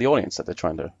to the audience that they're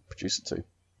trying to produce it to.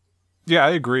 Yeah,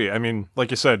 I agree. I mean,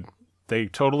 like you said, they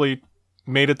totally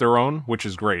made it their own, which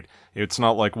is great. It's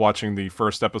not like watching the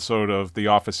first episode of The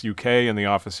Office UK and The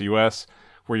Office US,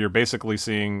 where you're basically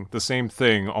seeing the same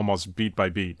thing almost beat by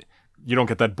beat. You don't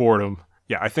get that boredom.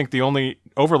 Yeah, I think the only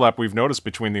overlap we've noticed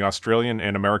between the Australian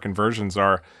and American versions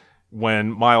are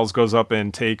when Miles goes up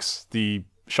and takes the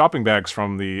shopping bags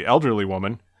from the elderly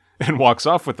woman and walks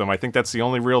off with them. I think that's the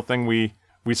only real thing we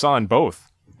saw in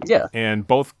both. Yeah. And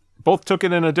both took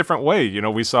it in a different way.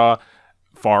 We saw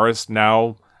Forrest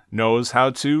now knows how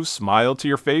to smile to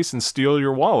your face and steal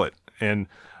your wallet. And,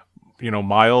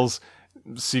 Miles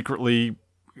secretly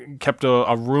kept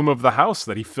a room of the house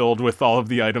that he filled with all of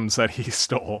the items that he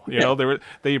stole.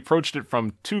 They approached it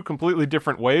from two completely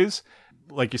different ways.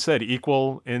 Like you said,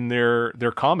 equal in their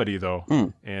comedy,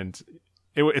 though. And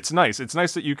it's nice. It's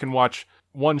nice that you can watch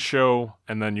one show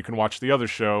and then you can watch the other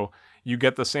show. You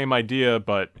get the same idea,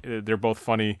 but they're both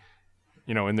funny,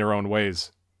 in their own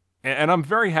ways. And I'm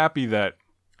very happy that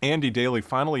Andy Daly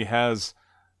finally has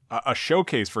a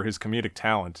showcase for his comedic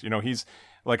talent. He's,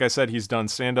 like I said, he's done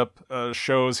stand-up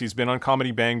shows. He's been on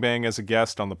Comedy Bang Bang as a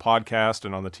guest on the podcast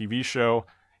and on the TV show.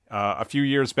 A few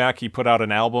years back, he put out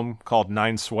an album called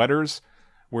 9 Sweaters,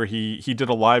 where he did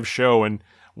a live show and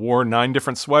wore 9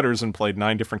 different sweaters and played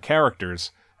 9 different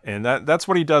characters. And that's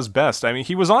what he does best. I mean,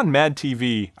 he was on Mad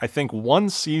TV, I think, one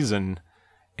season,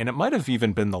 and it might have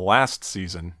even been the last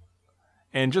season,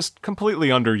 and just completely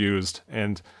underused.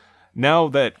 And now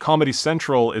that Comedy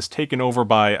Central is taken over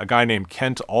by a guy named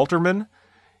Kent Alterman,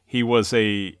 He was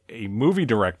a movie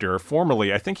director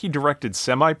formerly. I think he directed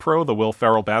Semi-Pro, the Will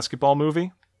Ferrell basketball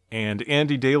movie. And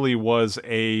Andy Daly was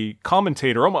a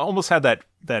commentator, almost had that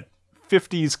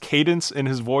 50s cadence in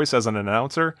his voice as an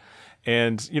announcer.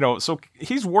 And, so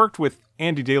he's worked with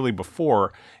Andy Daly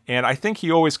before, and I think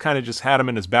he always kind of just had him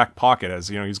in his back pocket as,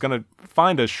 he's going to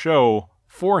find a show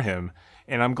for him.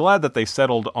 And I'm glad that they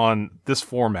settled on this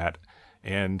format.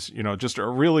 And, just a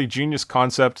really genius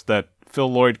concept that Phil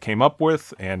Lloyd came up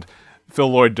with. And Phil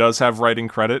Lloyd does have writing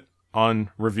credit on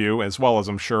Review, as well as,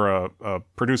 I'm sure, a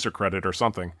producer credit or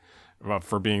something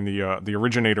for being the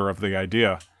originator of the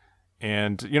idea.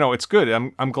 And, it's good.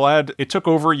 I'm glad it took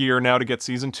over a year now to get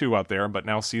season 2 out there, but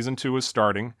now season 2 is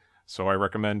starting. So I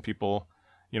recommend people,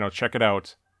 check it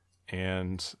out.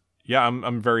 And yeah,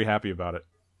 I'm very happy about it.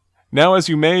 Now, as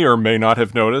you may or may not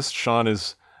have noticed, Sean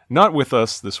is not with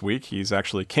us this week. He's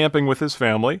actually camping with his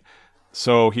family.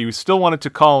 So he still wanted to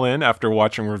call in after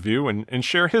watching Review and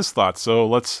share his thoughts. So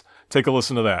let's take a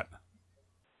listen to that.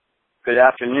 Good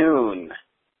afternoon,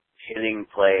 Hitting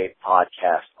Play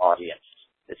podcast audience.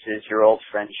 This is your old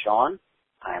friend Sean.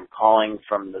 I am calling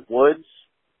from the woods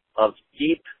of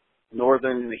deep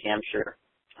northern New Hampshire.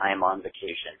 I am on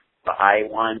vacation. But I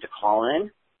wanted to call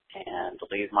in and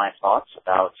leave my thoughts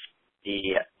about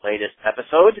the latest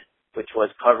episode, which was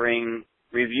covering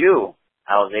Review.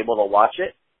 I was able to watch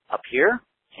it up here,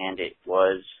 and it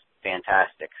was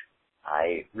fantastic.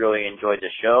 I really enjoyed the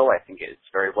show. I think it's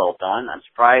very well done. I'm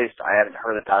surprised I haven't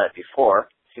heard about it before.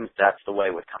 Seems that's the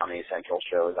way with Comedy Central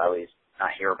shows. I always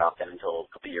not hear about them until a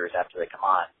couple of years after they come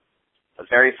on. A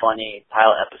very funny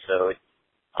pilot episode.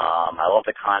 I love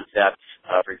the concept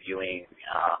of reviewing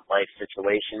life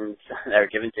situations that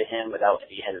are given to him without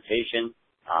any hesitation.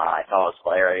 I thought it was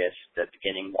hilarious, the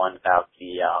beginning one about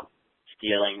the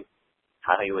stealing,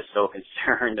 how he was so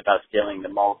concerned about stealing the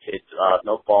malted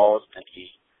milk balls, and he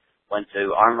went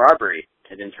to armed robbery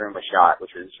and then turned a shot,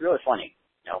 which was really funny.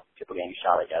 People getting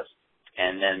shot, I guess.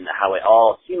 And then how it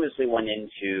all seamlessly went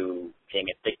into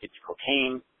being addicted to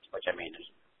cocaine, which,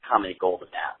 there's comedy gold in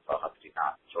that, so how could you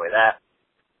not enjoy that?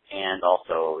 And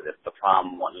also the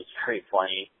prom one was very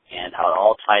funny, and how it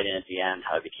all tied in at the end,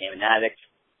 how he became an addict,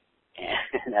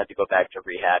 and had to go back to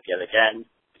rehab yet again.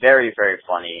 Very, very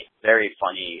funny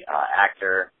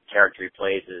actor. Character he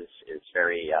plays is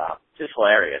very, just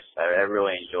hilarious. I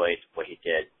really enjoyed what he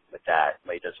did with that,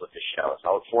 what he does with the show. So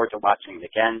I look forward to watching it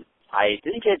again. I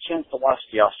didn't get a chance to watch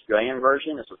the Australian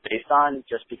version this was based on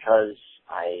just because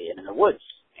I am in the woods,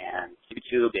 and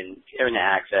YouTube and internet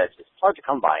access is hard to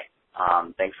come by.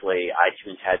 Thankfully,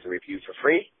 iTunes had the review for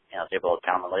free, and I was able to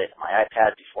download it on my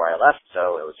iPad before I left,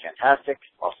 so it was fantastic.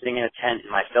 While sitting in a tent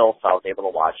in my filth, I was able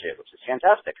to watch it, which is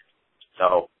fantastic.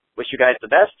 So, wish you guys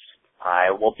the best.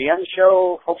 I will be on the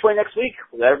show hopefully next week.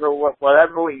 Whatever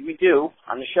we do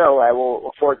on the show, I will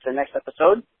look forward to the next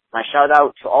episode. My shout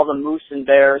out to all the moose and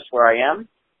bears where I am.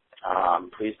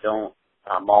 Please don't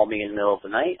maul me in the middle of the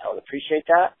night. I would appreciate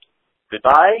that.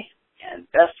 Goodbye, and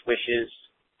best wishes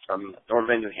from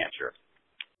Northern New Hampshire.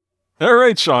 All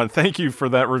right, Sean, thank you for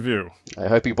that review. I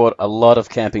hope he brought a lot of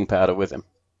camping powder with him.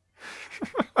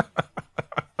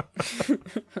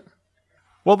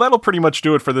 Well, that'll pretty much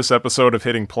do it for this episode of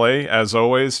Hitting Play. As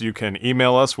always, you can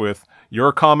email us with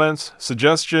your comments,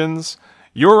 suggestions,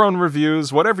 your own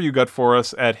reviews, whatever you got for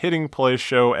us at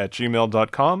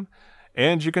hittingplayshow@gmail.com.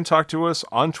 And you can talk to us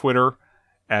on Twitter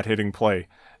at hittingplay.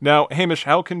 Now, Hamish,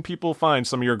 how can people find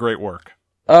some of your great work?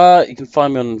 You can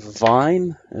find me on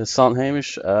Vine, Silent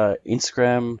Hamish,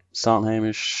 Instagram, Silent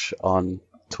Hamish, on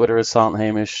Twitter as Silent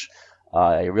Hamish.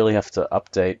 I really have to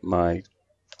update my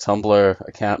Tumblr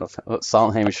account of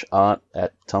Silent Hamish Art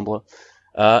at Tumblr.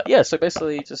 So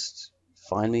basically just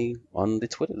find me on the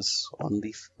Twitters, on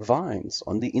the Vines,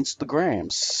 on the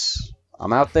Instagrams.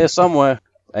 I'm out there somewhere,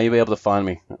 and you'll be able to find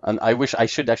me. And I wish I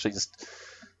should actually just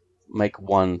make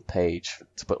one page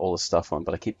to put all the stuff on,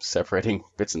 but I keep separating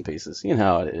bits and pieces. You know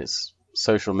how it is.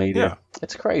 Social media. Yeah.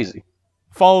 It's crazy.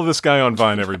 Follow this guy on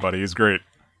Vine, everybody. He's great.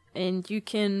 And you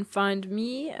can find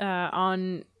me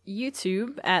on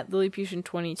YouTube at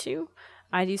Lilliputian22.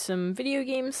 I do some video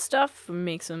game stuff,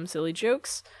 make some silly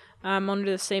jokes. I'm under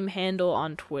the same handle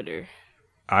on Twitter.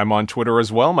 I'm on Twitter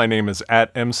as well. My name is at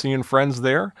MC and Friends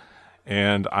there.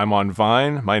 And I'm on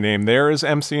Vine. My name there is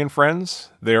MC and Friends.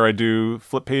 There I do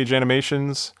flip page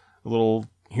animations, little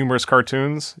humorous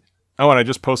cartoons. Oh, and I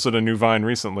just posted a new Vine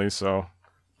recently, so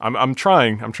I'm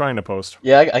trying to post.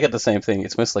 Yeah, I got the same thing.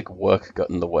 It's mostly like work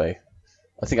got in the way.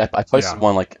 I think I posted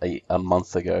one like a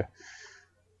month ago.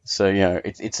 So,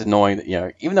 it's annoying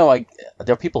that, even though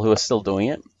there are people who are still doing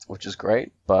it, which is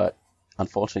great, but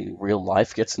unfortunately real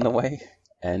life gets in the way.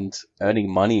 and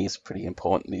earning money is pretty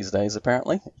important these days,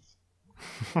 apparently.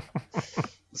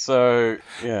 So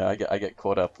yeah, I get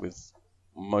caught up with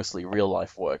mostly real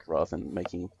life work rather than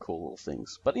making cool little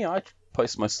things. But I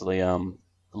post mostly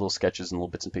little sketches and little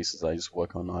bits and pieces that I just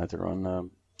work on either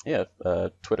on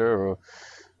Twitter or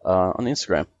on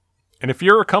Instagram. And if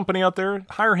you're a company out there,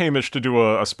 hire Hamish to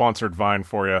do a sponsored Vine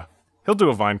for you. He'll do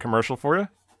a Vine commercial for you.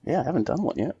 Yeah, I haven't done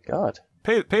one yet. God.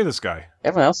 Pay this guy.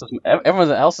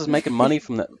 Everyone else is making money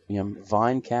from that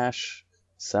Vine cash,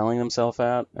 selling themselves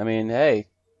out. I mean, hey,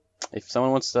 if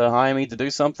someone wants to hire me to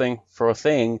do something for a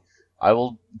thing, I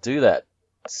will do that.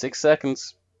 6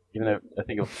 seconds. Even though I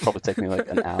think it'll probably take me like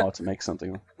an hour to make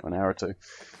something, an hour or two.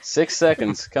 6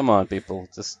 seconds. Come on, people.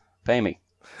 Just pay me.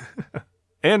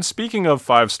 And speaking of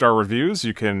 5-star reviews,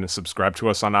 you can subscribe to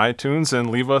us on iTunes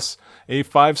and leave us a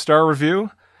 5-star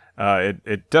review.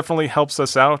 It definitely helps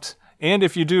us out. And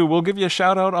if you do, we'll give you a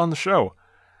shout out on the show.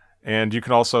 And you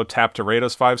can also tap to rate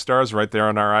us 5 stars right there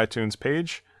on our iTunes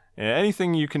page.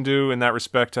 Anything you can do in that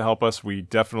respect to help us, we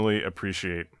definitely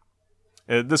appreciate.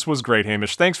 This was great,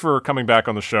 Hamish. Thanks for coming back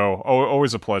on the show.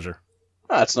 Always a pleasure.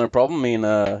 That's no problem. I mean,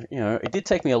 it did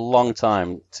take me a long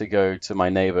time to go to my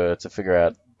neighbor to figure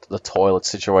out the toilet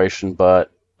situation,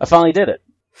 but I finally did it.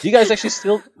 Do you guys actually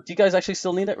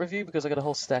still need that review? Because I got a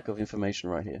whole stack of information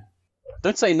right here.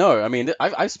 Don't say no. I mean,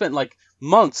 I've spent like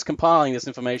months compiling this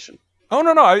information. Oh,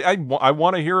 no. I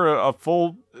want to hear a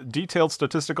full, detailed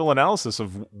statistical analysis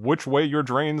of which way your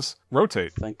drains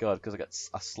rotate. Thank God, because I got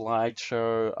a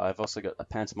slideshow. I've also got a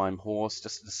pantomime horse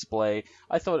just to display.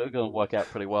 I thought it was going to work out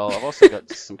pretty well. I've also got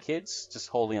some kids just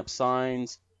holding up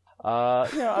signs.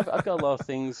 I've got a lot of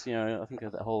things. I think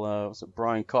of that whole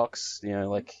Brian Cox.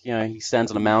 He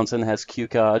stands on a mountain, has cue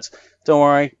cards. Don't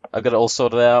worry, I've got it all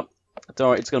sorted out. Don't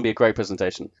worry, it's going to be a great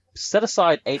presentation. Set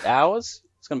aside 8 hours.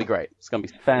 It's going to be great. It's going to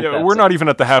be fantastic. Yeah, we're not even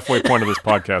at the halfway point of this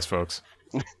podcast, folks.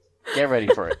 Get ready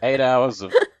for it. 8 hours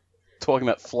of talking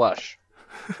about flush.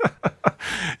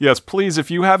 Yes, please,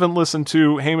 if you haven't listened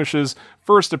to Hamish's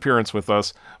first appearance with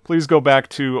us, please go back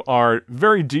to our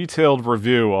very detailed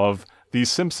review of The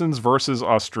Simpsons versus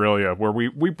Australia, where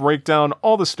we break down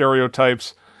all the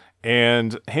stereotypes,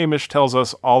 and Hamish tells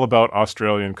us all about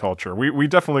Australian culture. We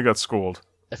definitely got schooled.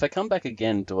 If I come back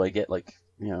again, do I get a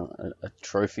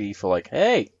trophy for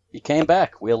hey, you came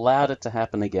back. We allowed it to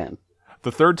happen again.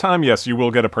 The third time, yes, you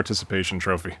will get a participation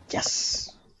trophy.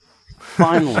 Yes.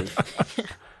 Finally.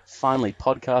 Finally,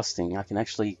 podcasting. I can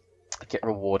actually get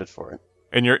rewarded for it.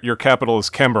 And your capital is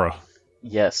Canberra.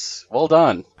 Yes. Well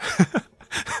done.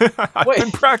 I've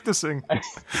been practicing. I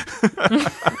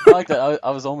like that.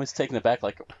 I was almost taken aback.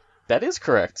 That is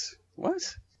correct. What?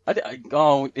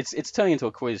 It's turning into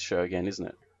a quiz show again, isn't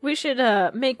it? We should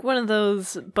make one of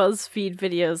those BuzzFeed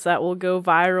videos that will go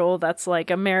viral. That's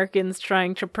like Americans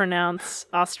trying to pronounce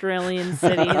Australian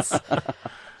cities.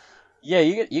 Yeah,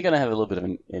 you're going to have a little bit of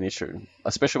an issue,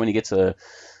 especially when you get to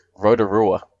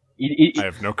Rotorua. I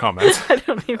have no comment. I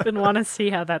don't even want to see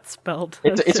how that's spelled.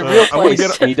 It's a real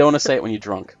place, and you don't want to say it when you're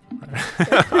drunk.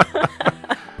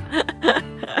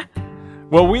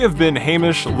 Well, we have been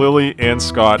Hamish, Lily, and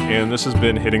Scott, and this has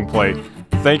been Hitting Play.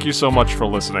 Thank you so much for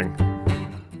listening.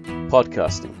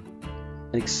 Podcasting,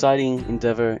 an exciting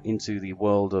endeavor into the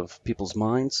world of people's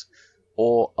minds,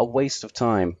 or a waste of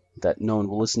time that no one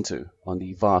will listen to on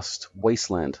the vast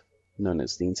wasteland known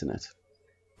as the internet.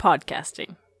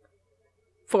 Podcasting.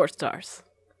 4 stars.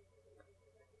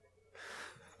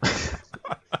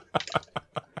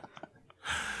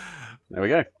 There we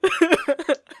go.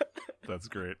 That's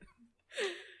great.